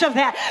midst of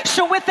that.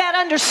 So with that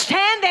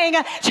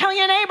understanding, tell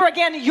your neighbor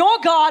again, your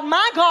God,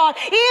 my God,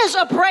 is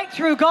a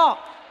breakthrough God.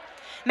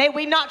 May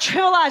we not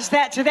trivialize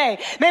that today.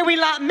 May we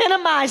not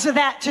minimize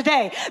that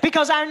today,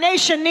 because our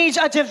nation needs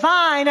a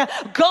divine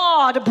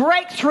God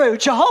breakthrough,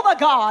 Jehovah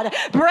God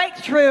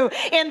breakthrough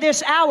in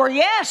this hour.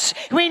 Yes,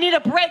 we need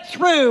a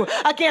breakthrough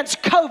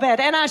against COVID,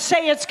 and I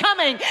say it's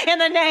coming in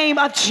the name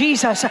of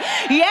Jesus.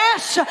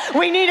 Yes,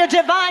 we need a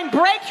divine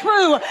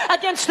breakthrough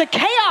against the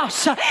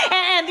chaos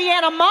and the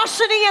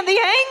animosity and the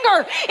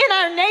anger in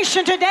our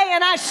nation today,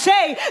 and I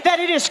say that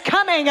it is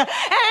coming.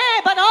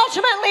 But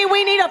ultimately,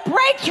 we need a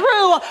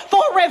breakthrough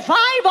for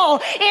revival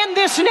in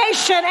this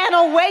nation and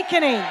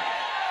awakening.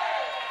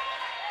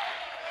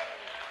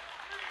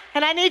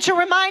 And I need to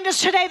remind us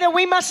today that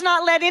we must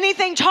not let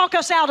anything talk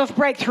us out of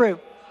breakthrough.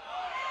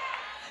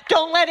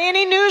 Don't let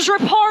any news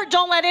report,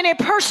 don't let any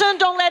person,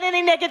 don't let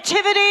any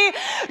negativity,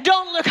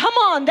 come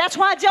on, that's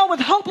why I dealt with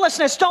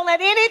hopelessness. Don't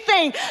let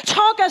anything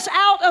talk us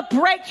out of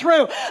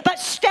breakthrough, but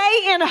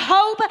stay in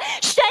hope,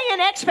 stay in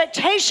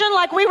expectation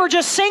like we were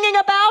just singing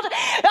about,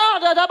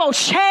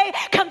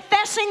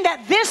 confessing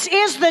that this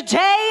is the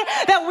day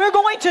that we're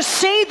going to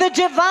see the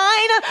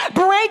divine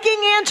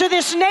breaking into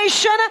this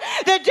nation.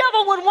 The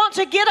devil would want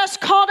to get us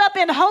caught up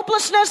in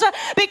hopelessness,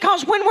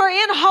 because when we're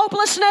in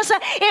hopelessness,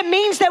 it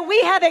means that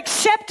we have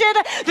accepted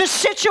the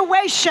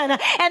situation, and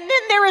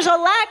then there is a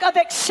lack of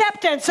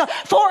acceptance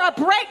for a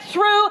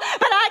breakthrough.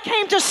 But I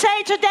came to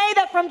say today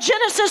that from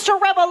Genesis to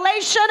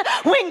Revelation,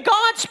 when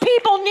God's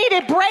people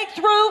needed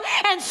breakthrough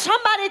and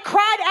somebody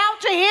cried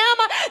out to him,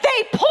 they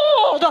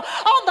pulled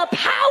on the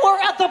power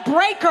of the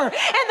breaker,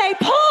 and they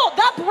pulled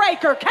the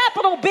breaker,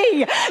 capital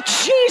B,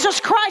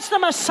 Jesus Christ the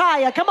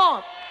Messiah. Come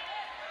on.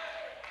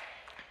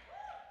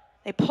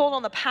 They pulled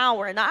on the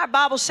power. And our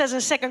Bible says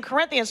in 2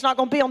 Corinthians, it's not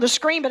going to be on the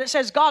screen, but it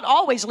says God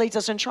always leads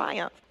us in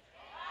triumph.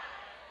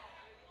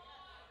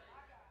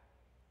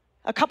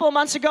 A couple of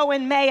months ago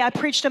in May, I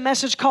preached a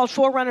message called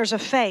Forerunners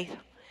of Faith.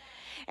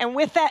 And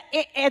with that,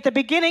 at the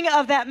beginning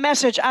of that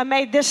message, I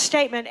made this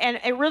statement, and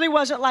it really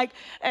wasn't like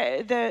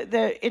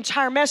the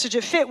entire message.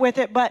 It fit with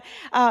it, but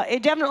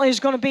it definitely is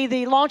going to be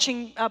the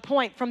launching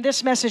point from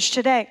this message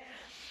today.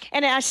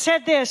 And I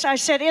said this, I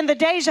said, in the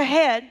days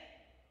ahead,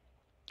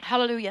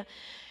 hallelujah,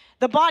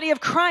 the body of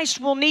Christ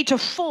will need to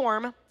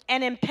form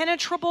an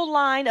impenetrable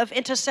line of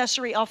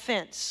intercessory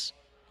offense.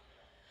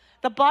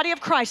 The body of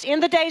Christ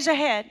in the days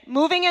ahead,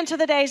 moving into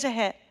the days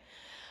ahead,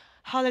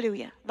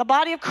 hallelujah, the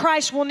body of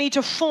Christ will need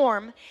to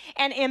form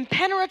an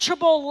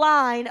impenetrable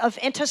line of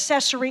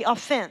intercessory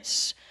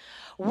offense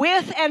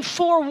with and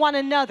for one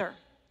another,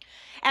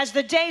 as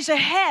the days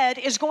ahead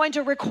is going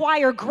to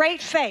require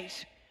great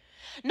faith,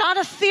 not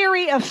a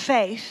theory of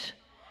faith,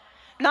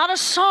 not a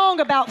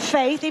song about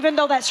faith, even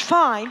though that's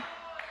fine,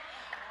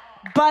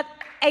 but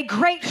a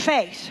great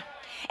faith,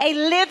 a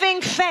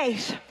living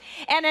faith,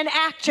 and an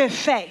active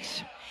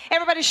faith.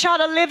 Everybody shout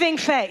a living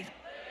faith,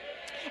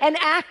 an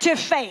active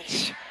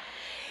faith.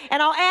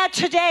 And I'll add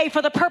today,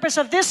 for the purpose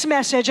of this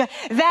message,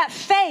 that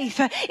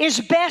faith is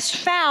best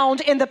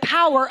found in the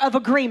power of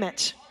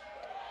agreement.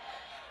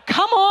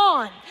 Come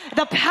on,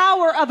 the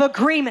power of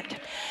agreement.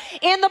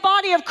 In the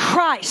body of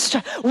Christ,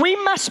 we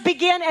must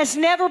begin as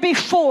never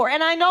before.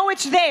 And I know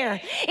it's there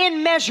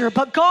in measure,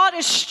 but God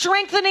is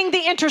strengthening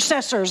the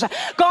intercessors.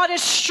 God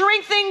is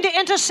strengthening the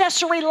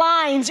intercessory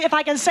lines, if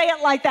I can say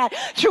it like that,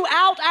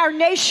 throughout our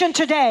nation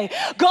today.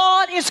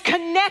 God is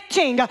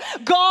connecting.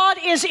 God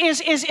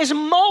is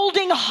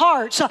molding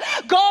hearts.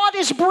 God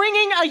is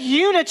bringing a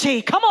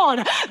unity. Come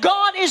on.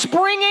 God is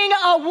bringing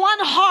a one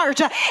heart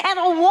and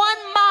a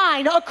one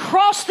mind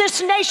across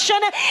this nation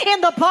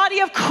in the body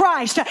of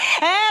Christ.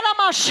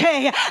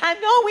 I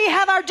know we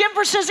have our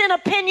differences in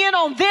opinion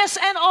on this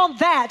and on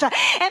that,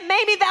 and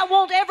maybe that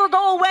won't ever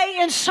go away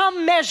in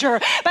some measure,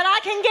 but I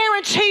can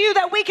guarantee you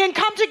that we can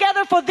come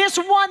together for this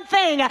one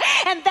thing,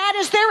 and that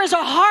is there is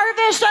a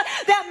harvest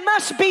that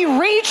must be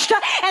reached,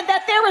 and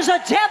that there is a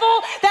devil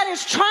that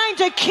is trying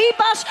to keep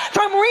us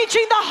from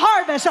reaching the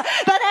harvest.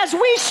 But as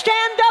we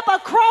stand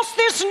up across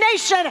this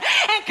nation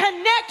and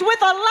connect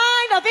with a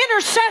line of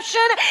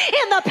intercession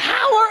in the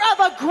power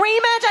of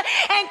agreement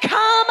and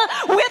come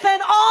with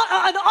an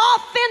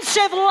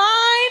offensive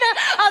line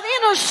of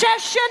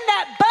intercession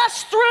that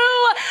busts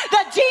through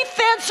the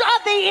defense of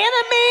the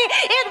enemy,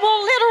 it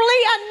will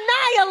literally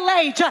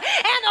annihilate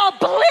and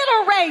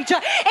obliterate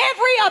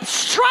every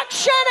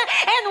obstruction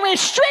and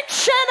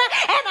restriction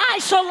and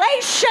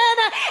isolation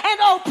and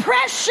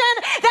oppression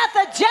that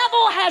the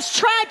devil has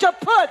tried to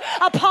put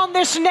upon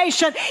this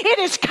nation. It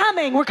is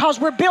coming because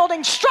we're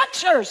building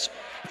structures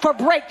for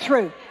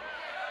breakthrough.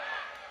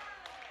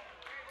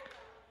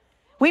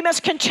 We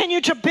must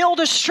continue to build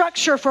a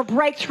structure for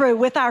breakthrough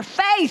with our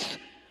faith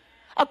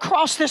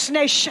across this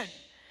nation.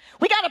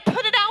 We got to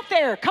put it out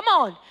there. Come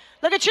on.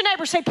 Look at your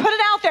neighbor. Say, put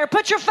it out there.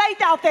 Put your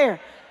faith out there.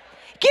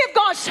 Give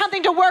God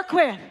something to work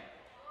with.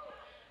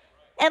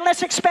 And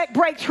let's expect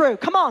breakthrough.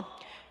 Come on.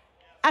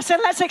 I said,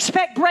 let's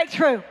expect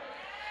breakthrough.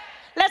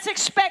 Let's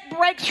expect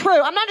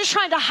breakthrough. I'm not just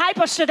trying to hype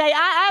us today.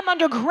 I'm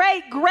under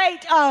great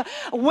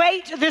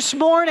weight this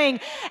morning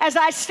as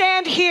I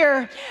stand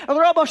here and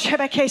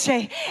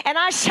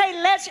I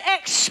say, let's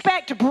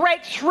expect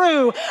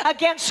breakthrough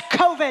against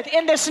COVID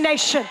in this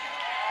nation.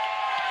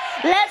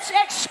 Let's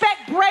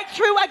expect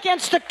breakthrough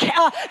against the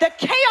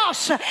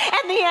chaos and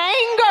the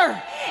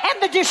anger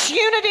and the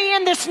disunity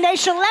in this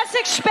nation. Let's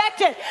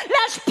expect it.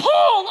 Let's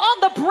pull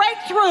on the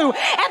breakthrough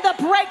and the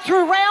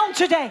breakthrough round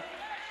today.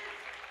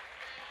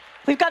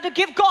 We've got to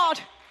give God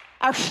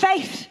our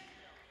faith.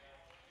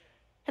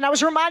 And I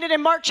was reminded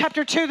in Mark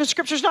chapter 2, the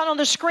scripture's not on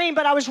the screen,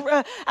 but I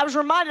was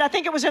reminded, I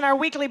think it was in our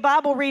weekly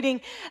Bible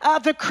reading,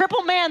 of the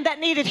crippled man that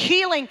needed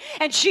healing.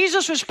 And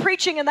Jesus was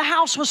preaching and the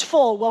house was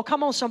full. Well,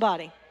 come on,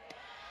 somebody.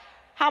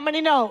 How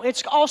many know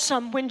it's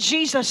awesome when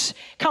Jesus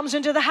comes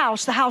into the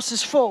house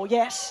is full?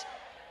 Yes.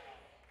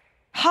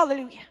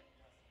 Hallelujah.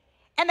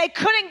 And they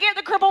couldn't get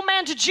the crippled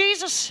man to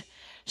Jesus.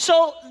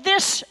 So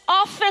this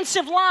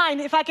offensive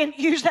line, if I can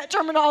use that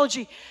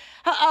terminology,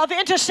 of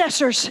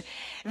intercessors,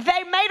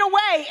 they made a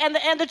way. And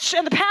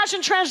the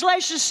Passion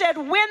Translation said,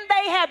 when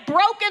they had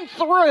broken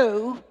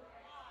through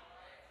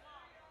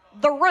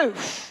the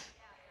roof,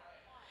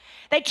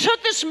 they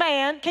took this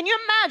man. Can you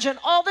imagine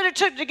all that it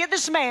took to get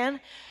this man,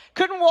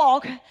 couldn't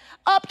walk,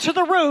 up to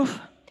the roof,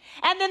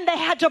 and then they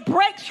had to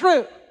break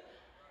through.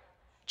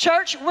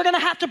 Church, we're going to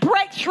have to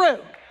break through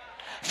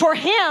for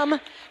him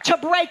to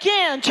break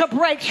in, to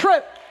break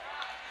through.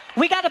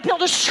 We got to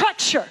build a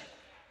structure.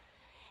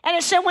 And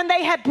it said when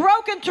they had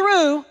broken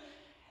through,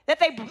 that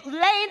they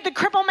laid the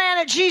crippled man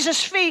at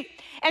Jesus' feet,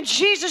 and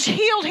Jesus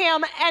healed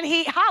him, and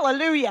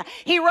hallelujah,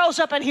 he rose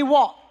up and he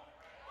walked.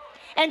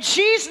 And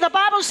Jesus, the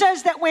Bible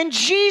says that when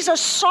Jesus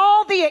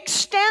saw the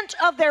extent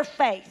of their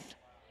faith,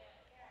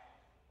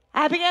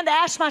 I began to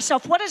ask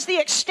myself, what is the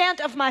extent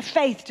of my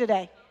faith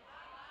today?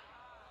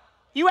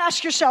 You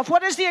ask yourself,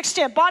 what is the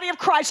extent? Body of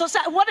Christ,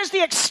 what is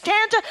the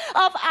extent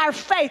of our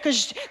faith?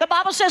 Because the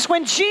Bible says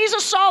when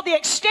Jesus saw the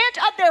extent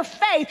of their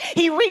faith,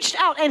 he reached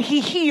out and he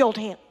healed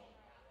him.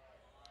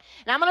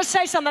 Now I'm going to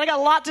say something. I got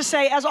a lot to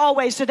say as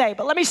always today,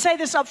 but let me say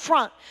this up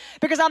front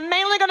because I'm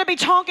mainly going to be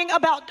talking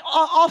about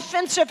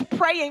offensive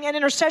praying and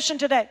intercession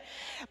today.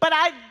 But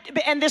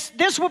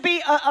this will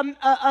be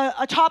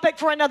a topic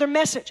for another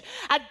message.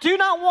 I do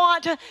not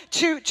want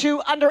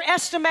to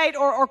underestimate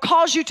or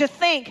cause you to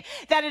think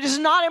that it is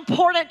not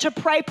important to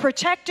pray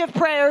protective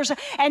prayers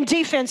and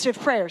defensive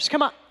prayers.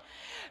 Come on.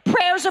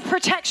 Prayers of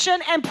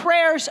protection and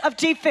prayers of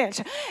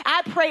defense.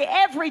 I pray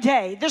every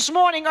day, this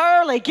morning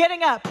early,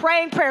 getting up,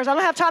 praying prayers. I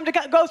don't have time to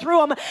go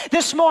through them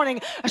this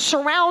morning.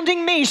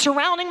 Surrounding me,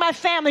 surrounding my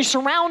family,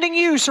 surrounding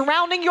you,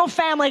 surrounding your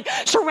family,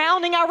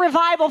 surrounding our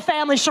revival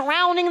family,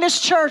 surrounding this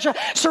church,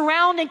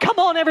 surrounding, come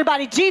on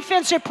everybody,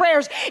 defensive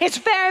prayers. It's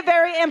very,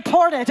 very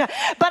important.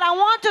 But I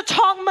want to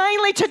talk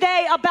mainly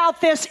today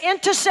about this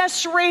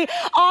intercessory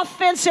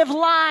offensive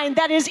line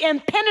that is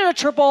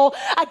impenetrable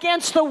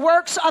against the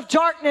works of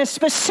darkness,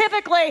 specifically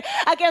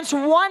against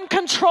one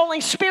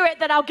controlling spirit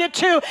that I'll get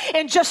to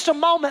in just a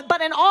moment.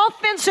 But an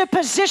offensive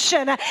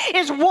position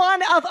is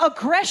one of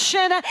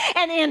aggression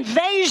and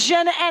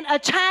invasion and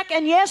attack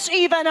and yes,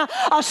 even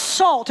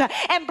assault.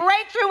 And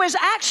breakthrough is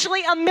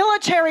actually a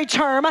military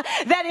term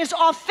that is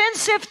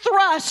offensive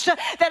thrust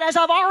that, as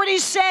I've already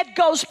said,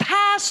 goes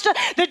past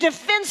the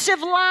defensive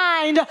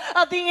line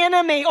of the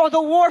enemy or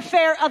the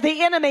warfare of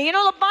the enemy. You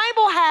know, the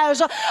Bible has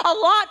a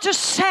lot to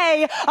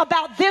say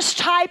about this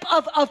type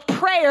of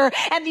prayer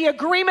and the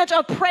agreement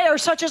of prayer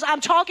such as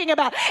I'm talking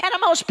about. And a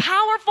most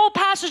powerful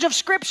passage of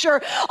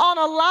scripture on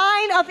a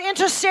line of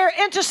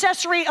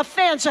intercessory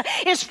offense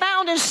is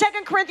found in 2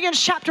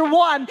 Corinthians chapter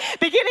 1,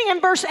 beginning in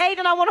verse 8,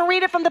 and I want to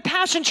read it from the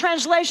Passion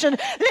Translation.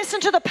 Listen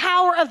to the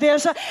power of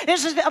this.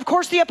 This is, of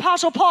course, the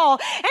Apostle Paul.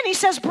 And he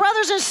says,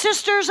 brothers and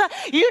sisters,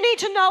 you need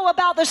to know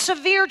about the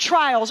severe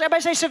trials.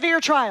 Everybody say severe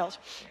trials.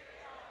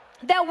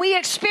 That we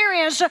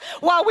experienced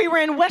while we were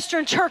in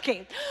Western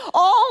Turkey.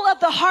 All of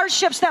the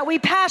hardships that we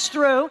passed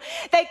through,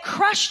 they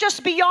crushed us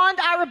beyond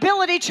our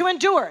ability to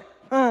endure.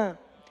 And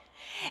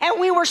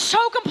we were so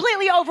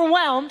completely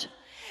overwhelmed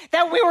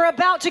that we were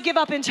about to give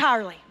up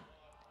entirely.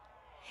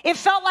 It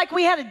felt like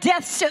we had a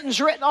death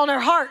sentence written on our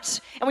hearts,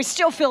 and we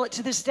still feel it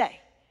to this day.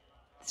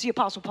 It's the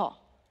Apostle Paul.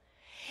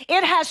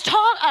 It has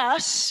taught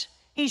us,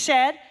 he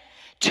said,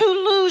 to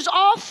lose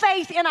all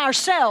faith in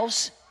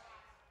ourselves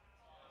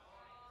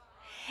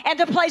and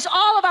to place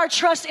all of our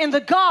trust in the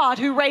God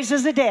who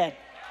raises the dead.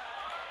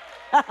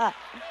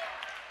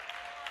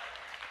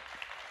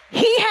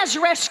 He has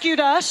rescued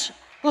us,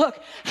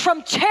 look,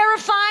 from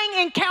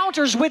terrifying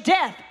encounters with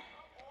death.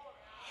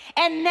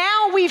 And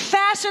now we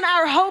fasten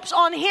our hopes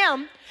on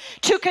him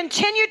to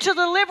continue to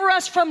deliver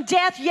us from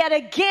death yet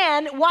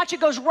again. Watch, it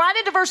goes right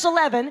into verse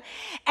 11.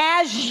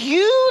 As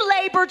you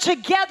labor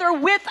together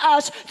with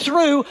us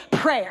through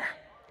prayer.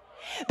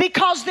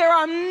 because there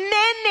are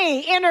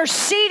many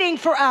interceding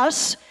for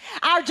us,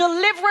 our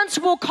deliverance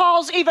will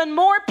cause even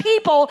more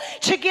people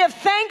to give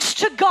thanks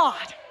to God.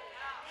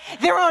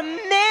 There are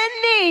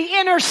many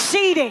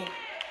interceding.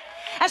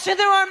 I said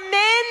there are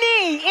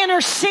many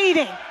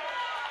interceding.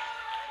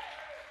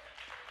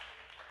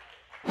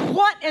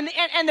 What, and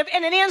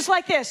it ends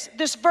like this.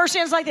 This verse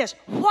ends like this.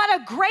 What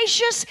a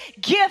gracious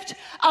gift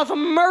of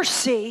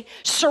mercy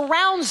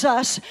surrounds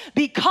us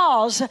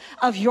because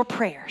of your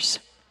prayers.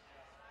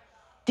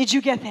 Did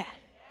you get that?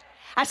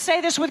 I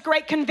say this with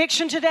great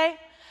conviction today.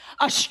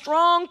 A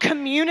strong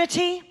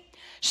community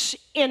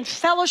in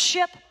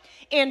fellowship,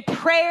 in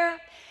prayer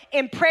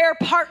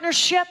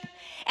partnership,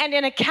 and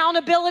in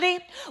accountability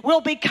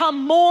will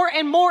become more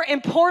and more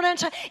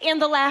important in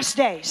the last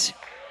days.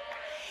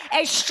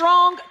 A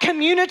strong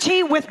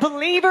community with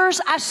believers,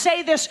 I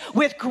say this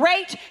with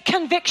great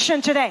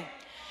conviction today.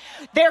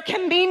 There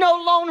can be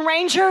no lone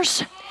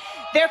rangers.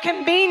 There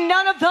can be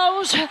none of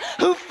those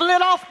who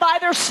flit off by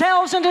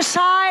themselves and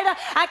decide,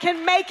 I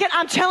can make it.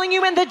 I'm telling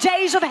you, in the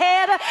days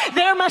ahead,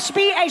 there must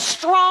be a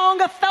strong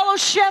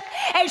fellowship,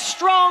 a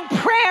strong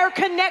prayer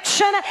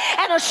connection,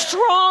 and a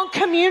strong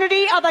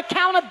community of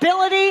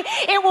accountability.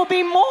 It will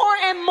be more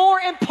and more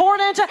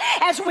important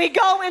as we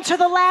go into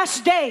the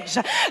last days.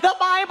 The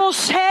Bible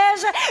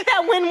says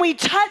that when we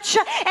touch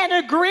and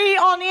agree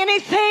on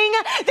anything,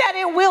 that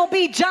it will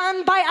be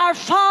done by our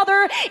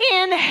Father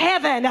in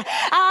heaven.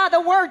 The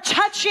word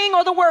touching,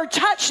 or the word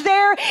touch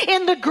there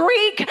in the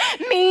Greek,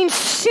 means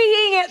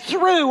seeing it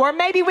through, or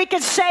maybe we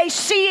could say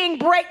seeing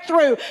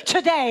breakthrough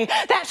today.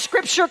 That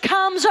scripture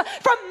comes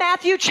from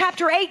Matthew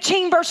chapter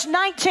 18 verse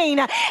 19,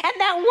 and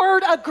that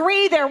word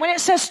agree there, when it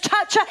says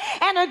touch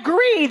and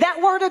agree, that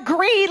word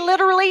agree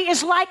literally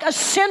is like a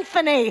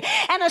symphony,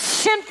 and a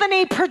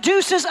symphony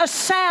produces a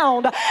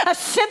sound. A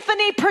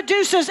symphony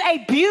produces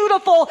a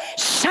beautiful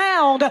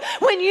sound.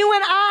 When you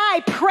and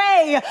I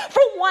pray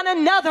for one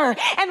another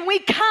and we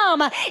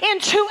come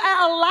into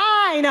a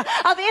line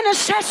of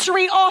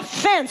intercessory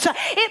offense,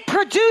 it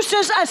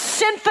produces a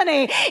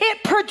symphony.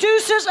 It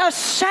produces a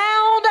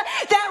sound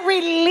that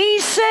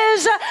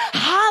releases,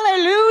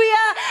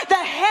 hallelujah, the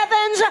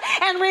heavens,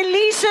 and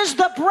releases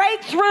the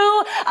breakthrough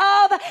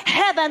of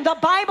heaven. The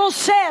Bible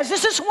says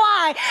this is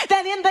why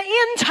that in the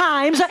end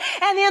times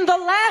and in the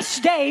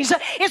last days,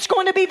 it's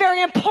going to be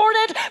very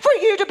important for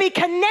you to be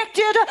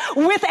connected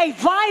with a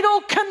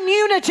vital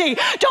community.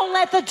 Don't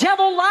let the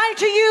devil lie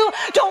to you.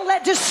 Don't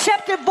let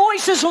deceptive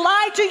voices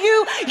lie to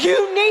you.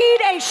 You need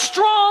a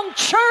strong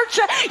church.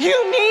 You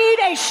need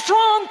a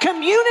strong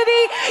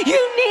community.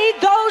 You need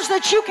those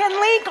that you can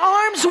link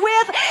arms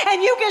with,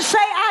 and you can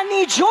say, I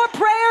need your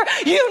prayer.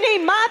 You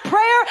need my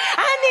prayer.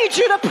 I need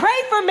you to pray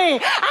for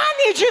me. I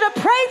need you to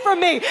pray for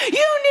me.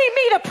 You need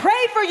me to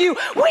pray for you.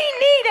 We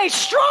need a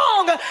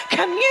strong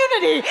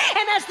community.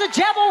 And as the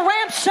devil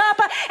ramps up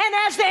and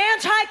as the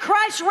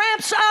Antichrist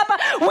ramps up,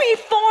 we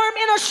form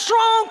in a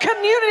strong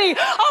community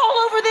all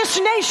over this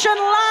nation,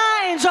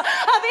 lines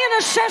of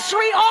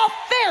intercessory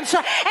offense,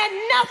 and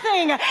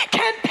nothing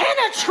can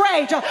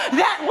penetrate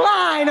that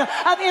line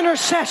of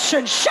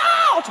intercession.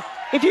 Shout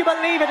if you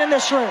believe it in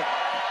this room.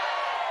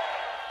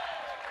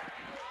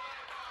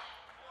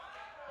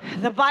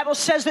 The Bible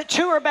says that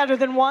two are better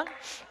than one.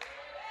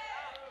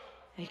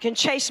 You can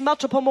chase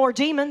multiple more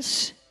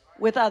demons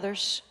with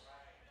others.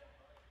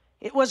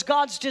 It was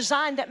God's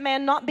design that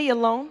man not be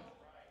alone.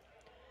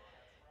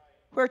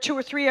 Where two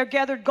or three are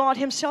gathered, God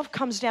himself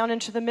comes down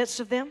into the midst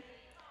of them.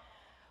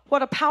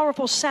 What a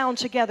powerful sound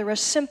together. A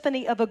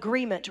symphony of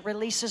agreement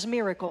releases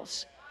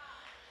miracles.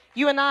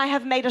 You and I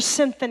have made a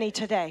symphony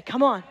today.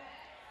 Come on.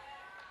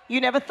 You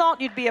never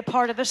thought you'd be a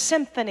part of a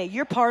symphony.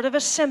 You're part of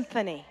a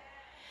symphony.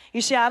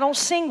 You say, I don't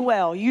sing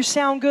well. You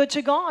sound good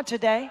to God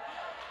today.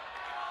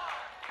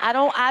 I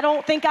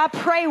don't think I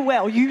pray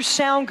well. You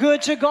sound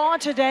good to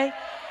God today.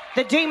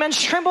 The demons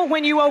tremble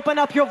when you open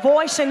up your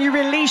voice and you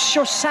release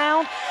your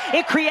sound.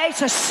 It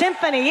creates a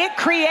symphony. It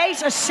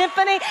creates a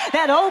symphony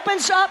that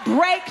opens up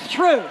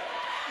breakthrough.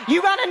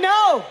 You got to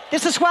know,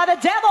 this is why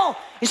the devil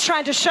is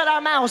trying to shut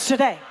our mouths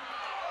today.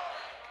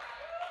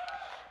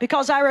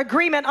 Because our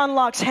agreement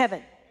unlocks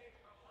heaven.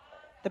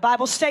 The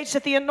Bible states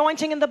that the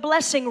anointing and the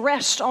blessing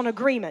rest on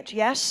agreement.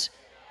 Yes?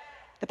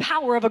 The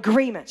power of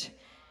agreement.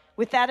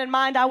 With that in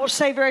mind, I will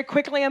say very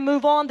quickly and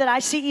move on that I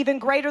see even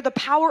greater the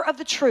power of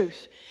the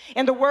truth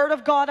in the Word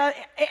of God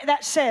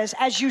that says,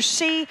 as you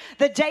see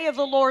the day of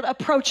the Lord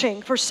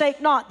approaching,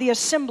 forsake not the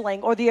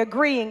assembling or the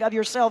agreeing of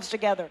yourselves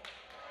together.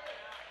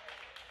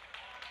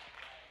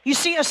 You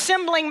see,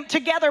 assembling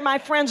together, my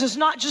friends, is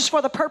not just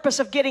for the purpose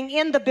of getting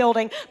in the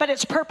building, but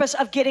it's purpose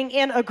of getting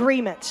in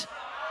agreement.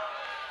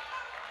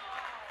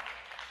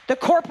 The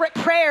corporate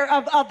prayer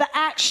of the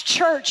Acts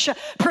church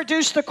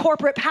produced the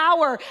corporate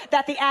power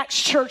that the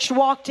Acts church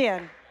walked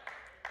in.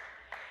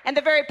 And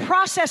the very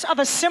process of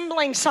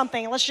assembling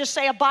something, let's just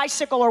say a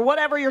bicycle or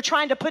whatever you're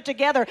trying to put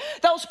together,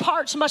 those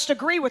parts must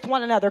agree with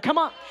one another. Come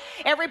on.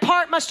 Every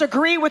part must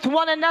agree with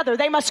one another.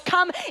 They must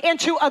come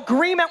into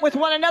agreement with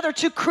one another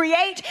to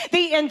create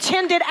the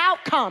intended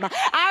outcome.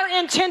 Our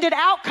intended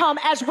outcome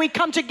as we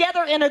come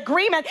together in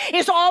agreement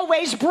is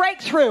always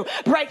breakthrough.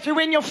 Breakthrough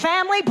in your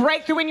family,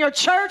 breakthrough in your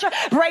church,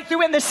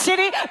 breakthrough in the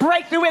city,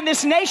 breakthrough in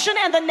this nation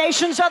and the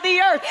nations of the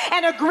earth.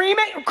 And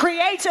agreement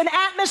creates an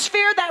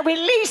atmosphere that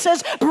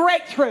releases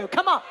breakthrough.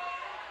 Come on.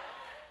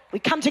 We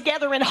come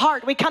together in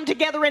heart. We come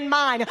together in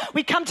mind.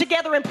 We come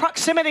together in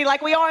proximity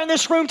like we are in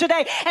this room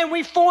today. And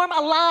we form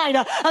a line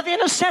of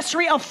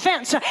intercessory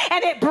offense.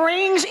 And it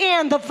brings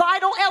in the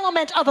vital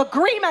element of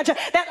agreement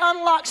that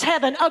unlocks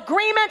heaven.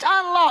 Agreement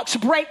unlocks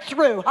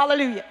breakthrough.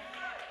 Hallelujah.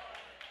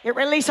 It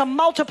releases a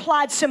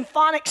multiplied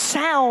symphonic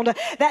sound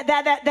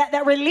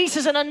that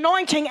releases an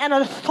anointing and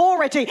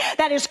authority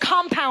that is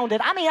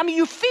compounded. I mean,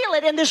 you feel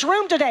it in this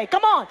room today.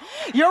 Come on.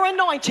 Your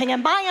anointing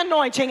and my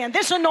anointing and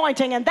this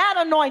anointing and that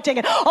anointing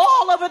and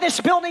all over this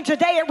building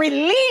today, it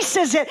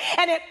releases it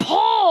and it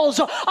pulls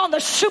on the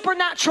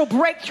supernatural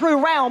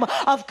breakthrough realm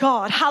of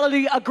God.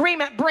 Hallelujah.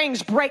 Agreement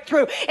brings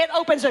breakthrough. It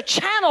opens a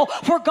channel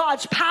for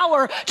God's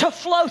power to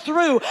flow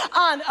through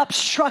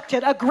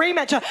unobstructed.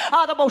 Agreement.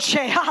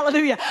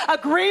 Hallelujah.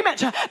 Agreement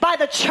by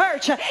the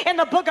church in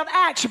the book of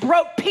Acts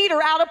broke Peter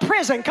out of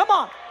prison. Come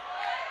on.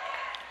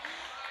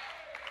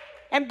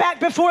 And back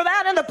before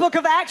that in the book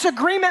of Acts,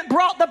 agreement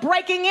brought the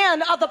breaking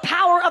in of the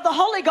power of the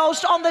Holy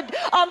Ghost on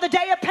the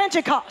day of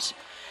Pentecost.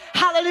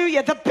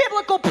 Hallelujah. The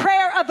biblical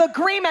prayer of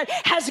agreement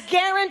has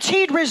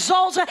guaranteed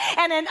results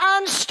and an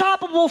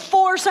unstoppable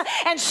force.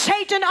 And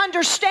Satan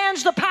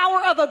understands the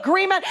power of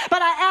agreement.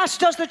 But I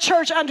ask, does the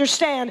church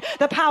understand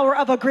the power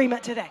of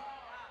agreement today?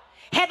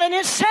 Heaven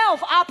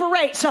itself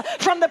operates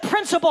from the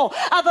principle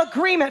of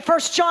agreement. 1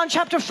 John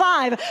chapter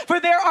 5. For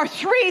there are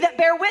three that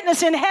bear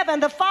witness in heaven,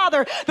 the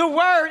Father, the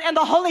Word, and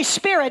the Holy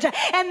Spirit.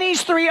 And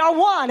these three are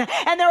one.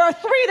 And there are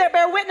three that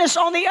bear witness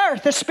on the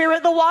earth, the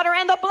Spirit, the water,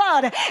 and the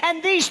blood.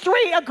 And these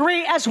three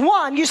agree as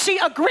one. You see,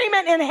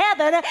 agreement in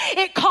heaven,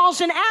 it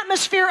caused an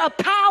atmosphere of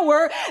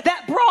power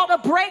that brought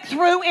a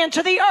breakthrough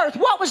into the earth.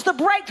 What was the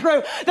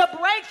breakthrough? The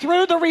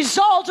breakthrough, the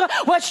result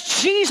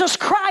was Jesus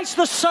Christ,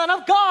 the Son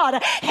of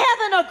God.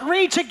 Heaven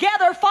agreed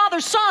together, Father,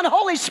 Son,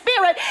 Holy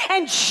Spirit,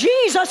 and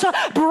Jesus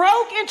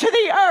broke into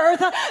the earth,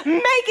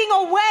 making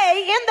a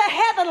way in the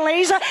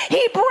heavenlies.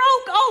 He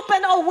broke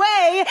open a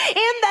way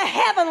in the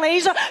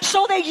heavenlies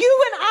so that you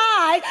and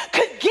I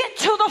could get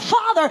to the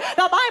Father.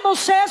 The Bible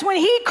says when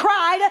he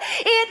cried,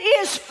 "It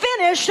is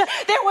finished,"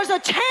 there was a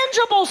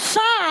tangible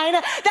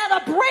sign that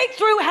a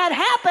breakthrough had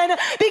happened,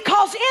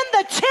 because in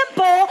the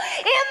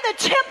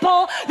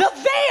temple, the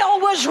veil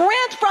was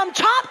rent from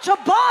top to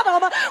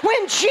bottom.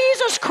 When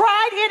Jesus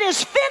cried, "It is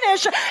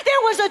finished,"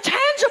 there was a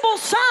tangible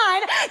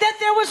sign that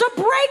there was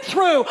a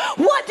breakthrough.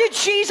 What did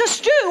Jesus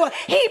do?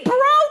 He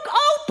broke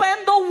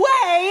open the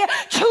way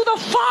to the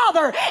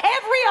Father.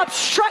 Every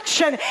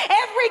obstruction,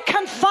 every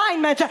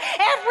confinement,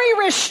 every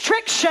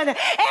restriction,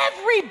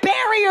 every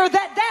barrier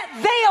that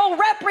veil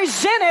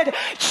represented,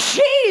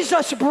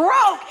 Jesus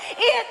broke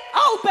it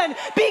open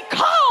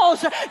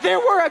because there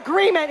were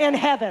agreement in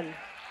heaven.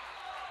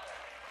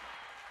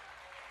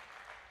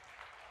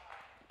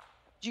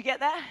 Did you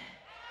get that?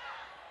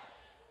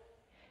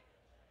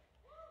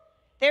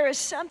 There is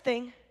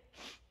something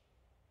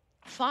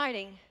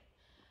fighting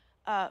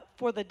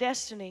for the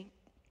destiny.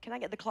 Can I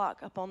get the clock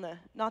up on the,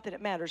 not that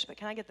it matters, but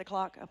can I get the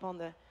clock up on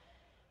the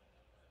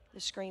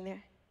screen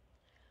there?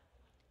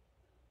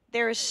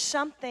 There is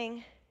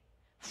something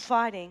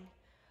fighting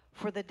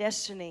for the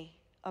destiny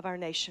of our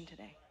nation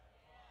today.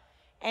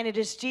 And it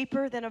is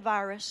deeper than a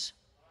virus,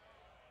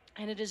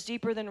 and it is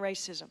deeper than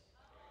racism.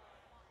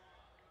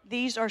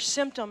 These are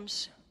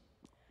symptoms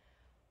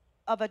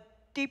of a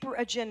deeper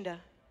agenda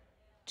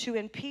to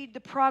impede the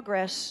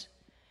progress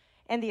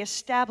and the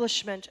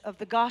establishment of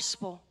the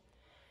gospel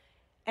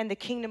and the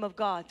kingdom of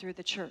God through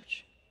the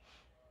church.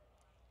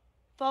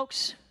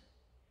 Folks,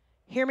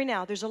 hear me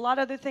now. There's a lot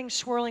of other things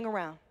swirling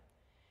around.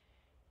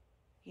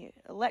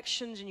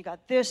 Elections, and you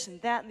got this and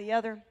that and the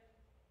other.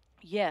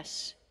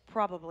 Yes,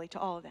 probably to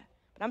all of that.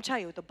 But I'm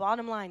telling you what the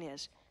bottom line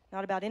is,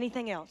 not about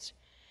anything else.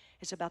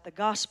 It's about the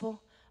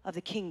gospel of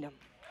the kingdom.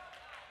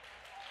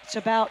 It's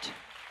about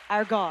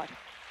our God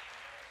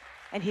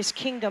and his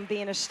kingdom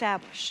being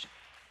established.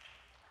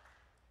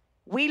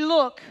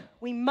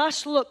 We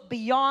must look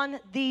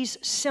beyond these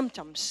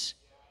symptoms.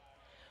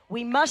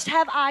 We must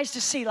have eyes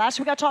to see. Last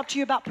week I talked to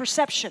you about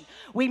perception.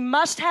 We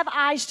must have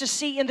eyes to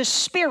see in the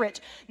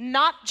spirit,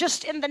 not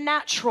just in the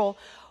natural,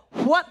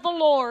 what the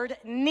Lord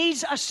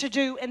needs us to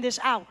do in this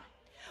hour.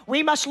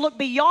 We must look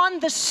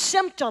beyond the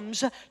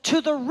symptoms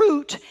to the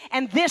root,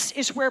 and this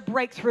is where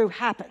breakthrough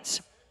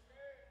happens.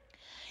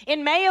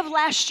 In May of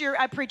last year,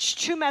 I preached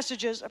two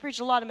messages. I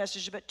preached a lot of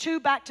messages, but two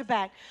back to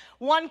back.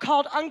 One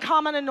called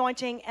Uncommon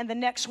Anointing, and the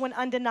next one,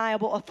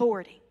 Undeniable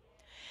Authority.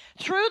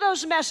 Through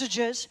those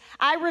messages,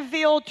 I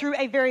revealed through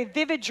a very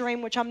vivid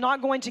dream, which I'm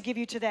not going to give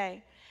you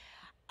today,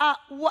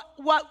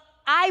 what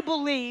I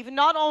believe,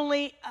 not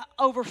only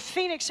over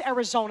Phoenix,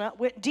 Arizona,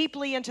 went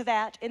deeply into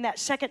that in that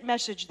second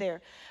message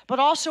there, but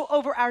also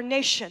over our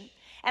nation.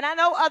 And I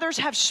know others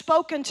have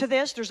spoken to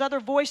this. There's other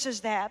voices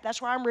that have. That's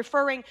why I'm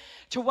referring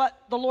to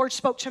what the Lord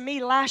spoke to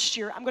me last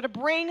year. I'm going to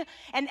bring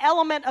an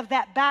element of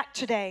that back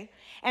today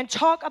and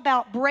talk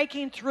about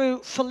breaking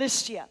through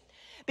Philistia.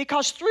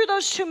 Because through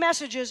those two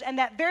messages and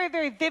that very,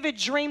 very vivid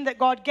dream that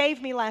God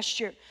gave me last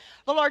year,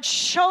 the Lord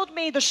showed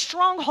me the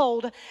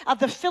stronghold of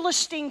the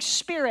Philistine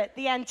spirit,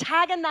 the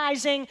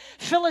antagonizing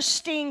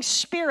Philistine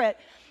spirit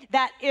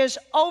that is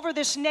over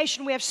this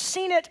nation. We have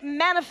seen it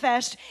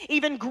manifest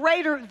even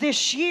greater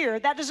this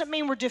year. That doesn't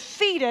mean we're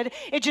defeated.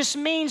 It just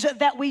means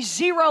that we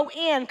zero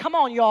in, come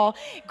on y'all,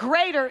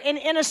 greater in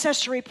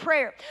intercessory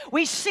prayer.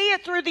 We see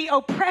it through the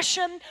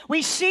oppression.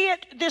 We see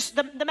it,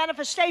 the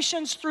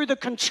manifestations through the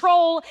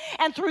control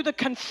and through the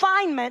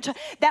confinement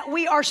that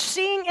we are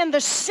seeing in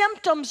the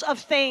symptoms of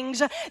things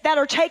that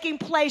are taking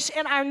place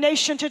in our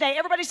nation today.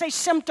 Everybody say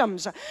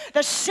symptoms.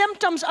 The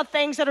symptoms of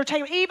things that are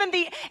taking, even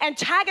the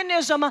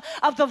antagonism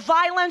of the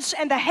violence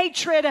and the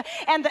hatred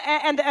and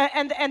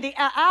the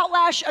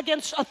outlash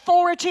against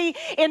authority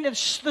in the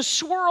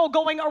swirl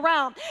going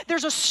around.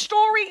 There's a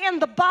story in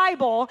the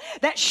Bible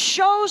that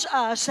shows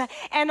us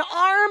an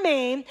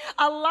army,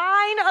 a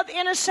line of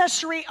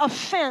intercessory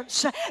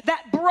offense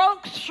that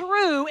broke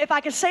through, if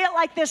I can say it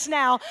like this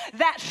now,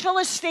 that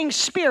Philistine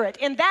spirit.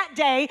 In that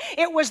day,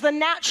 it was the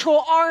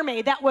natural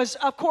army that was,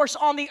 of course,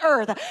 on the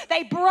earth.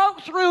 They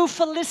broke through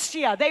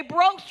Philistia. They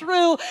broke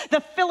through the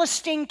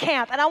Philistine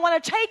camp. And I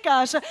want to take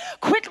us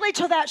quickly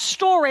to that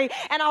story,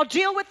 and I'll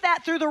deal with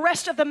that through the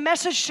rest of the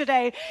message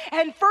today.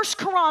 And 1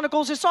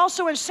 Chronicles, it's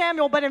also in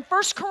Samuel, but in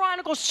 1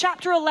 Chronicles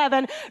chapter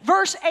 11,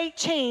 verse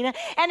 18,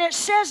 and it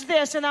says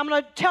this, and I'm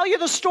going to tell you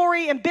the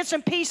story in bits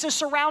and pieces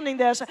surrounding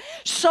this.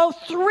 So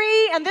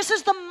and this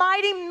is the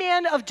mighty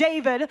men of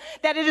David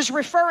that it is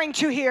referring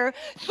to here.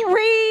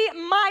 3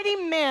 mighty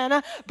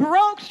men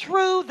broke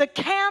through the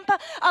camp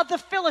of the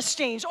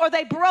Philistines, or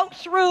they broke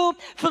through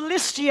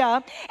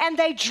Philistia, and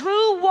they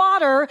drew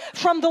water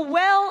from the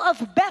well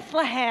of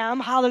Bethlehem,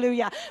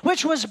 hallelujah,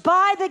 which was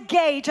by the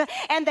gate,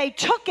 and they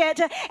took it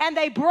and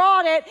they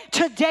brought it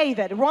to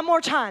David. One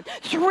more time.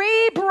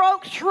 3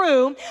 broke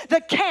through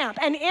the camp.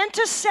 An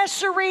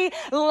intercessory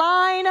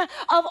line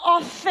of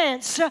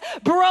offense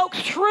broke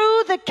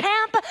through the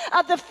camp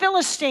of the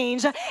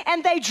Philistines,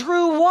 and they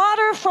drew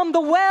water from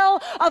the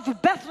well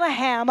of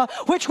Bethlehem,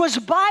 which was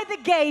by the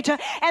gate,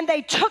 and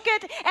they took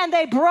it and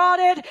they brought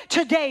it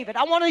to David.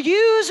 I want to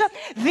use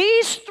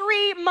these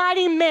 3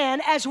 mighty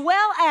men as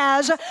well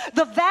as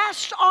the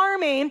vast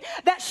army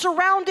that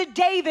surrounded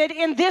David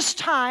in this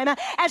time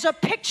as a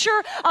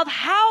picture of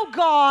how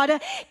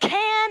God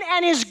can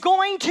and is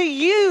going to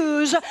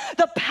use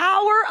the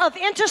power of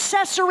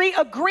intercessory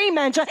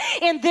agreement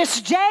in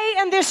this day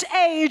and this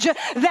age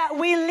that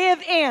we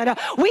live in.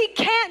 We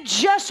can't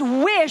just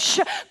wish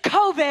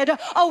COVID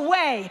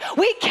away.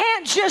 We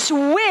can't just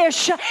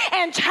wish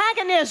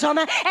antagonism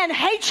and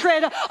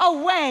hatred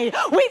away.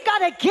 We've got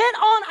to get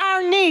on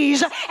our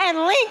knees and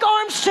link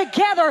arms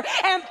together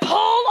and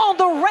pull on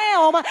the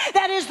realm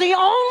that is the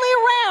only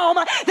realm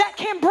that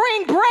can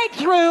bring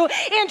breakthrough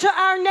into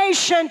our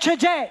nation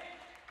today.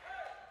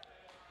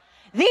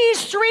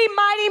 These 3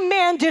 mighty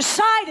men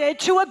decided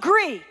to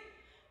agree.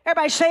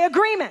 Everybody say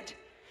agreement.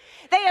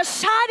 They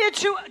decided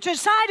to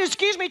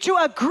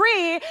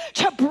agree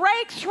to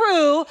break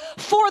through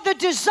for the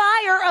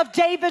desire of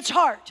David's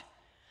heart.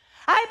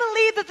 I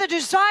believe that the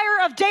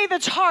desire of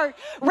David's heart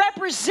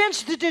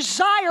represents the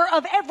desire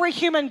of every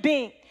human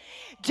being.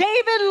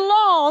 David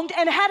longed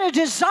and had a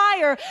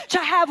desire to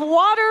have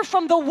water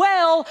from the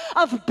well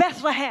of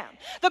Bethlehem.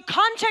 The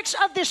context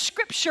of this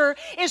scripture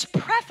is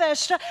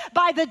prefaced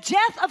by the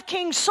death of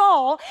King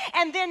Saul,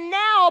 and then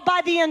now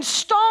by the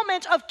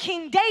installment of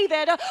King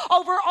David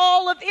over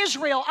all of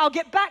Israel. I'll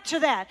get back to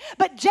that.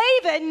 But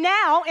David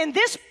now, in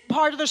this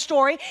part of the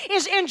story,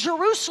 is in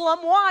Jerusalem.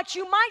 Watch,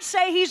 you might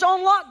say he's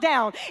on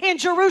lockdown in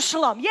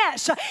Jerusalem.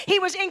 Yes, he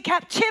was in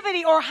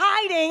captivity or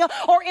hiding,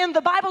 or in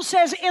the Bible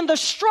says in the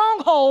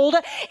stronghold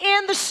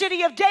in the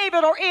city of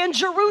David or in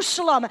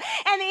Jerusalem.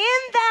 And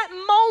in that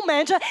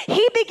moment,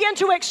 he began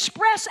to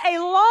express a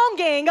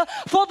longing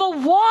for the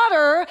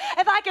water,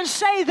 if I can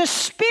say the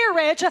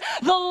spirit,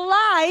 the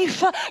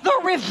life,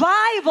 the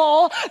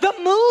revival, the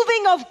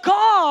moving of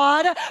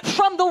God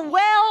from the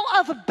well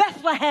of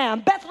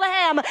Bethlehem.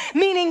 Bethlehem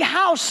meaning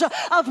house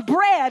of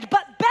bread.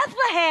 But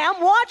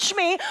Bethlehem, watch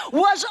me,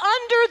 was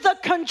under the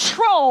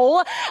control,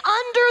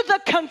 under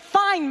the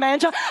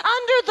confinement,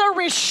 under the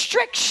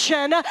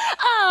restriction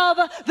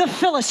of the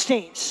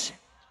Philistines.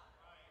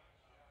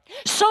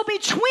 So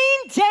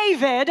between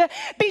David's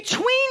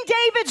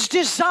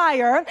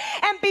desire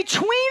and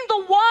between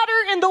the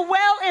water in the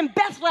well in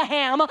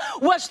Bethlehem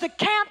was the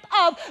camp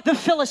of the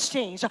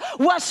Philistines,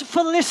 was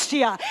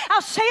Philistia.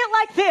 I'll say it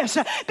like this.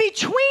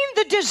 Between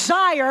the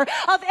desire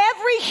of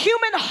every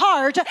human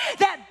heart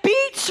that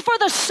beats for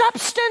for the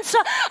substance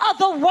of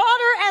the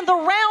water and the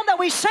realm that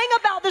we sang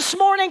about this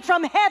morning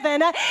from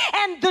heaven,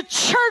 and the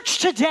church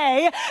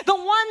today, the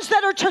ones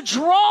that are to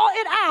draw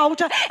it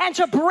out and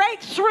to break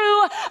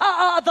through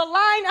the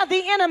line of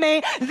the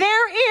enemy,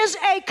 there is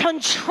a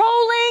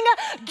controlling,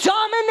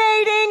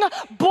 dominating,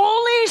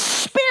 bully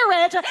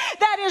spirit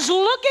that is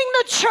looking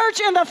the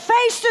church in the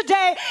face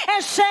today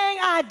and saying,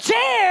 I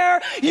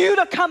dare you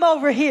to come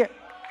over here.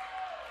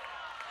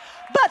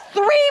 But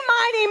three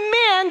mighty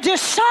men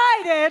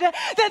decided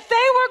that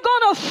they were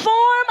going to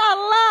form a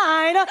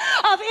line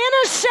of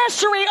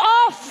intercessory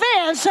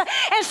offense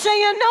and say,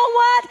 you know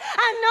what?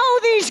 I know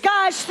these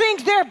guys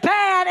think they're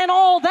bad and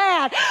all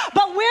that,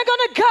 but we're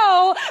going to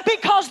go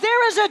because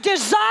there is a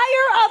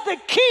desire of the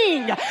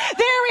king.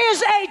 There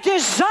is a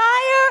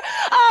desire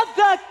of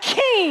the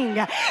king.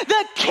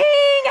 The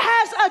king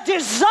has a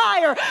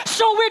desire.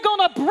 So we're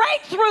going to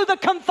break through the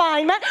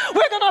confinement.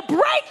 We're going to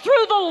break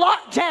through the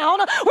lockdown.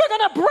 We're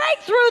going to break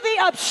through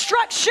the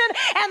obstruction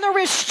and the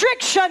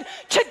restriction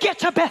to get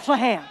to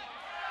Bethlehem,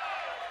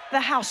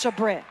 the house of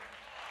bread.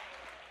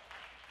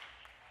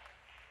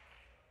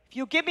 If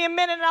you'll give me a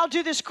minute and I'll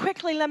do this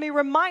quickly, let me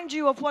remind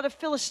you of what a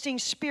Philistine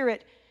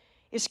spirit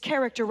is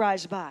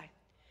characterized by.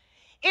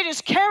 It is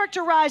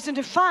characterized and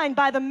defined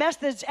by the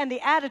methods and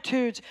the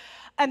attitudes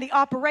and the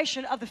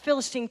operation of the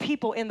Philistine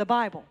people in the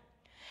Bible.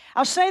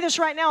 I'll say this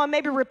right now and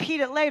maybe repeat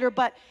it later,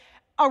 but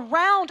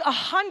around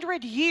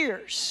 100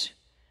 years,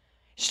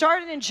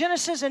 started in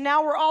Genesis and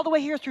now we're all the way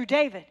here through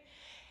David,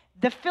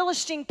 the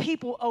Philistine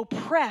people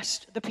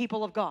oppressed the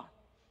people of God.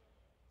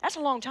 That's a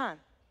long time.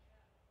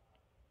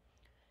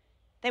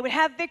 They would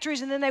have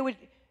victories and then they would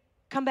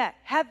come back.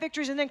 Have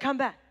victories and then come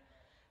back.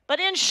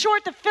 But in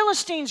short, the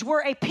Philistines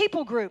were a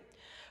people group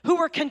who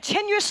were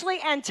continuously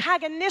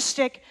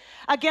antagonistic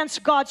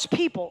against God's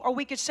people, or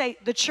we could say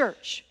the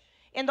church.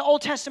 In the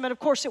Old Testament, of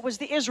course, it was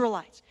the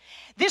Israelites.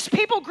 This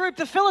people group,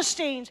 the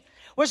Philistines,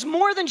 was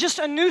more than just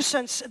a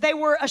nuisance. They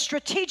were a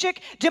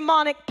strategic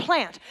demonic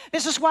plant.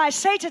 This is why I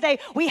say today,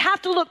 we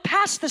have to look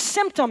past the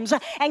symptoms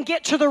and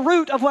get to the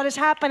root of what is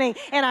happening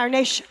in our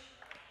nation.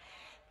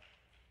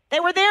 They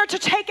were there to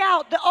take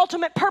out the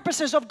ultimate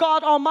purposes of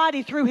God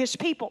Almighty through His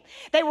people.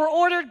 They were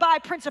ordered by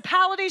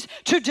principalities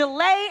to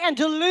delay and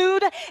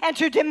delude and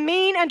to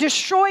demean and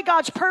destroy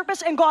God's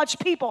purpose and God's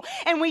people.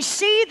 And we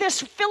see this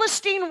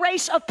Philistine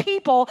race of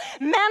people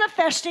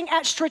manifesting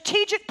at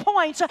strategic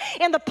points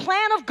in the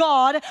plan of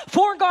God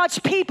for God's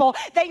people.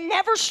 They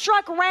never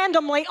struck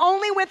randomly,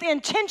 only with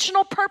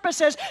intentional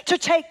purposes to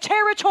take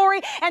territory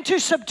and to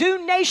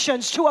subdue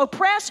nations, to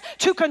oppress,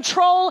 to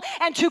control,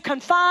 and to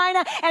confine,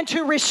 and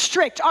to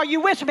restrict. Are you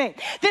with me?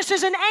 This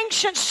is an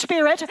ancient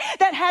spirit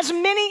that has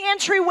many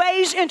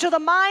entryways into the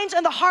minds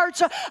and the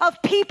hearts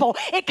of people.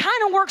 It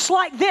kind of works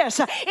like this.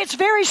 It's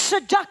very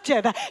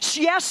seductive.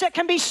 Yes, it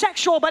can be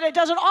sexual, but it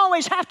doesn't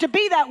always have to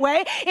be that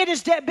way. It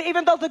is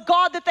even though the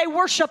God that they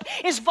worship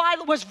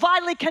was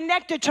vitally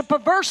connected to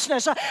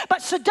perverseness.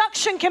 But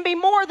seduction can be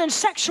more than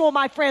sexual,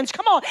 my friends.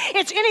 Come on.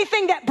 It's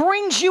anything that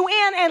brings you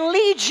in and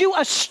leads you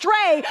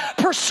astray,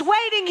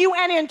 persuading you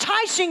and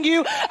enticing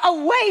you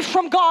away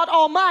from God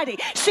Almighty.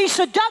 See,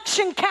 seduction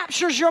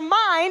captures your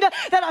mind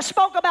that I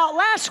spoke about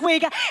last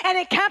week, and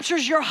it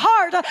captures your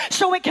heart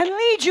so it can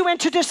lead you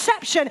into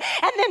deception.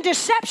 And then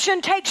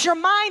deception takes your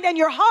mind and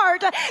your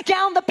heart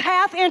down the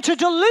path into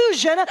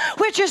delusion,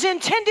 which is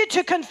intended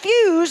to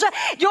confuse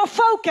your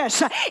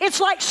focus. It's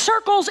like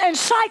circles and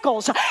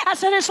cycles. I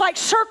said it's like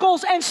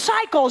circles and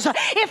cycles.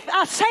 If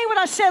I say what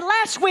I said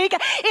last week,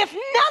 if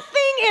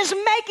nothing is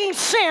making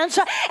sense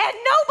and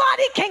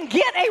nobody can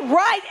get a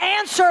right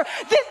answer,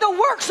 then the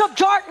works of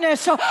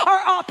darkness are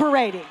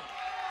operating.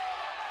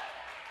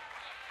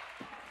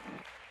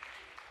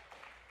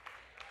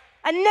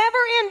 A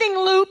never-ending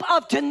loop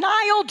of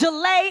denial,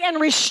 delay, and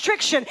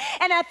restriction.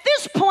 And at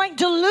this point,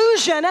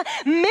 delusion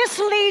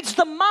misleads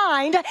the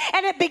mind,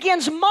 and it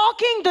begins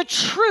mocking the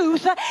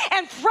truth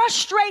and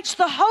frustrates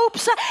the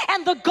hopes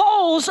and the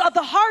goals of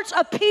the hearts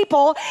of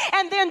people.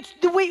 And then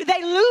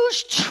they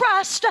lose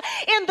trust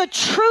in the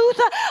truth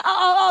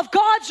of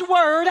God's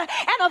word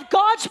and of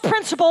God's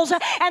principles.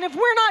 And if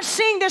we're not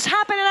seeing this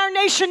happen in our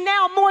nation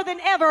now more than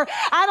ever,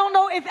 I don't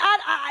know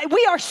if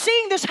we are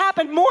seeing this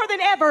happen more than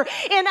ever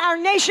in our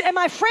nation. And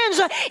my friends,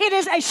 it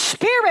is a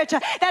spirit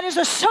that is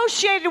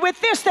associated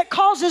with this that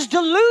causes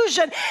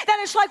delusion. That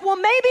it's like, well,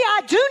 maybe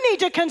I do need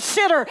to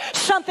consider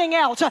something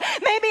else.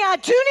 Maybe I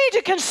do need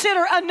to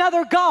consider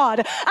another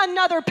God,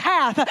 another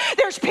path.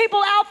 There's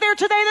people out there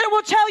today that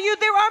will tell you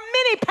there are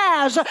many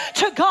paths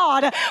to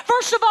God.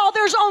 First of all,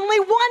 there's only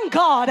one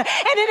God,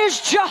 and it is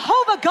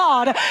Jehovah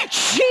God,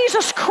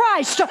 Jesus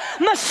Christ,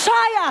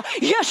 Messiah,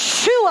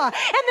 Yeshua.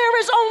 And there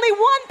is only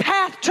one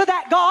path to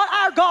that God,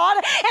 our God,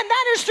 and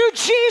that is through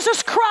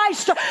Jesus Christ,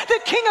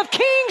 the King of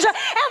Kings and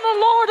the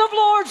Lord of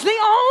Lords, the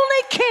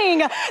only King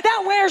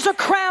that wears a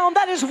crown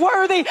that is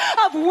worthy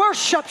of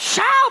worship.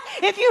 Shout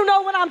if you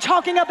know what I'm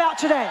talking about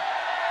today.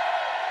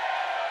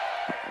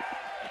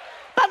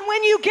 But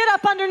when you get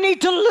up underneath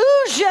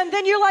delusion,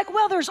 then you're like,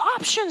 well, there's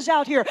options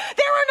out here.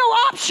 There are no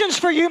options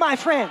for you, my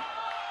friend.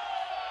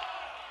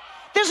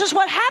 This is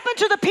what happened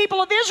to the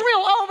people of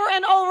Israel over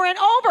and over and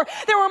over.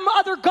 There were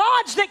other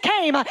gods that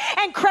came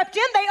and crept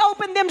in. They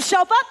opened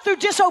themselves up through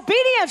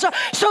disobedience.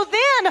 So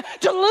then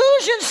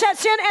delusion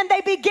sets in and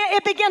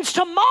it begins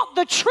to mock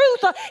the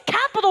truth,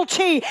 capital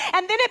T.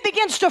 And then it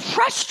begins to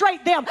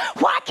frustrate them.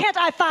 Why can't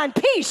I find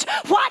peace?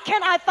 Why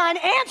can't I find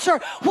answer?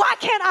 Why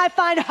can't I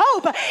find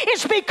hope?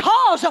 It's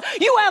because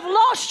you have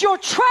lost your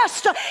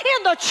trust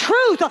in the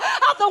truth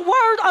of the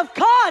Word of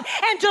God.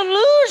 And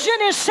delusion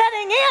is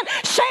setting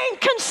in, saying,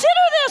 consider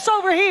this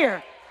over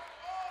here.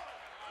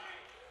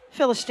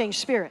 Philistine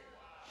spirit.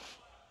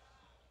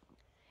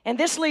 And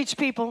this leads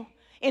people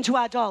into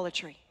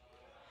idolatry.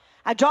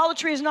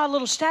 Idolatry is not a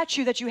little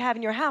statue that you have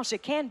in your house.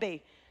 It can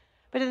be.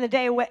 But in the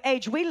day and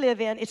age we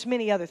live in, it's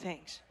many other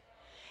things.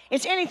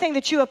 It's anything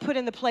that you have put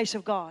in the place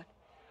of God.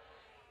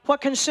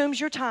 What consumes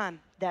your time,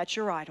 that's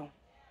your idol.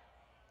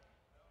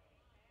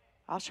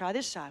 I'll try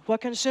this side.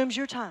 What consumes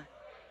your time,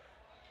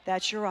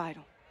 that's your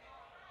idol.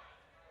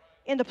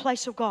 In the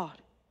place of God.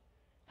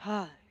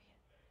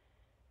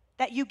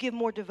 That you give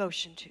more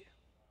devotion to.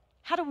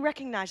 How to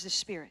recognize this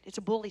spirit? It's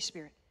a bully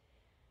spirit.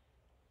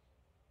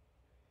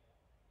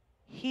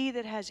 He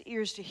that has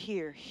ears to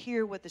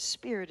hear what the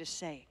Spirit is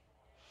saying.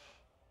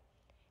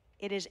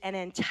 It is an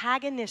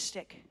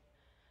antagonistic,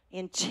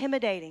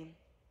 intimidating,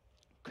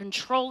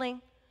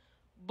 controlling,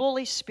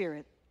 bully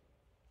spirit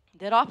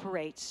that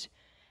operates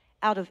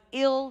out of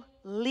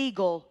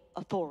illegal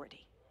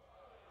authority.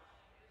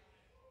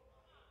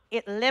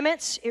 It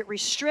limits, it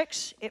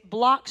restricts, it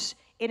blocks,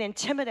 it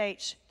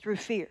intimidates through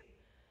fear.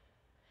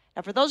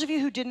 Now, for those of you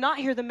who did not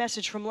hear the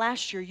message from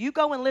last year, you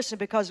go and listen,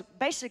 because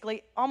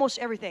basically almost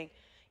everything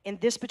in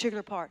this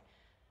particular part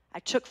I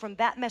took from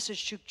that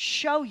message to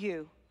show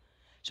you.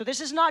 So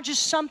this is not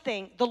just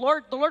something, the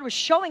Lord was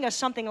showing us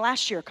something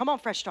last year. Come on,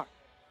 Fresh Start.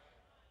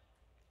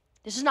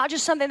 This is not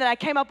just something that I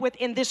came up with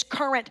in this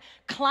current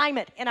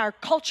climate in our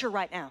culture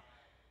right now.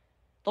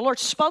 The Lord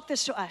spoke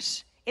this to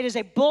us. It is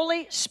a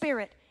bully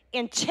spirit,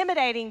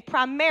 intimidating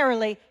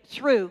primarily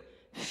through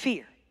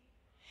fear.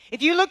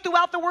 If you look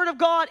throughout the Word of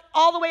God,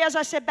 all the way, as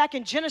I said, back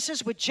in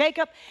Genesis with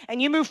Jacob,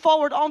 and you move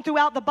forward on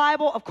throughout the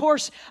Bible, of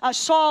course,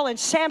 Saul and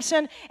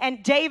Samson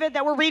and David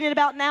that we're reading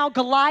about now,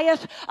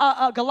 Goliath.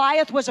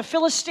 Goliath was a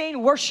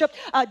Philistine, worshiped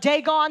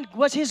Dagon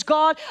was his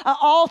god.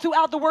 All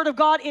throughout the Word of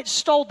God, it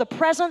stole the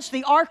presence,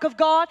 the ark of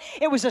God.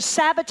 It was a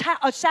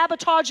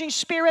sabotaging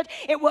spirit.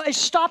 It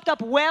stopped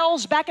up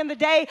wells back in the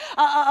day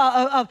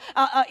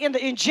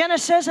in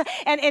Genesis,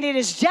 and it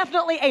is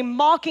definitely a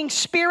mocking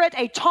spirit,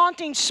 a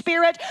taunting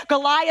spirit.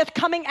 Goliath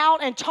coming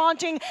out and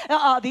taunting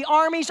the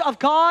armies of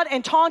God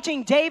and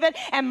taunting David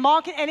and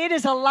mocking, and it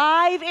is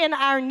alive in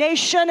our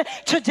nation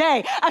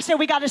today. I said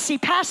we got to see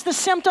past the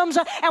symptoms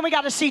and we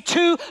got to see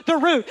to the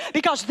root,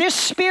 because this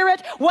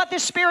spirit, what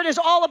this spirit is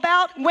all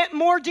about, went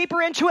more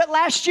deeper into it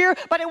last year,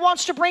 but it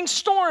wants to bring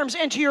storms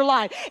into your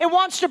life. It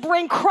wants to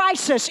bring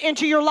crisis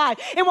into your life.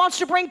 It wants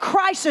to bring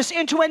crisis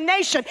into a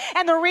nation,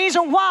 and the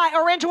reason why,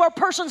 or into a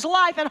person's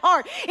life and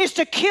heart, is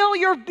to kill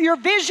your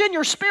vision,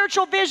 your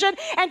spiritual vision,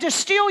 and to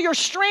steal your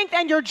strength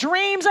and your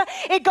dreams.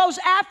 It goes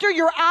after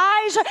your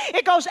eyes.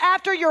 It goes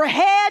after your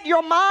head,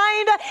 your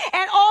mind,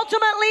 and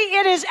ultimately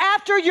it is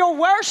after your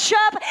worship,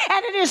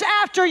 and it is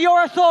after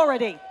your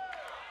authority.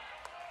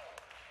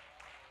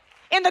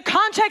 In the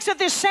context of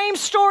this same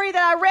story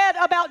that I read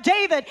about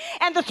David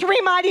and the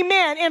three mighty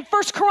men, in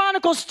 1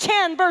 Chronicles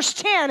 10, verse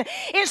 10,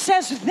 it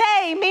says,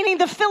 they, meaning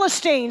the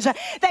Philistines,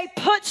 they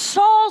put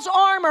Saul's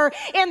armor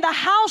in the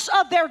house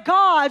of their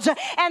gods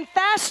and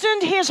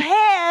fastened his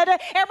head,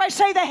 everybody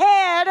say the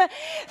head,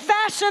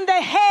 fastened the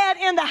head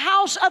in the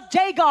house of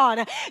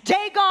Dagon.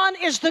 Dagon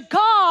is the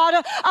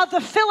god of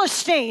the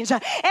Philistines.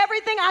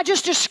 Everything I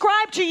just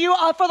described to you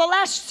for the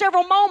last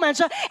several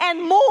moments and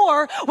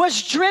more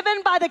was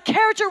driven by the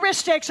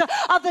characteristics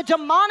of the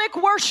demonic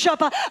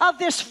worship of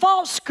this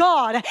false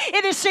god.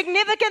 It is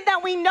significant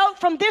that we note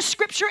from this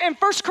scripture in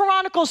 1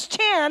 Chronicles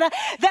 10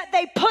 that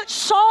they put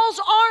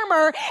Saul's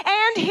armor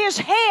and his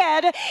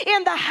head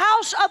in the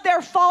house of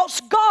their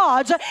false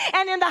gods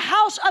and in the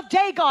house of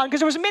Dagon, because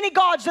there was many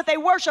gods that they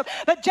worshiped,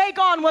 but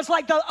Dagon was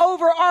like the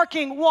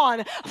overarching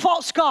one,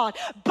 false god.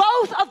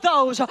 Both of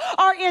those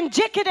are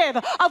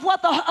indicative of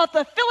what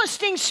the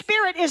Philistine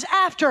spirit is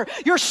after,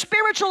 your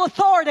spiritual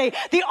authority.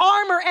 The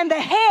armor and the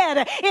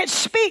head, it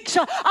speaks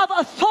of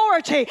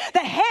authority. The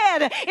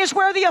head is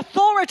where the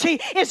authority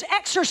is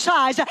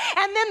exercised. And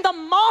then the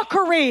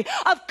mockery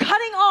of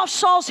cutting off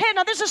Saul's head.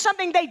 Now, this is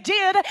something they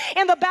did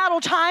in the battle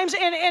times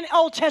in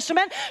Old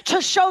Testament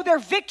to show their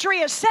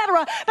victory,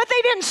 etc. But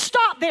they didn't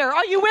stop there.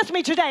 Are you with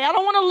me today? I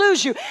don't want to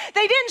lose you.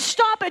 They didn't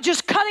stop at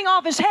just cutting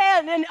off his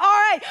head and all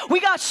right, we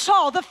got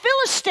Saul. The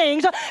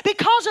Philistines,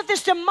 because of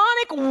this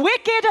demonic,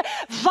 wicked,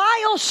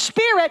 vile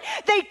spirit,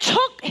 they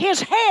took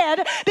his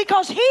head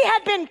because he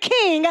had been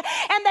king,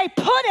 and they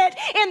put it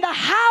in the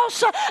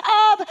house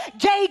of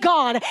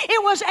Dagon.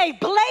 It was a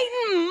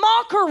blatant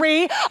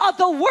mockery of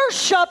the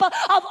worship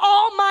of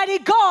Almighty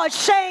God,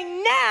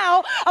 saying,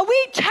 now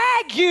we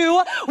tag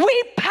you,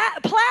 we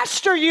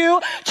plaster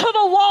you to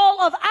the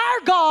wall of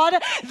our God,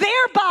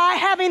 thereby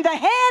having the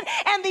head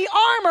and the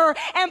armor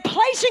and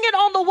placing it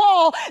on the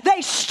wall.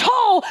 They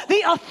stole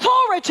the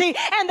authority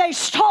and they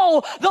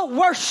stole the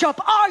worship.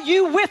 Are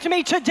you with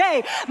me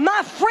today?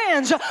 My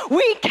friends,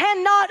 we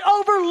cannot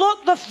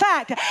overlook the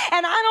fact,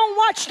 and I don't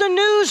watch the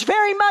news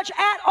very much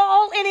at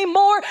all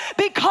anymore,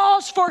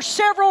 because for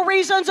several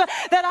reasons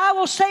that I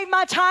will save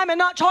my time and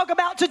not talk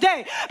about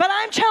today. But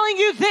I'm telling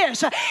you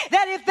this,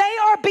 that if they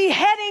are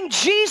beheading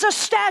Jesus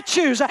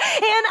statues in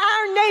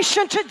our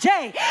nation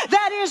today,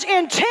 that is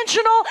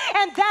intentional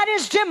and that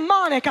is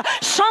demonic.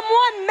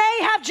 Someone may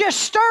have just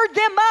stirred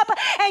them up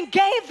and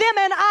gave them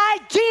an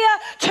idea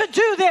to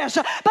do this,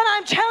 but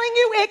I'm telling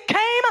you, it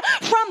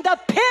came from the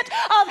pit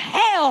of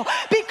hell,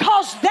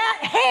 because that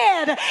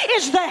head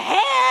is the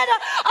head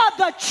of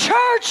the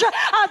church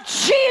of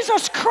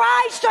Jesus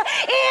Christ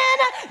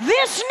in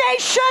this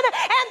nation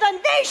and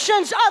the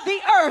nations of the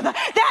earth.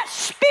 That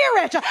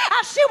spirit,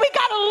 I see, we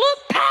got to look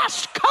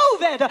past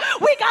COVID.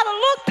 We got to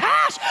look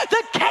past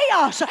the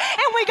chaos, and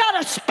we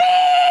got to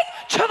speak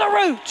to the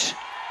root.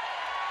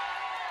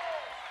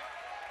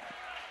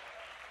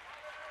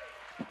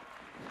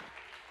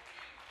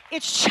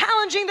 It's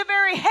challenging the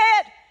very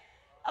head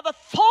of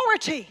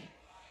authority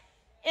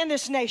in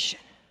this nation.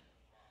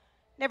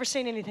 Never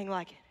seen anything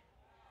like it.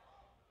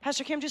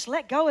 Pastor Kim, just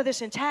let go of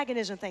this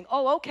antagonism thing.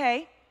 Oh,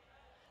 okay.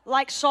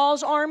 Like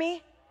Saul's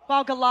army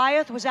while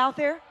Goliath was out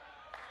there.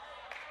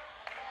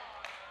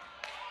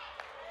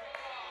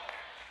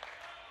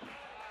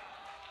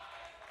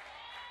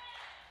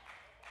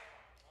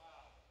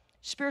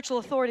 Spiritual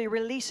authority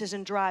releases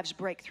and drives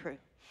breakthrough.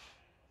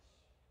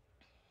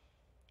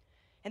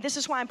 And this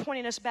is why I'm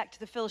pointing us back to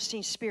the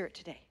Philistine spirit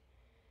today.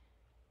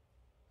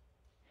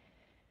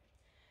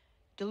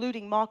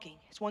 Deluding, mocking,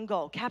 it's one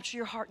goal. Capture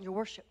your heart and your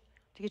worship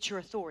to get your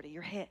authority,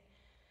 your head.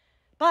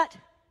 But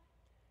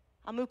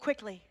I'll move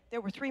quickly. There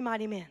were 3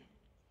 mighty men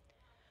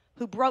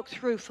who broke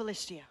through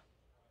Philistia.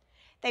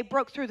 They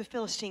broke through the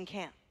Philistine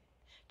camp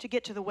to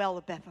get to the well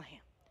of Bethlehem,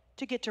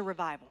 to get to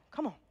revival.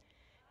 Come on.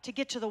 To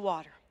get to the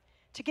water,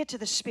 to get to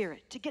the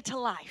spirit, to get to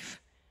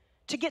life,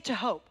 to get to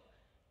hope,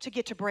 to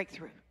get to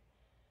breakthrough.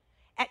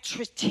 At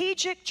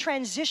strategic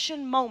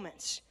transition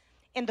moments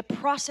in the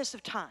process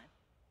of time,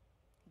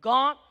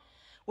 God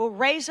will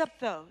raise up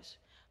those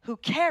who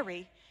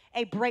carry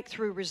a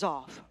breakthrough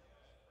resolve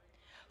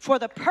for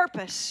the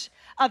purpose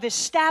of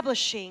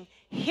establishing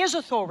His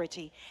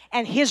authority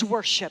and His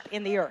worship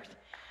in the earth.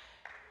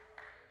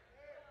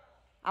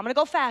 I'm going to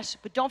go fast,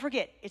 but don't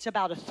forget, it's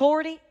about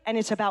authority and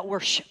it's about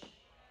worship.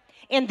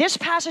 In this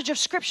passage of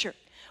Scripture,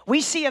 we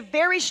see a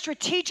very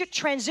strategic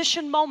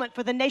transition moment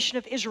for the nation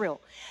of Israel.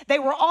 They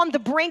were on the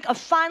brink of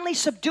finally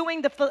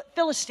subduing the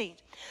Philistines,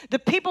 the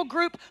people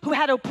group who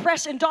had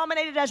oppressed and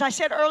dominated, as I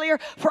said earlier,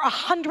 for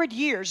 100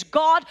 years.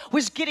 God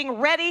was getting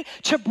ready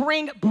to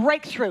bring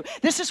breakthrough.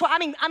 This is what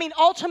I mean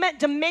ultimate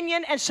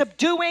dominion and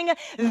subduing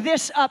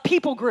this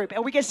people group.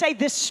 And we can say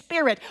this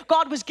spirit.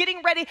 God was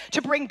getting ready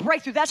to bring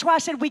breakthrough. That's why I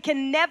said we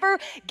can never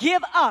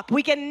give up.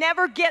 We can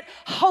never get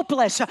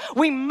hopeless.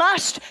 We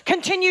must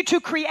continue to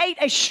create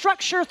a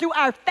structure through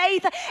our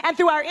faith and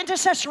through our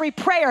intercessory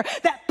prayer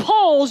that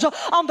pulls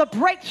on the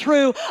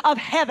breakthrough of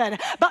heaven.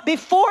 But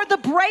before the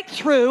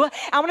breakthrough,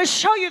 I want to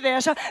show you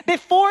this.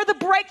 Before the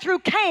breakthrough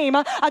came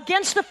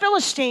against the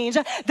Philistines,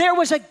 there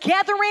was a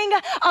gathering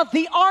of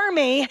the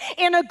army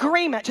in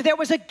agreement. There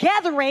was a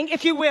gathering,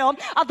 if you will,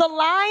 of the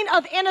line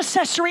of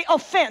intercessory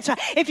offense.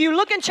 If you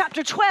look in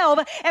chapter 12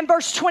 and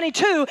verse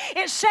 22,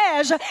 it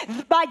says,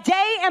 by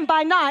day and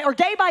by night, or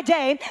day by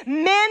day,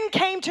 men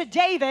came to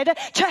David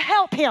to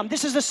help him.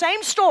 This is the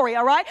same story,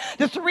 all right?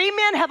 The 3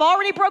 men have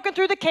already broken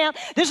through the camp.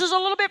 This is a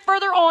little bit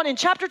further on in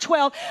chapter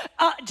 12.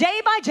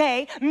 Day by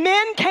day,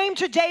 men came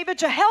to David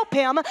to help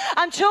him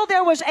until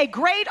there was a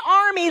great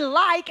army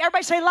like,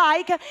 everybody say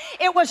like,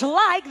 it was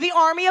like the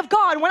army of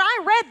God. When I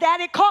read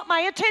that, it caught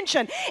my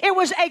attention. It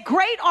was a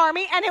great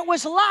army and it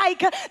was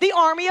like the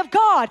army of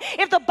God.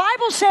 If the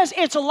Bible says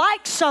it's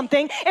like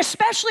something,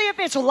 especially if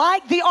it's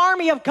like the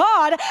army of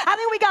God, I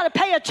think we got to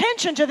pay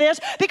attention to this,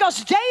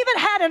 because David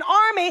had an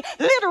army,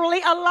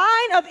 literally a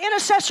line of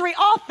intercessory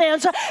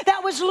offense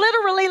that was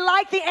literally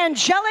like the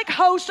angelic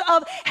host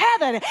of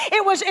heaven.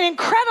 It was an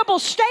incredible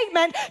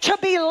statement to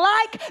be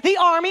like the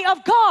army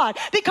of God,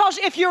 because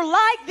if you're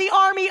like the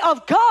army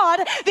of God,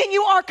 then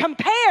you are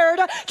compared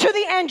to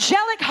the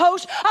angelic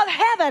host of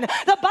heaven.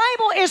 The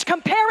Bible is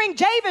comparing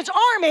David's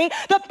army,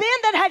 the men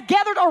that had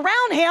gathered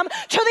around him,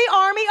 to the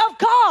army of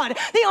God.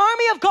 The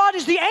army of God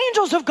is the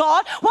angels of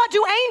God. What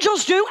do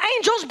angels do?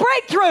 Angels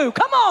break through.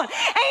 Come on.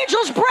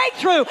 Angels break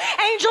through.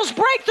 Angels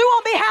break through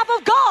on behalf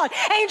of God.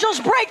 Angels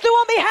break through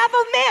on behalf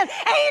of men.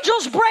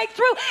 Angels break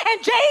through. And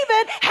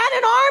David had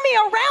an army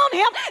around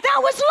him that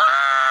was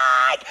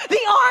like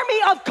the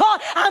army of God.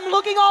 I'm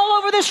looking all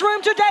over this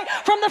room today,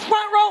 from the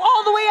front row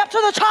all the way up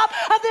to the top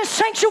of this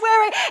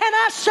sanctuary, and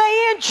I say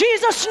in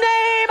Jesus'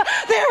 name,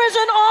 there is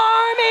an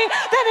army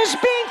that is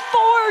being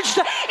forged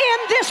in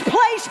this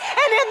place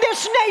and in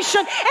this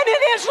nation, and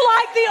it is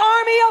like the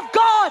army of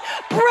God.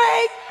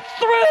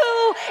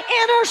 Breakthrough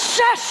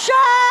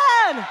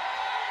intercession.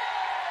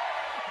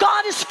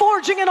 God is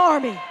forging an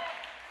army.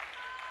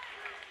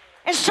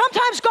 And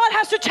sometimes God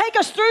has to take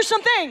us through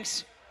some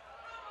things.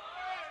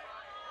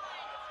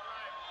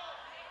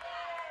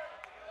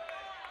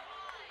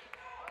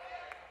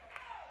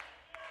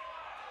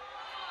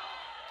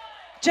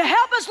 To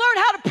help us learn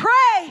how to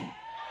pray,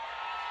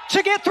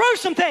 to get through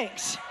some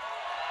things,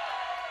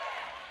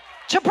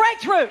 to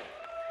break through.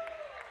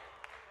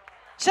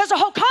 Says the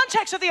whole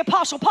context of the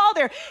Apostle Paul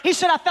there. He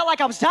said, I felt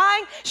like I was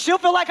dying, still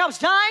feel like I was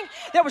dying.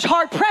 There was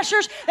hard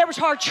pressures, there was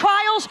hard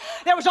trials,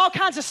 there was all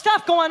kinds of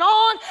stuff going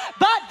on,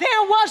 but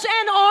there was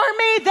an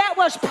army that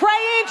was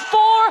praying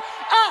for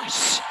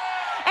us.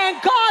 And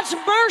God's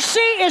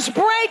mercy is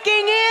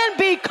breaking in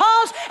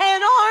because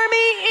an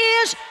army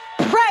is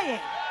praying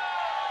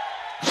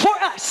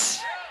for us.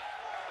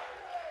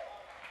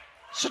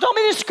 So don't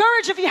be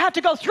discouraged if you have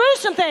to go through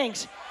some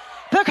things,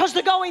 because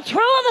the going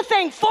through of the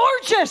thing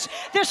forges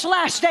this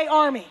last day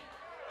army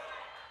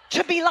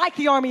to be like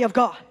the army of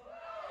God.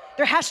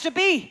 There has to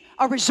be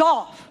a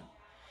resolve.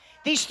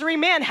 These three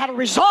men had a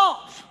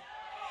resolve.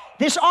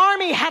 This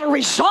army had a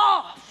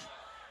resolve.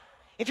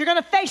 If you're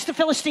going to face the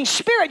Philistine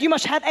spirit, you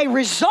must have a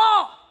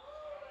resolve.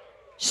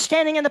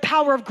 Standing in the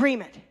power of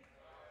agreement.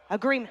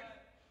 Agreement.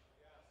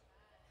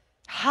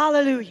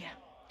 Hallelujah.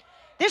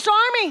 This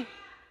army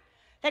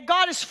that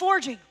God is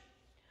forging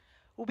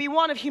will be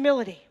one of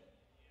humility.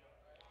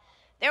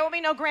 There will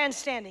be no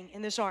grandstanding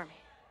in this army.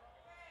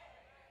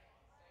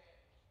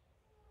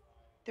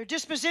 Their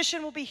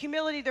disposition will be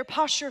humility. Their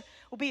posture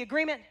will be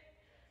agreement.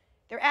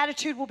 Their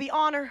attitude will be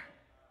honor.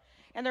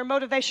 And their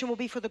motivation will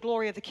be for the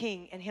glory of the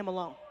King and Him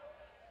alone.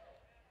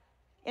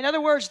 In other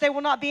words, they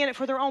will not be in it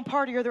for their own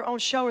party or their own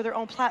show or their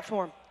own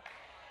platform.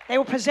 They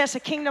will possess a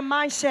kingdom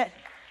mindset.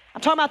 I'm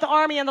talking about the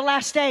army in the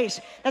last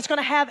days that's going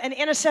to have an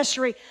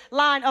intercessory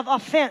line of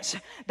offense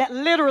that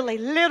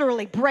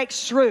literally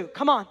breaks through.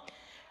 Come on.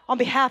 On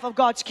behalf of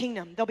God's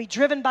kingdom. They'll be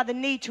driven by the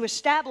need to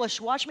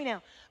establish, watch me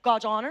now,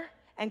 God's honor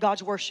and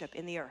God's worship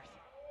in the earth.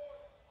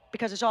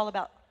 Because it's all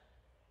about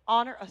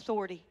honor,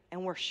 authority,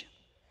 and worship.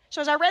 So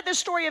as I read this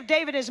story of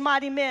David and his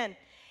mighty men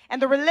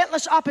and the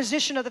relentless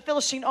opposition of the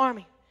Philistine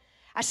army,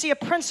 I see a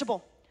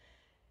principle,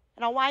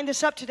 and I'll wind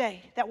this up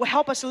today, that will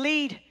help us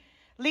lead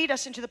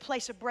us into the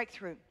place of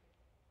breakthrough.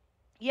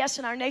 Yes,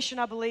 in our nation,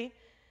 I believe,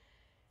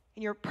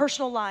 in your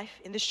personal life,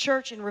 in this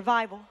church, in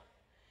revival.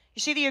 You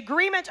see, the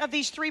agreement of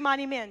these three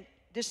mighty men,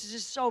 this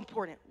is so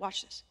important,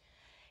 watch this,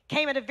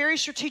 came at a very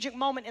strategic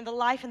moment in the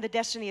life and the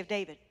destiny of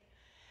David.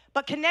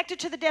 But connected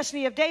to the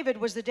destiny of David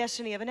was the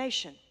destiny of a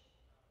nation.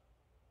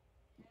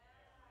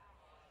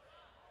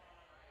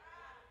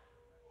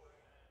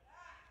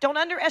 Don't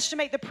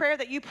underestimate the prayer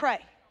that you pray.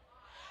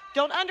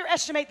 Don't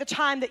underestimate the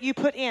time that you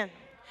put in.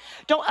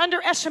 Don't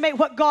underestimate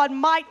what God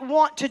might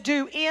want to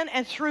do in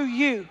and through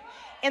you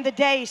in the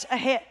days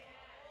ahead.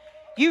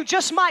 You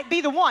just might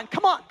be the one.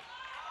 Come on.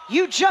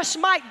 You just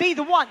might be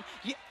the one.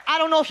 I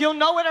don't know if you'll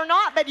know it or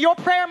not, but your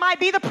prayer might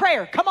be the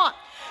prayer. Come on.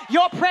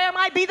 Your prayer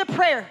might be the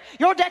prayer.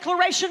 Your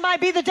declaration might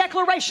be the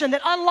declaration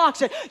that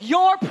unlocks it.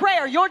 Your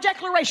prayer, your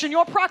declaration,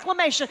 your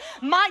proclamation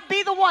might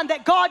be the one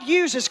that God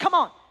uses. Come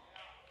on.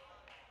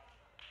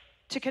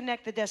 To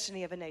connect the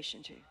destiny of a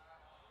nation to.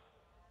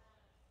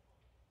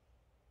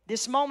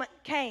 This moment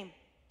came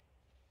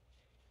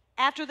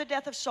after the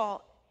death of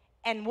Saul,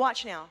 and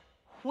watch now,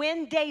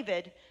 when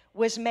David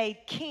was made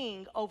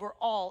king over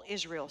all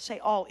Israel. Say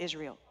all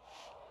Israel.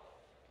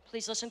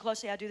 Please listen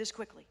closely. I'll do this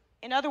quickly.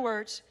 In other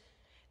words,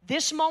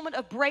 this moment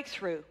of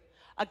breakthrough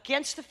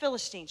against the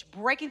Philistines,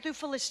 breaking through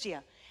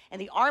Philistia, and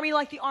the army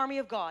like the army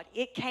of God,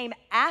 it came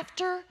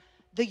after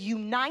the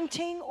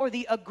uniting or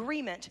the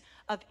agreement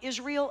of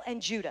Israel and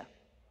Judah.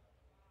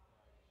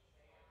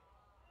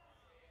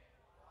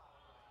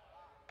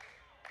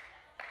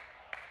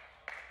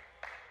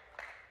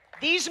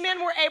 These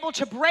men were able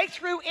to break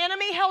through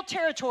enemy-held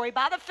territory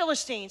by the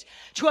Philistines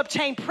to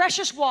obtain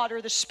precious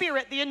water, the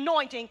spirit, the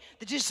anointing,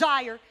 the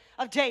desire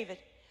of David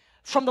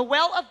from the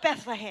well of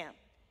Bethlehem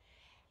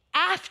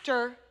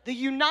after the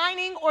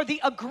uniting or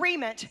the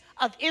agreement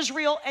of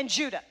Israel and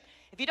Judah.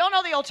 If you don't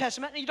know the Old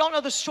Testament and you don't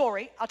know the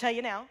story, I'll tell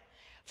you now.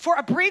 For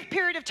a brief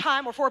period of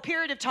time, or for a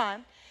period of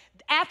time,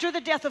 after the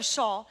death of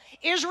Saul,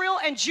 Israel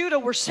and Judah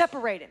were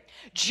separated.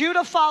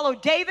 Judah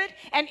followed David,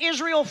 and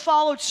Israel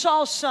followed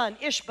Saul's son,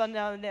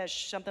 Ishbosheth,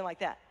 something like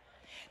that.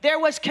 There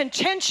was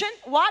contention.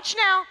 Watch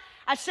now.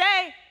 I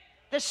say,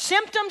 the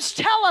symptoms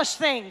tell us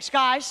things,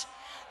 guys.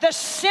 The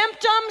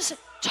symptoms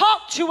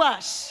talk to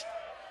us.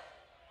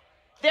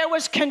 There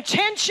was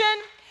contention.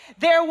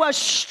 there was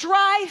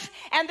strife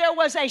and there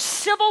was a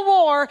civil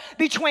war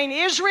between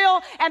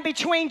Israel and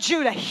between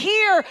Judah.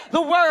 Hear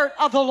the word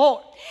of the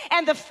Lord.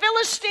 And the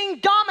Philistine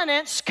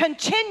dominance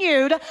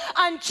continued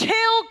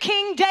until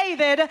King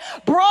David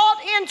brought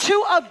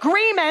into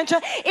agreement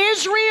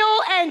Israel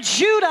and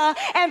Judah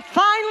and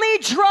finally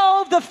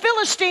drove the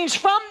Philistines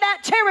from that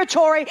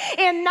territory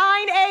in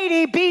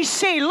 980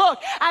 BC. Look,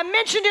 I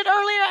mentioned it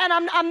earlier,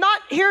 and I'm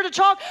not here to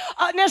talk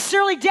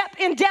necessarily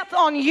in depth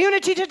on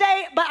unity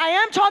today, but I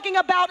am talking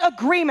about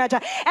agreement.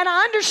 And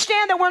I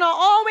understand that we're not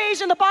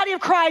always in the body of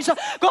Christ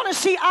going to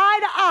see eye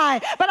to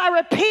eye, but I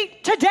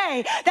repeat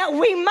today that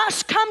we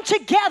must come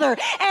together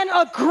and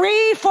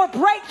agree for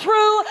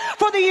breakthrough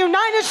for the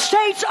United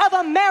States of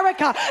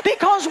America,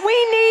 because we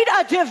need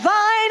a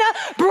divine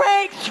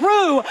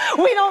breakthrough.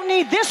 We don't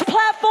need this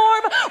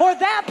platform or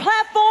that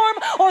platform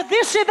or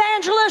this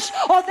evangelist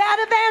or that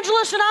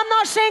evangelist, and I'm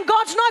not saying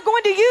God's not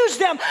going to use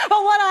them,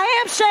 but what I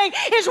am saying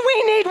is we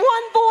need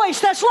one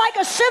voice that's like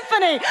a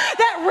symphony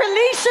that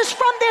releases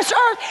from this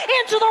earth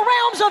into the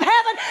realms of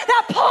heaven,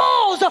 that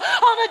pulls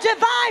on a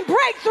divine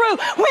breakthrough.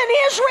 When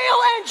Israel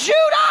and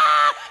Judah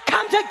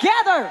come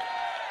together,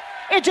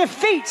 it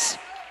defeats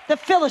the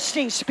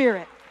Philistine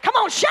spirit. Come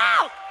on,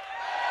 shout!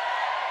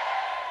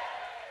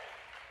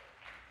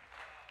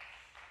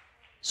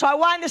 So I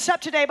wind this up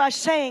today by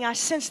saying I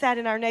sense that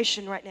in our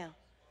nation right now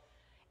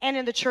and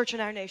in the church in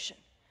our nation.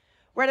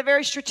 We're at a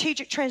very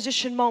strategic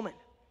transition moment.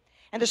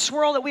 And the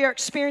swirl that we are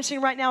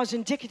experiencing right now is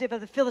indicative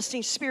of the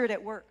Philistine spirit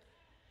at work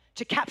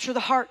to capture the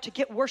heart, to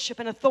get worship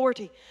and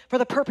authority for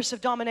the purpose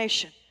of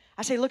domination.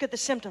 I say, look at the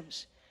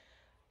symptoms,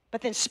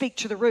 but then speak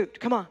to the root.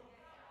 Come on.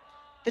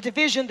 The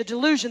division, the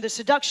delusion, the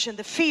seduction,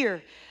 the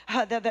fear,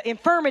 the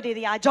infirmity,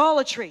 the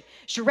idolatry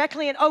is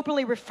directly and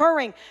openly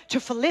referring to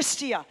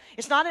Philistia.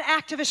 It's not an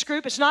activist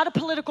group. It's not a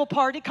political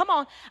party. Come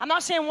on. I'm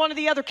not saying one or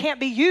the other can't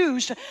be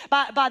used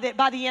by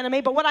the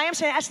enemy, but what I am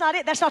saying, that's not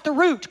it. That's not the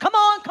root. Come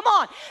on, come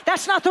on.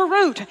 That's not the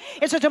root.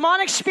 It's a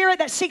demonic spirit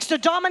that seeks to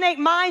dominate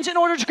minds in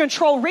order to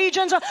control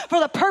regions for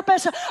the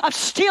purpose of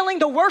stealing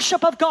the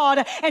worship of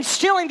God and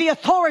stealing the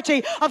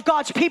authority of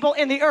God's people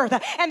in the earth.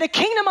 And the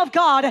kingdom of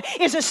God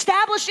is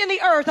established in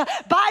the earth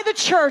by the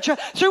church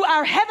through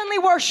our heavenly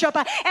worship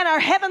and our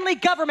heavenly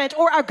government,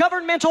 or our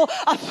governmental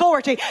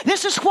authority.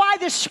 This is why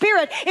this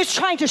spirit is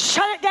trying to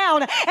shut it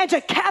down and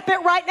to cap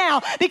it right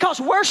now, because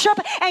worship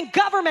and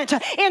government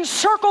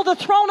encircle the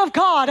throne of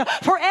God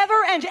forever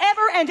and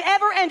ever and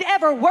ever and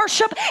ever.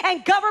 Worship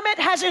and government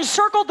has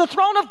encircled the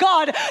throne of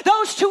God.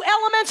 Those two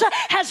elements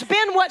has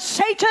been what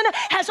Satan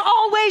has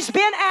always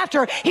been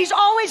after. He's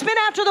always been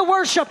after the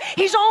worship.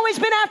 He's always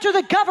been after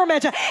the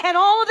government, and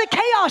all of the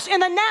chaos in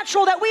the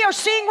natural that we are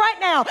seeing right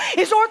now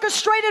is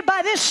orchestrated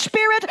by this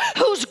spirit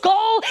whose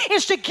goal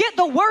is to get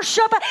the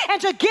worship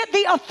and to get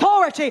the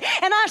authority.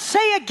 And I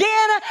say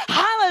again,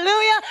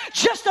 hallelujah,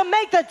 just to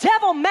make the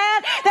devil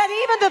mad, that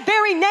even the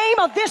very name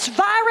of this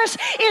virus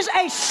is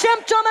a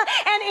symptom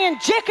and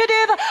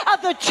indicative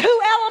of the two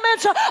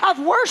elements of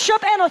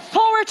worship and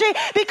authority,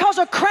 because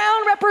a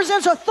crown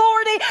represents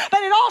authority,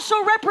 but it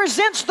also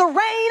represents the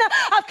reign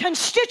of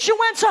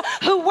constituents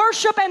who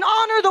worship and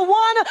honor the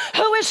one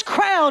who is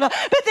crowned.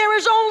 But there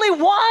is only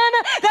one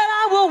that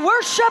I will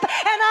worship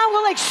and I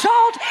will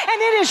exalt,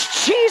 and it is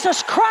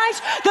Jesus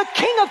Christ, the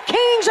King of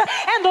Kings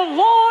and the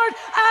Lord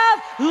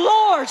of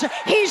Lords.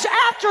 He's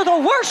after the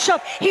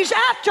worship. He's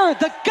after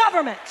the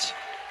government.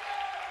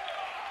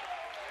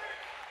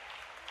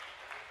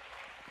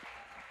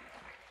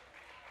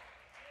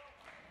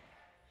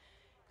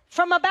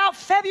 From about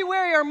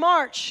February or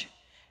March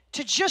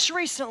to just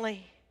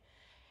recently,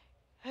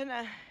 and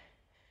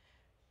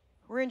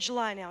we're in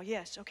July now,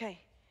 yes, okay.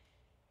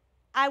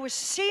 I was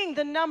seeing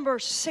the number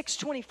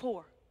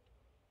 624.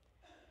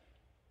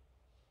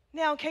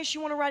 Now, in case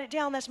you want to write it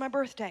down, that's my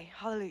birthday.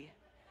 Hallelujah.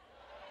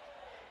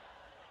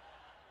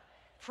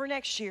 For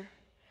next year.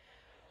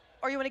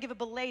 Or you want to give a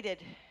belated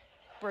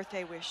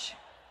birthday wish.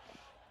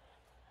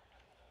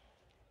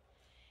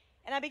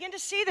 And I began to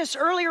see this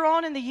earlier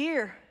on in the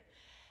year,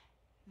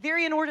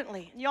 very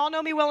inordinately. Y'all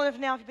know me well enough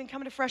now, if you've been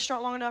coming to Fresh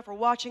Start long enough or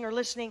watching or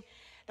listening,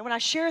 that when I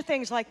share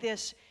things like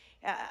this,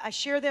 I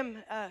share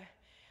them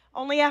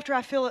only after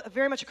I feel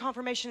very much a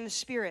confirmation in the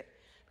Spirit,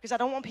 because I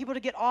don't want people to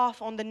get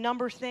off on the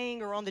number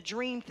thing or on the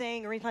dream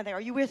thing or anything like that. Are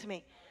you with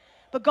me?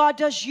 But God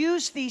does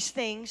use these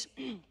things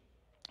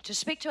to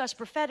speak to us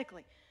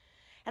prophetically.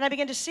 And I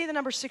began to see the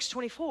number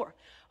 624. Well,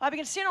 I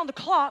began to see it on the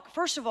clock.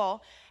 First of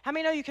all, how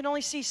many know you can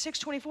only see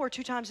 624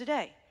 2 times a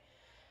day?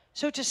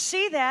 So to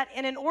see that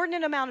in an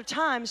inordinate amount of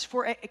times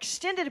for an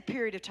extended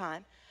period of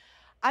time,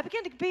 I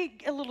began to be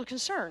a little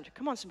concerned.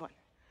 Come on, someone.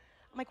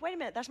 I'm like, wait a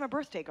minute, that's my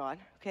birthday, God,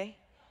 okay?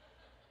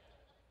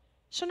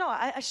 So no,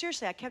 I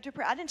seriously, I kept it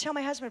prayer. I didn't tell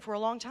my husband for a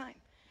long time.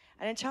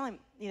 I didn't tell him,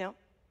 you know.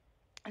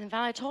 And then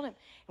finally I told him,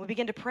 and we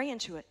began to pray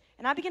into it.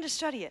 And I began to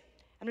study it.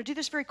 I'm going to do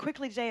this very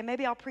quickly today, and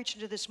maybe I'll preach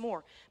into this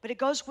more. But it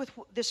goes with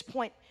this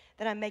point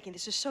that I'm making.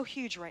 This is so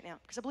huge right now,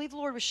 because I believe the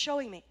Lord was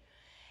showing me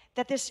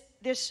that this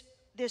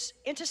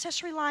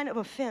intercessory line of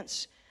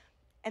offense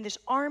and this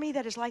army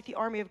that is like the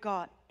army of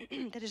God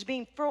that is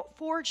being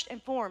forged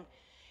and formed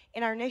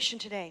in our nation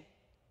today.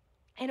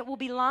 And it will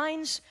be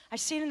lines, I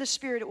see it in the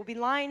spirit, it will be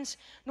lines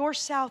north,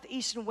 south,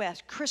 east, and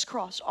west,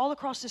 crisscross, all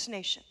across this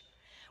nation.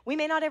 We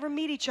may not ever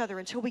meet each other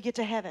until we get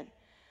to heaven,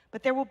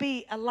 but there will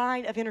be a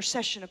line of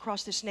intercession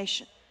across this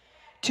nation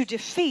to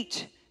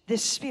defeat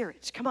this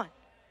spirit. Come on.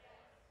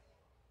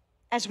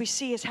 As we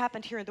see has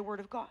happened here in the Word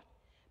of God.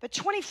 But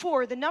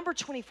 24, the number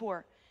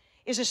 24,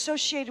 is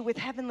associated with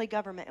heavenly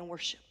government and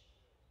worship.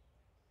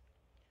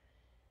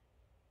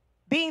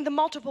 Being the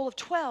multiple of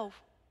 12,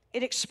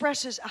 it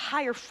expresses a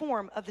higher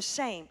form of the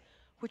same,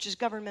 which is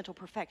governmental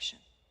perfection.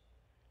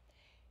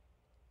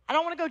 I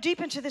don't want to go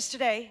deep into this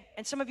today,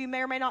 and some of you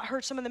may or may not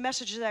heard some of the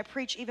messages that I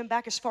preach even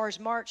back as far as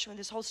March when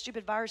this whole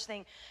stupid virus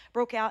thing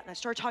broke out and I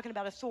started talking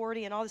about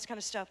authority and all this kind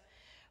of stuff.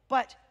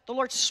 But the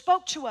Lord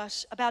spoke to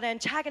us about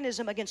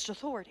antagonism against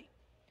authority.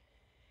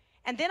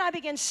 And then I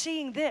began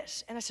seeing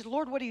this, and I said,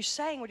 Lord, what are you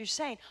saying? What are you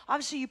saying?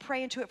 Obviously, you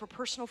pray into it for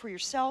personal, for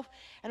yourself,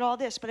 and all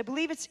this, but I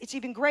believe it's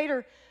even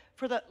greater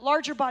for the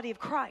larger body of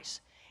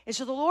Christ. And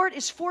so the Lord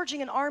is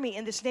forging an army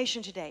in this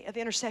nation today of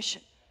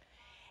intercession.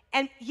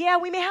 And yeah,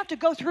 we may have to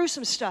go through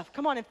some stuff.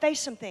 Come on, and face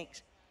some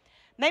things.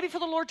 Maybe for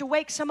the Lord to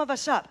wake some of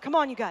us up. Come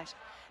on, you guys.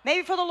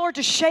 Maybe for the Lord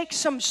to shake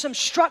some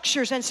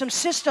structures and some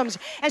systems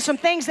and some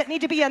things that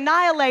need to be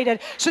annihilated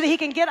so that He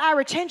can get our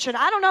attention.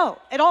 I don't know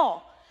at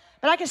all.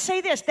 But I can say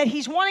this, that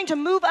He's wanting to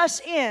move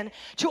us in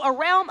to a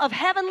realm of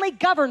heavenly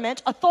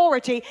government,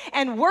 authority,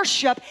 and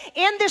worship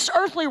in this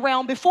earthly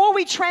realm before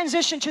we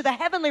transition to the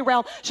heavenly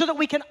realm so that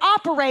we can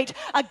operate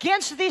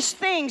against these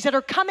things that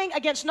are coming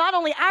against not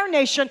only our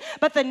nation,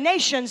 but the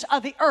nations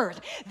of the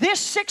earth. This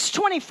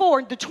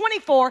 624, the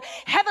 24,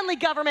 heavenly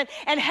government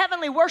and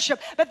heavenly worship.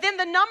 But then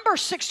the number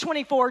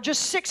 624,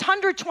 just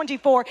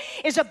 624,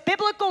 is a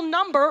biblical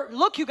number,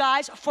 look you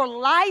guys, for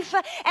life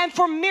and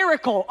for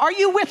miracle. Are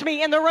you with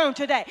me in the room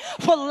today?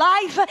 For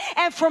life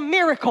and for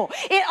miracle.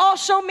 It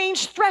also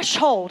means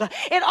threshold.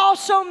 It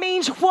also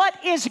means what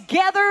is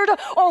gathered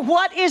or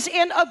what is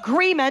in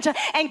agreement.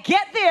 And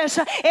get this,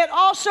 it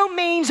also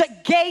means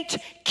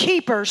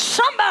gatekeepers.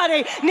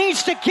 Somebody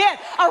needs to get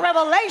a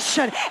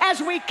revelation.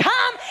 As we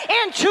come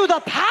into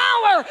the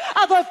power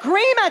of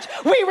agreement,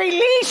 we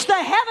release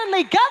the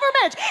heavenly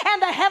government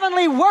and the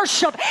heavenly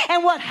worship.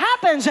 And what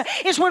happens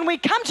is when we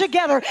come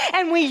together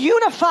and we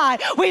unify,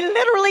 we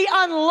literally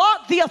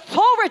unlock the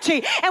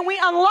authority and we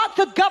unlock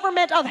the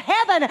government of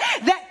heaven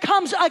that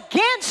comes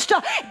against,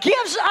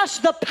 gives us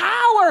the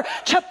power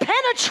to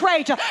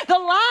penetrate the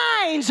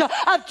lines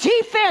of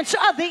defense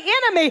of the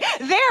enemy.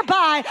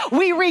 Thereby,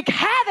 we wreak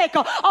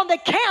havoc on the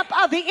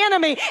camp of the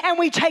enemy and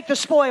we take the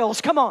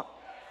spoils. Come on.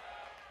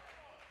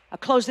 I'll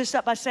close this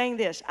up by saying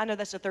this. I know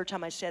that's the third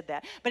time I said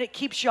that, but it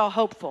keeps y'all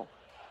hopeful.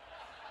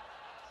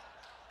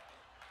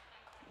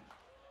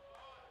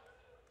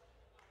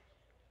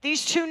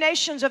 These two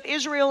nations of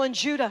Israel and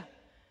Judah,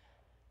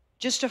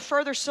 just to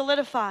further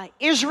solidify,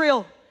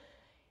 Israel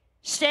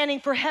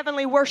standing for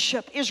heavenly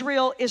worship.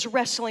 Israel is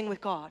wrestling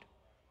with God.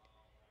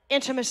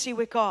 Intimacy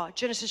with God.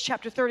 Genesis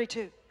chapter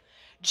 32.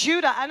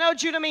 Judah, I know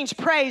Judah means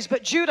praise,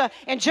 but Judah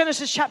in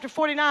Genesis chapter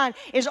 49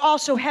 is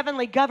also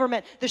heavenly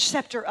government, the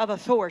scepter of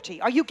authority.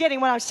 Are you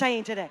getting what I'm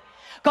saying today?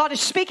 God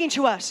is speaking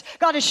to us.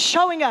 God is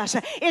showing us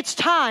it's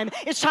time.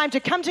 It's time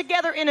to come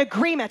together in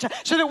agreement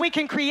so that we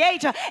can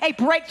create a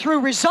breakthrough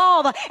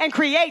resolve and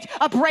create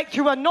a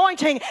breakthrough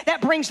anointing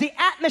that brings the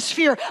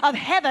atmosphere of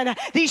heaven.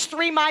 These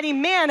three mighty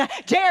men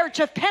dared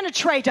to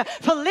penetrate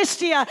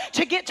Philistia,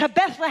 to get to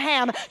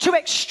Bethlehem, to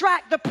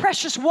extract the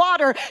precious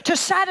water, to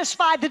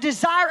satisfy the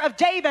desire of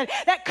David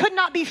that could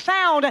not be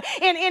found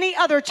in any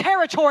other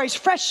territories.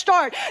 Fresh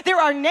start.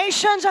 There are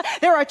nations,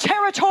 there are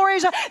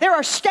territories, there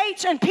are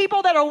states and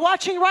people that are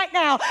watching right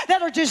now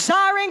that are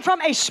desiring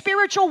from a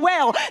spiritual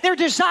well. They're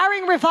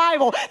desiring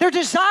revival. They're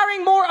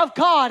desiring more of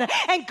God.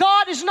 And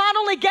God is not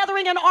only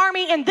gathering an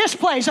army in this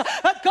place,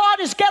 but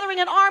God is gathering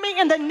an army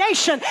in the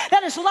nation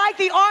that is like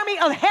the army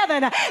of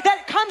heaven,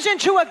 that comes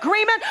into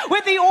agreement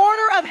with the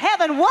order of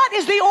heaven. What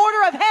is the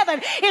order of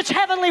heaven? It's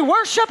heavenly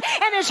worship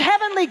and it's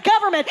heavenly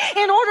government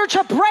in order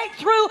to break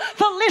through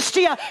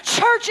Philistia.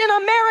 Church in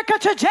America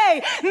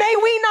today, may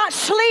we not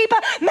sleep,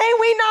 may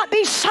we not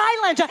be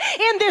silent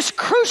in this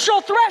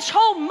crucial threshold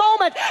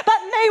moment, but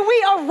may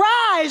we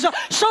arise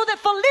so that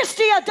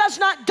Philistia does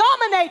not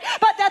dominate,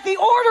 but that the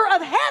order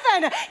of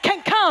heaven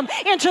can come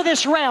into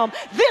this realm.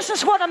 This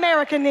is what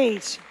America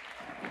needs.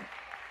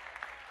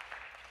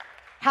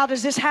 How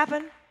does this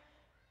happen?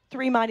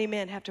 Three mighty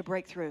men have to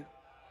break through.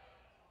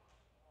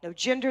 No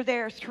gender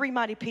there. Three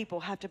mighty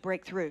people have to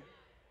break through.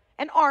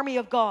 An army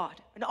of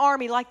God, an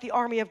army like the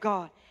army of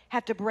God,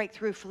 have to break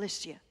through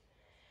Philistia.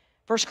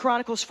 1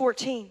 Chronicles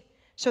 14.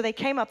 So they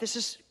came up. This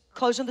is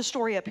closing the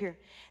story up here.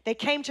 They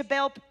came to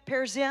Baal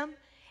Perazim,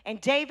 and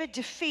David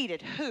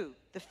defeated who?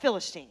 The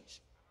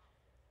Philistines.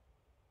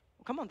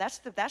 Well, come on, that's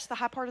the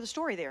high part of the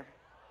story there.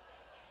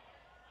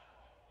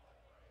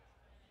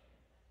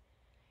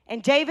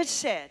 And David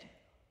said,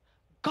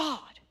 God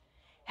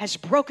has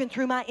broken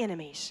through my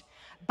enemies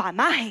by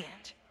my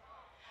hand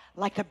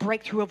like the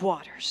breakthrough of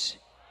waters.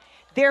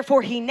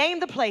 Therefore, he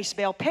named the place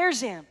Baal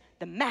Perazim,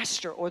 the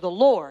master or the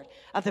Lord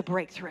of the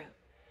breakthrough.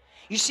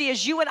 You see,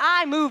 as you and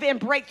I move in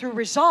breakthrough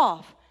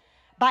resolve,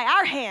 by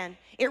our hand,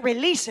 it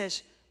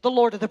releases the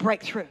Lord of the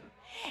breakthrough.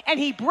 And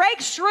he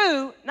breaks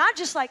through, not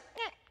just like,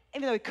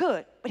 even though he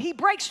could, but he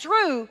breaks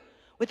through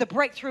with the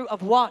breakthrough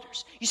of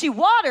waters. You see,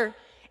 water,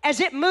 as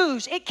it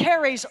moves, it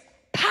carries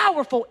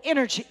powerful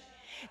energy.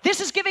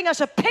 This is giving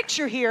us a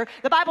picture here.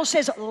 The Bible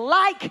says,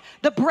 like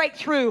the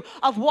breakthrough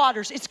of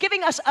waters. It's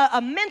giving us a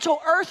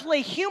mental,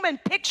 earthly, human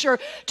picture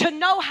to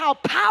know how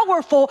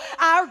powerful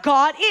our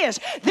God is.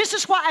 This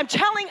is why I'm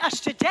telling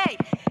us today,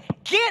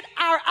 get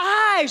our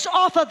eyes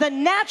off of the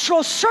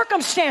natural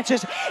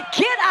circumstances.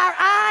 Get our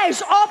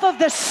eyes off of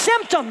the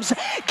symptoms.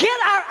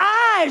 Get our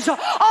eyes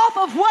off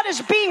of what is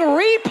being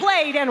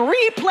replayed and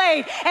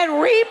replayed and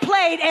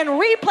replayed and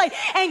replayed.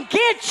 And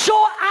get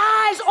your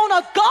eyes on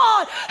a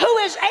God who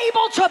is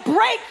able to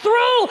break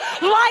through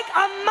like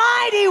a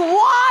mighty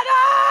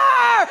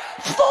water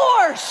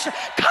force.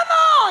 Come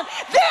on.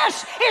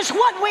 This is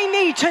what we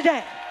need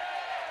today.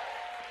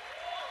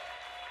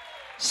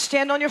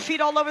 Stand on your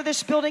feet all over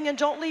this building and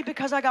don't leave,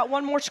 because I got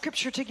one more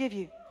scripture to give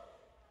you.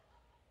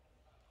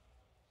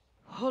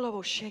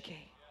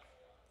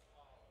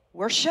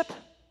 Worship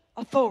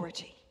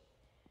authority.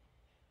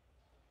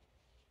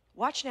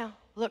 Watch now.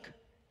 Look.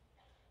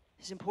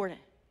 This is important.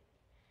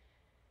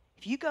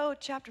 If you go to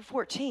chapter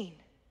 14,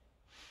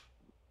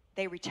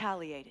 they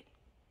retaliated.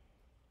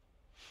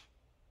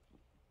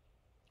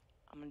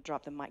 I'm going to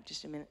drop the mic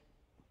just a minute.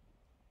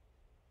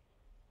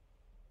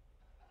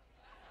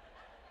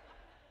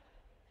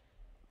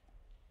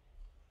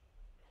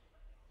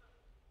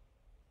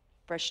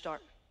 Fresh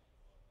start.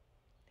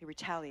 They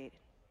retaliated.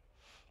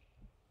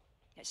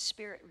 That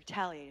spirit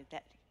retaliated.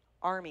 That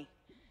army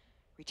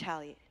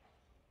retaliated.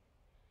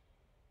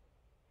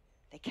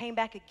 They came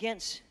back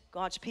against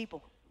God's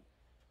people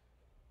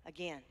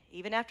again.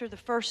 Even after the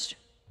first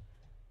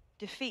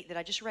defeat that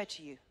I just read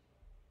to you,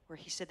 where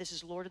he said, this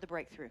is Lord of the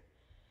breakthrough.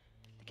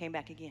 They came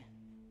back again.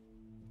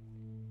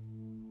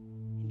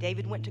 And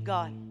David went to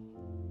God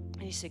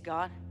and he said,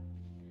 God,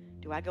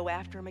 do I go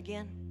after him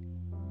again?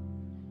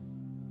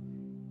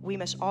 We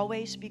must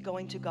always be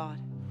going to God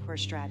for a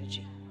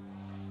strategy.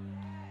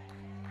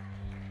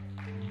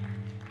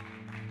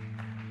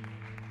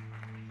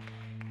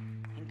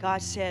 And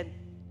God said,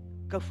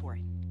 go for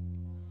it.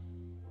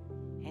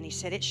 And he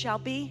said, it shall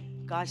be,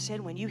 God said,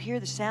 when you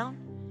hear the sound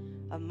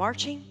of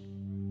marching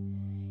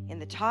in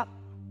the top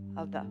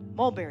of the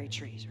mulberry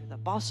trees or the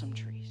balsam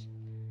trees,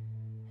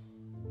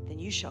 then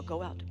you shall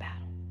go out to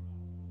battle.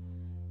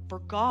 For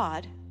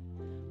God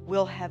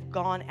will have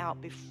gone out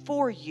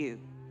before you,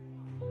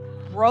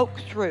 broke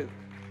through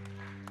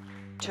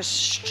to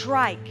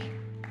strike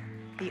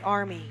the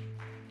army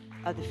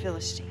of the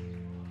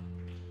Philistine.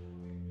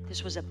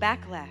 This was a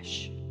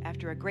backlash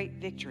after a great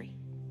victory.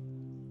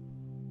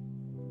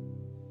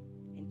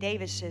 And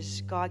David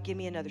says, God, give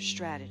me another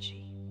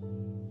strategy.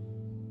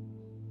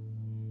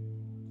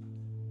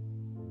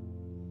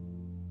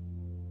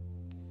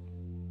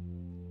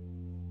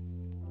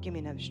 Give me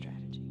another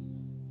strategy.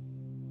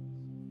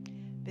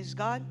 Because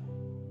God,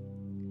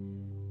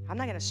 I'm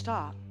not going to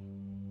stop.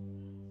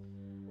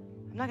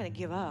 I'm not going to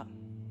give up.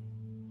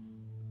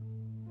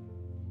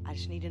 I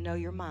just need to know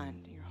your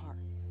mind, your heart.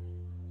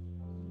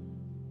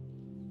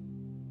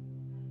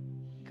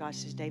 God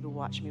says, David,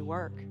 watch me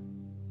work.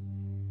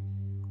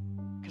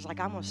 Because like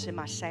I'm going to send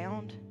my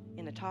sound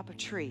in the top of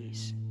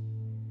trees.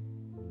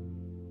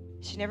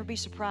 You should never be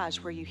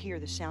surprised where you hear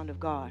the sound of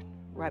God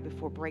right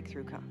before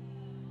breakthrough comes.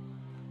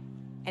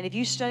 And if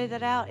you study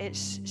that out,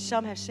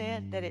 some have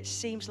said that it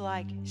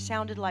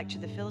sounded like to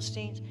the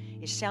Philistines,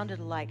 it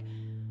sounded like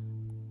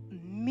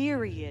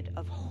myriad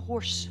of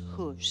horse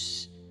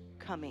hooves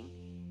coming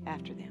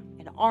after them,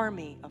 an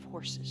army of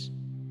horses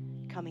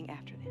coming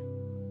after them,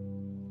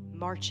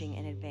 marching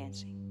and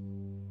advancing.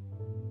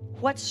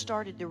 What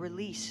started the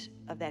release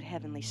of that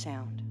heavenly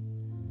sound?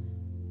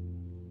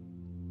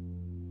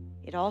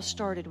 It all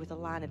started with a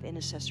line of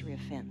intercessory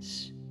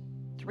offense.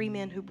 3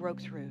 men who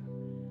broke through,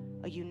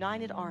 a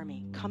united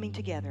army coming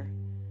together,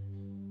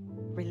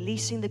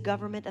 releasing the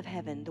government of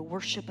heaven, the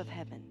worship of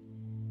heaven,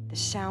 the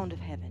sound of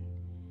heaven.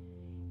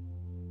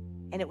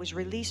 And it was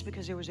released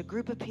because there was a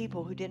group of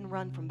people who didn't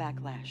run from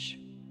backlash.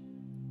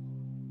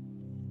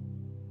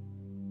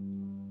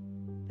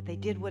 But they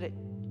did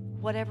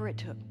whatever it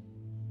took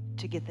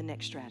to get the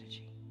next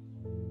strategy.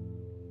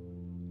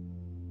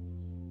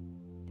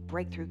 The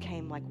breakthrough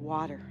came like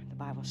water, the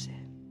Bible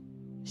said.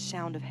 The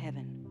sound of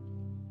heaven.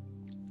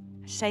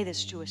 I say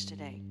this to us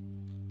today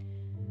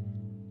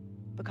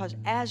because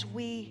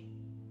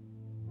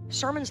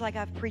sermons like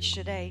I've preached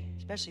today,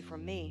 especially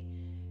from me,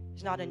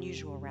 is not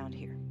unusual around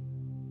here.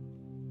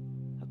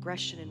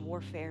 Aggression and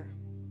warfare.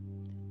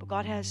 But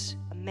God has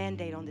a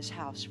mandate on this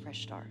house,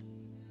 Fresh Start.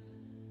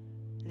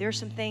 There are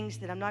some things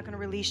that I'm not going to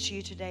release to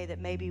you today that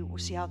maybe we'll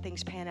see how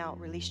things pan out,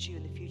 release to you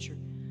in the future,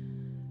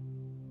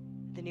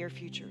 the near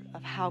future,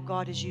 of how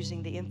God is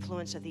using the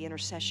influence of the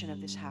intercession of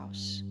this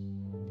house.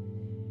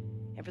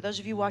 And for those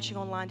of you watching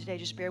online today,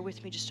 just bear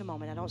with me just a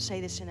moment. I don't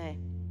say this in an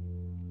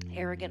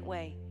arrogant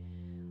way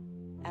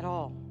at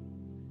all,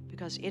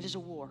 because it is a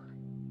war.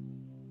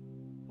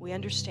 We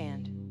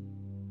understand.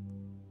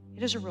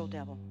 It is a real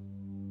devil.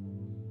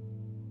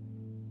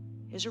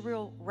 It is a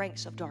real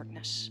ranks of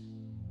darkness.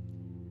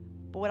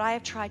 But what I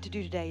have tried to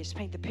do today is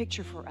paint the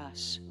picture for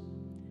us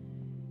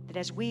that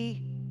as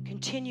we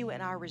continue in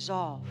our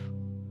resolve,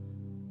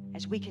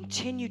 as we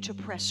continue to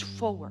press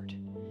forward,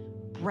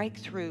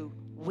 breakthrough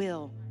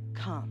will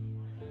come.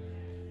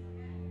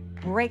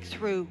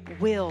 Breakthrough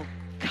will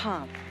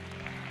come.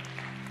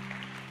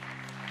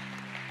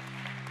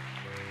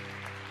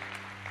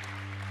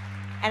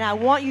 And I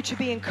want you to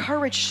be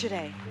encouraged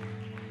today,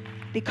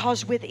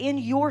 because within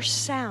your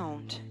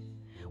sound,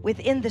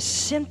 within the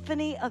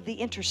symphony of the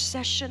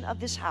intercession of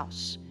this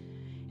house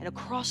and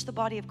across the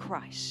body of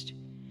Christ,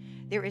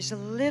 there is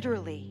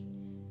literally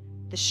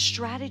the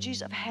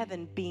strategies of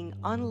heaven being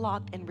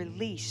unlocked and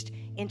released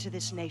into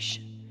this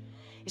nation.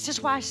 This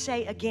is why I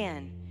say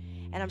again,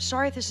 and I'm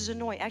sorry if this is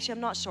annoying. Actually, I'm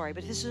not sorry,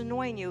 but if this is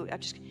annoying you,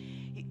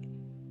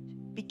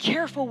 be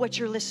careful what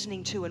you're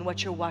listening to and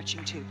what you're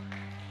watching to.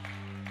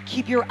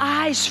 Keep your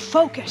eyes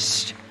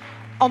focused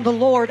on the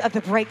Lord of the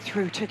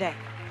breakthrough today.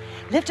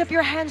 Lift up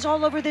your hands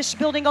all over this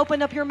building.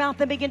 Open up your mouth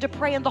and begin to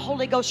pray in the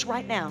Holy Ghost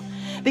right now.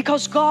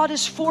 Because God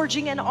is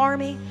forging an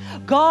army.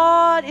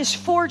 God is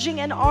forging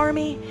an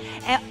army,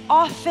 an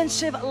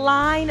offensive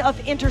line of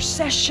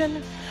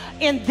intercession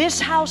in this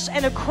house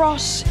and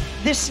across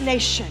this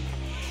nation.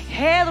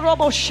 And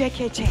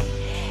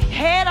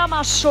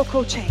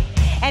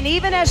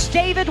even as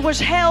David was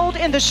held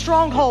in the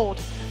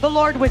stronghold, the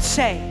Lord would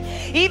say,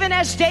 even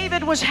as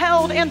David was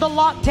held in the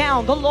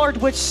lockdown, the Lord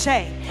would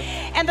say,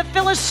 and the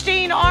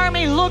Philistine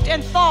army looked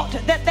and thought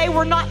that they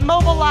were not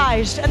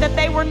mobilized and that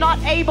they were not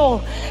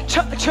able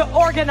to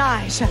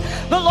organize.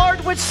 The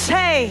Lord would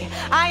say,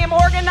 I am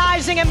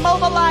organizing and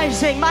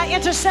mobilizing my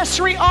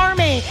intercessory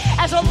army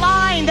as a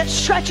line that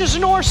stretches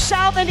north,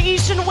 south, and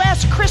east and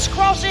west,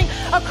 crisscrossing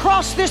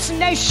across this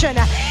nation.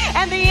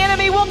 And the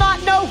enemy will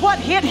not know what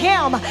hit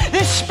him.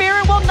 The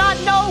spirit will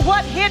not know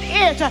what hit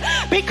it.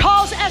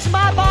 Because as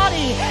my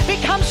body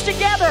becomes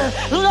together,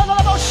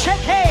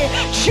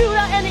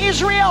 Judah and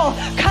Israel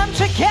come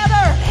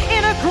together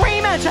in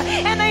agreement,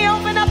 and they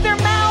open up their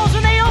mouths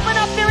and they open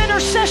up their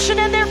intercession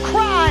and their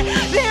cry.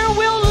 There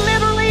will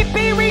literally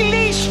be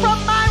released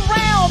from my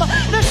realm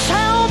the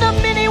sound of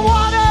many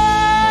waters.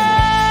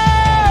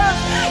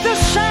 The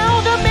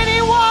sound of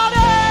many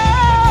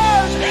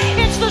waters.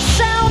 It's the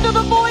sound of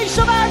the voice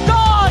of our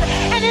God,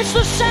 and it's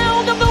the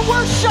sound of the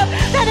worship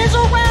that is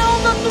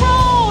around the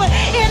throne.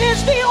 It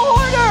is the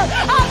order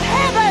of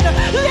heaven.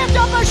 Lift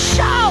up a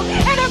shout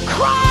and a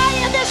cry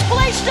in this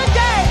place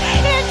today.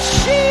 In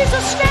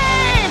Jesus'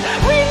 name,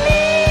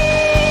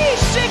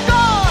 release it,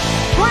 God.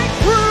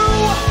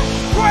 Breakthrough,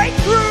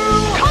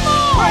 breakthrough, Come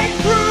on.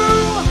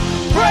 breakthrough,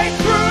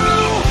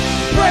 breakthrough,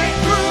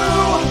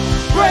 breakthrough,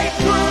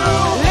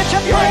 breakthrough. Lift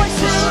up your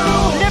voices.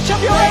 Lift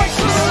up your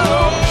voices.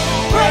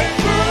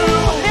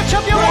 Breakthrough, Lift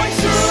up your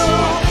voices.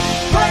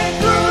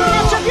 breakthrough,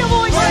 Lift up your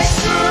voices.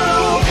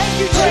 Thank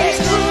you,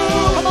 Jesus.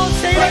 Come on,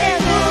 say it again.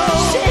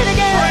 Say it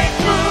again.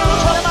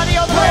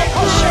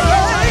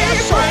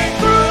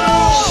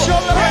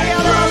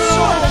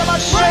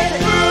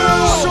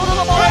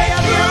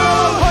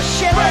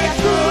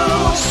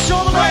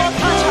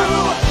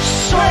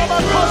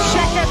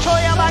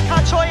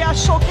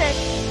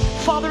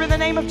 Father, in the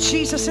name of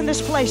Jesus, in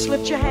this place,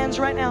 lift your hands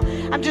right now.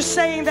 I'm just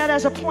saying that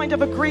as a point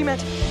of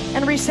agreement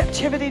and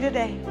receptivity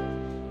today.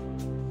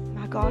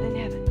 My God in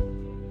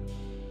heaven,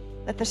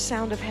 let the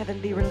sound of heaven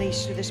be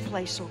released through this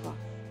place, oh God.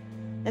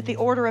 Let the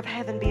order of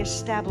heaven be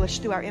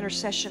established through our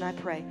intercession, I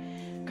pray.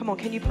 Come on,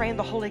 can you pray in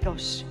the Holy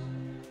Ghost?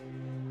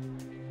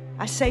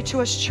 I say to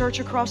us, church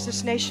across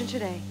this nation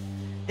today,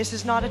 this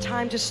is not a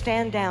time to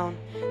stand down.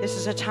 This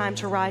is a time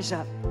to rise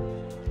up.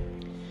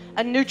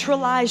 A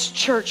neutralized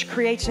church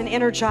creates an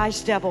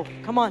energized devil.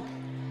 Come on.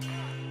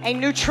 A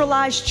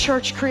neutralized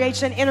church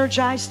creates an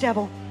energized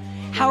devil.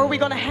 How are we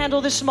going to handle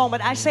this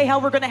moment? I say how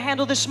we're going to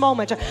handle this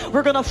moment.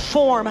 We're going to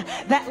form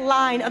that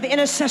line of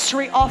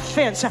intercessory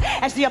offense.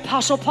 As the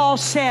Apostle Paul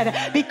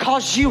said,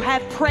 because you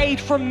have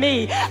prayed for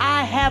me,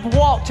 I have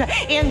walked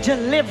in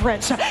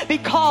deliverance.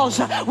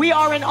 Because we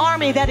are an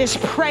army that is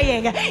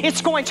praying,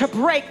 it's going to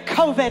break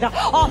COVID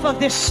off of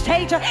this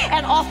state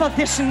and off of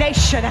this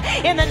nation.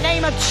 In the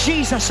name of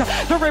Jesus,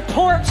 the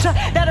reports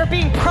that are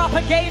being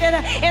propagated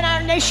in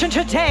our nation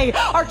today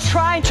are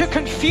trying to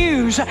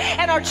confuse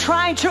and are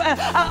trying to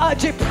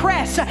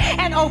depress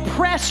and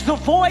oppress the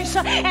voice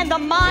and the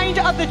mind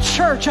of the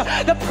church.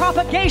 The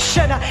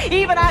propagation,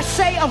 even I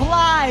say, of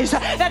lies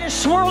that is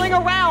swirling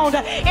around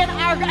in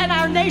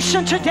our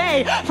nation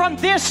today, from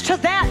this to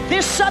that,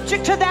 this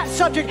subject to that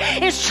subject,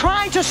 is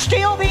trying to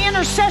steal the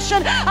intercession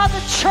of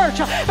the church.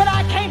 But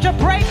I came to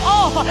break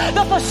off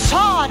the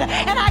facade,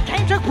 and I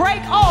came to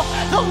break off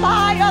the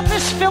lie of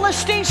this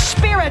Philistine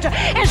spirit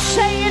and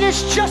say it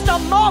is just a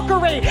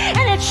mockery,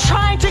 and it's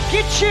trying to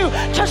get you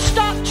to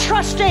stop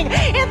trusting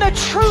in the the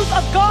truth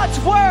of God's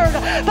word.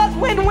 But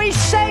when we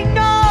say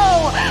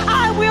no,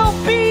 I will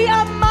be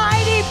a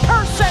mighty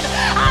person.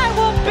 I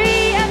will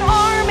be an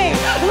army,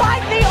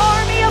 like the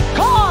army of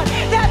God,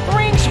 that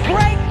brings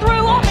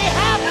breakthrough on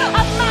behalf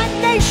of my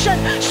nation.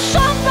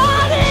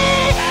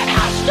 Somebody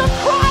has to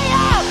cry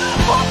out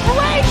for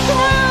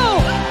breakthrough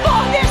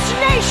for this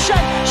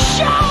nation.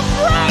 Shout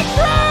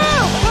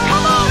breakthrough!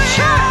 Come on,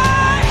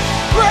 church!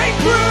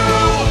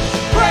 Breakthrough!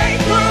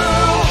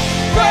 Breakthrough!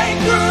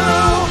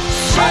 Breakthrough!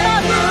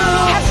 Somebody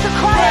has to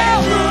cry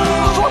out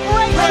for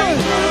breakthrough.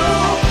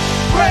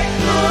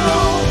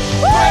 Breakthrough!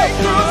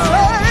 Breakthrough!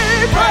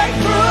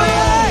 Breakthrough!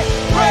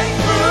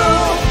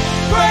 Breakthrough!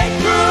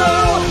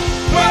 Breakthrough!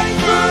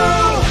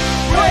 Breakthrough!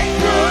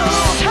 Breakthrough!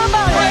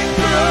 Somebody.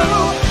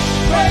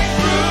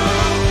 Breakthrough!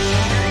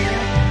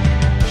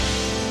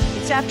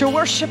 It's after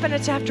worship and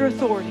it's after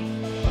authority.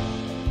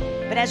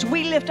 But as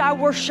we lift our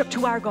worship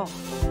to our God,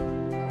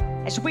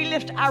 as we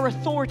lift our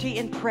authority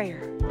in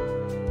prayer,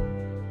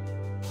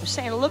 we're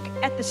saying, look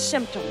at the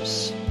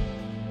symptoms,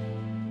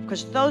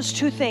 because those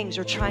two things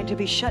are trying to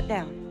be shut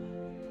down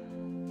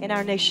in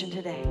our nation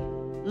today.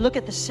 Look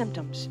at the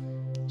symptoms.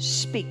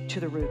 Speak to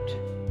the root.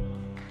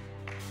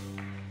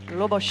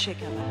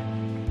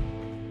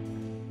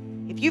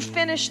 If you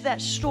finish that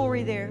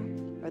story there,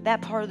 or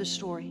that part of the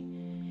story,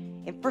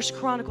 in 1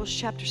 Chronicles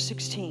chapter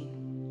 16,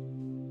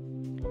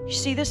 you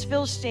see this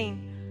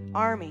Philistine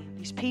army,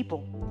 these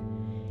people,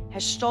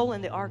 has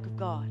stolen the ark of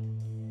God.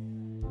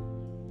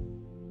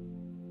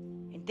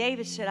 And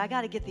David said, I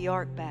got to get the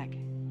ark back.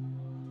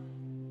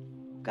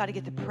 Got to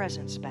get the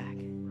presence back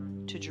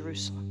to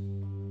Jerusalem.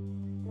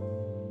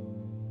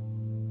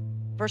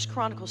 1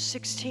 Chronicles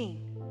 16,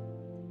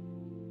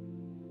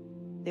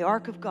 the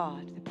ark of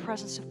God, the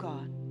presence of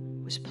God,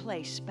 was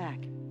placed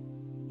back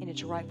in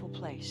its rightful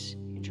place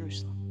in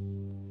Jerusalem.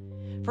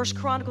 1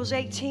 Chronicles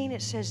 18,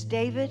 it says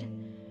David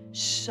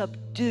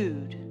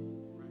subdued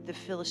the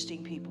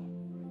Philistine people.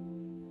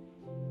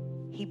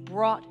 He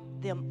brought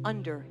them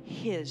under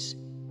his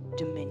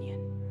dominion.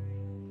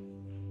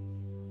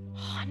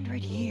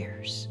 100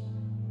 years.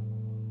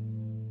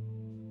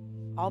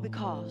 All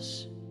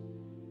because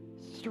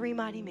 3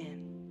 mighty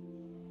men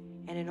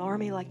and an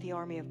army like the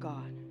army of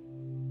God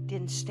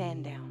didn't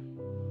stand down,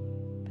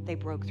 but they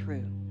broke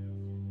through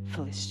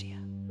Philistia.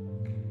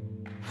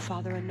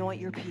 Father, anoint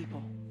your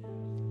people.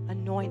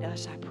 Anoint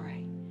us, I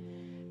pray.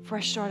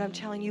 Fresh start, I'm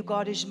telling you,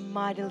 God is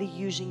mightily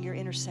using your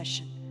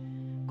intercession.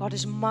 God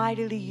is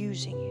mightily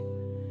using you.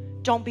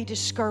 Don't be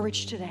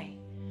discouraged today.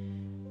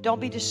 Don't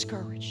be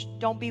discouraged.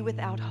 Don't be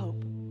without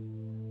hope.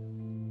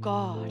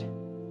 God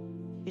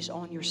is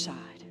on your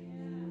side.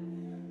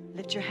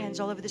 Lift your hands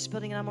all over this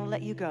building, and I'm going to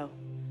let you go.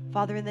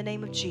 Father, in the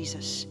name of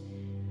Jesus,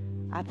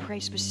 I pray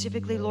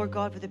specifically, Lord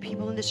God, for the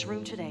people in this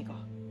room today,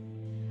 God.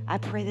 I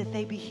pray that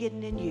they be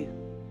hidden in you.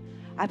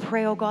 I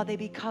pray, oh God, they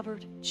be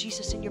covered,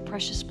 Jesus, in your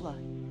precious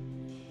blood.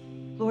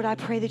 Lord, I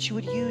pray that you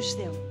would use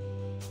them.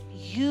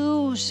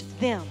 Use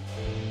them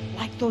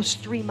like those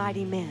 3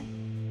 mighty men.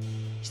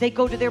 As they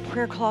go to their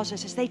prayer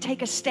closets, as they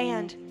take a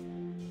stand,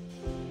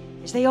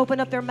 as they open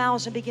up their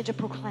mouths and begin to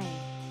proclaim,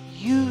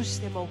 use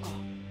them, oh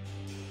God,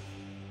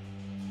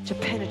 to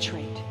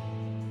penetrate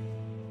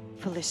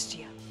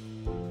Philistia,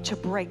 to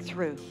break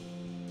through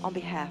on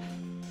behalf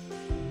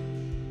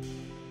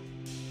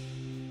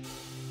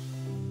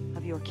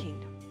of your kingdom.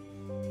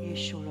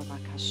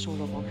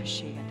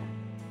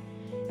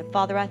 And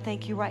Father, I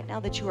thank you right now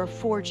that you are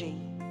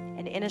forging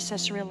an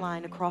intercessory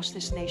line across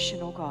this nation,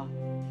 oh God.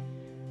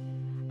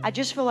 I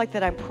just feel like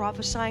that I'm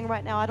prophesying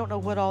right now. I don't know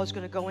what all is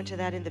going to go into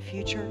that in the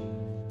future,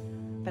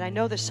 but I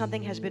know that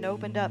something has been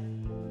opened up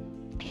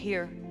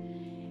here,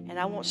 and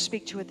I won't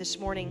speak to it this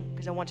morning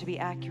because I want to be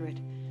accurate.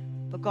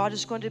 But God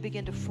is going to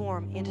begin to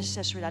form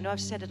intercessory. I know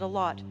I've said it a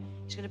lot.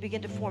 He's going to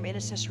begin to form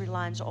intercessory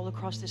lines all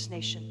across this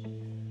nation.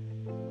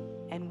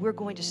 And we're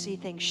going to see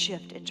things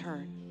shift and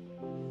turn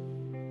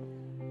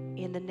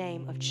in the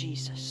name of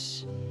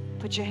Jesus.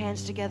 Put your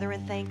hands together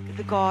and thank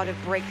the God of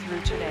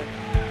breakthrough today.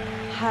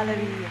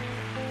 Hallelujah.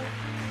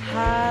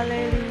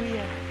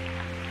 Hallelujah.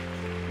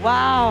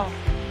 Wow.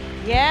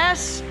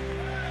 Yes.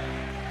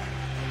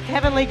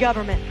 Heavenly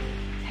government.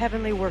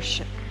 Heavenly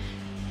worship.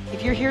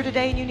 If you're here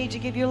today and you need to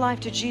give your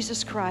life to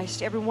Jesus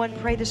Christ, everyone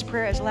pray this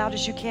prayer as loud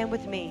as you can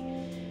with me.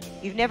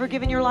 You've never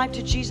given your life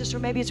to Jesus, or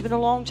maybe it's been a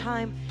long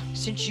time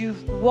since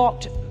you've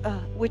walked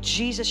with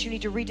Jesus. You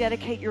need to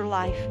rededicate your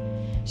life.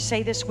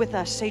 Say this with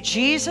us. Say,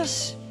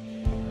 Jesus,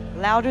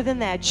 louder than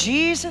that.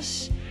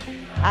 Jesus,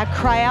 I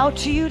cry out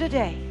to you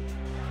today.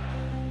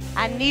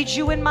 I need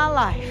you in my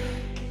life.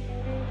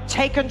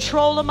 Take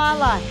control of my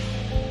life.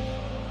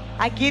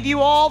 I give you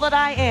all that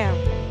I am.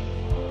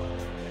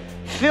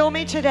 Fill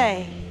me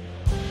today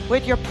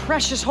with your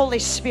precious Holy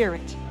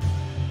Spirit.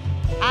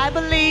 I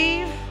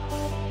believe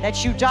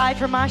that you died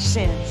for my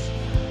sins,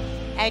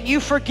 and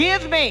you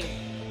forgive me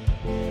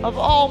of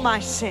all my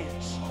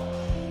sins.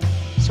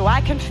 So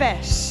I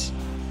confess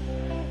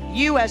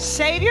you as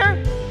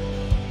Savior,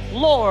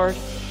 Lord,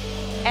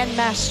 and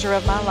Master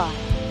of my life.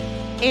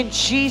 In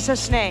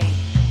Jesus' name,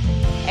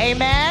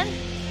 amen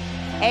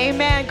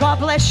Amen. God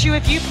bless you.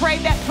 If you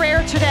prayed that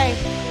prayer today,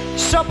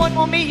 someone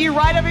will meet you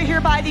right over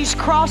here by these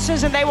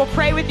crosses, and they will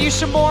pray with you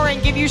some more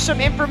and give you some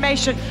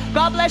information.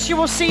 God bless you.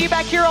 We'll see you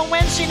back here on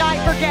Wednesday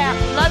night for GAP.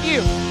 Love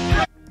you.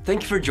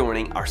 Thank you for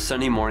joining our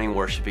Sunday morning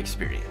worship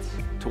experience.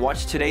 To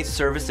watch today's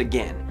service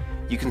again,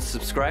 you can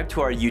subscribe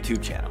to our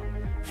YouTube channel.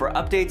 For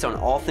updates on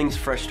all things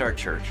Fresh Start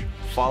Church,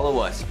 follow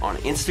us on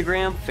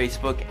Instagram,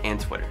 Facebook, and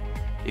Twitter.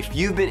 If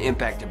you've been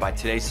impacted by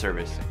today's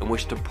service and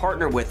wish to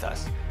partner with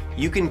us,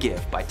 you can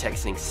give by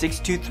texting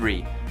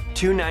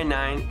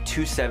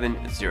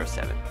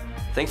 623-299-2707.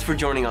 Thanks for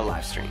joining our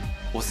live stream.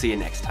 We'll see you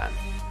next time.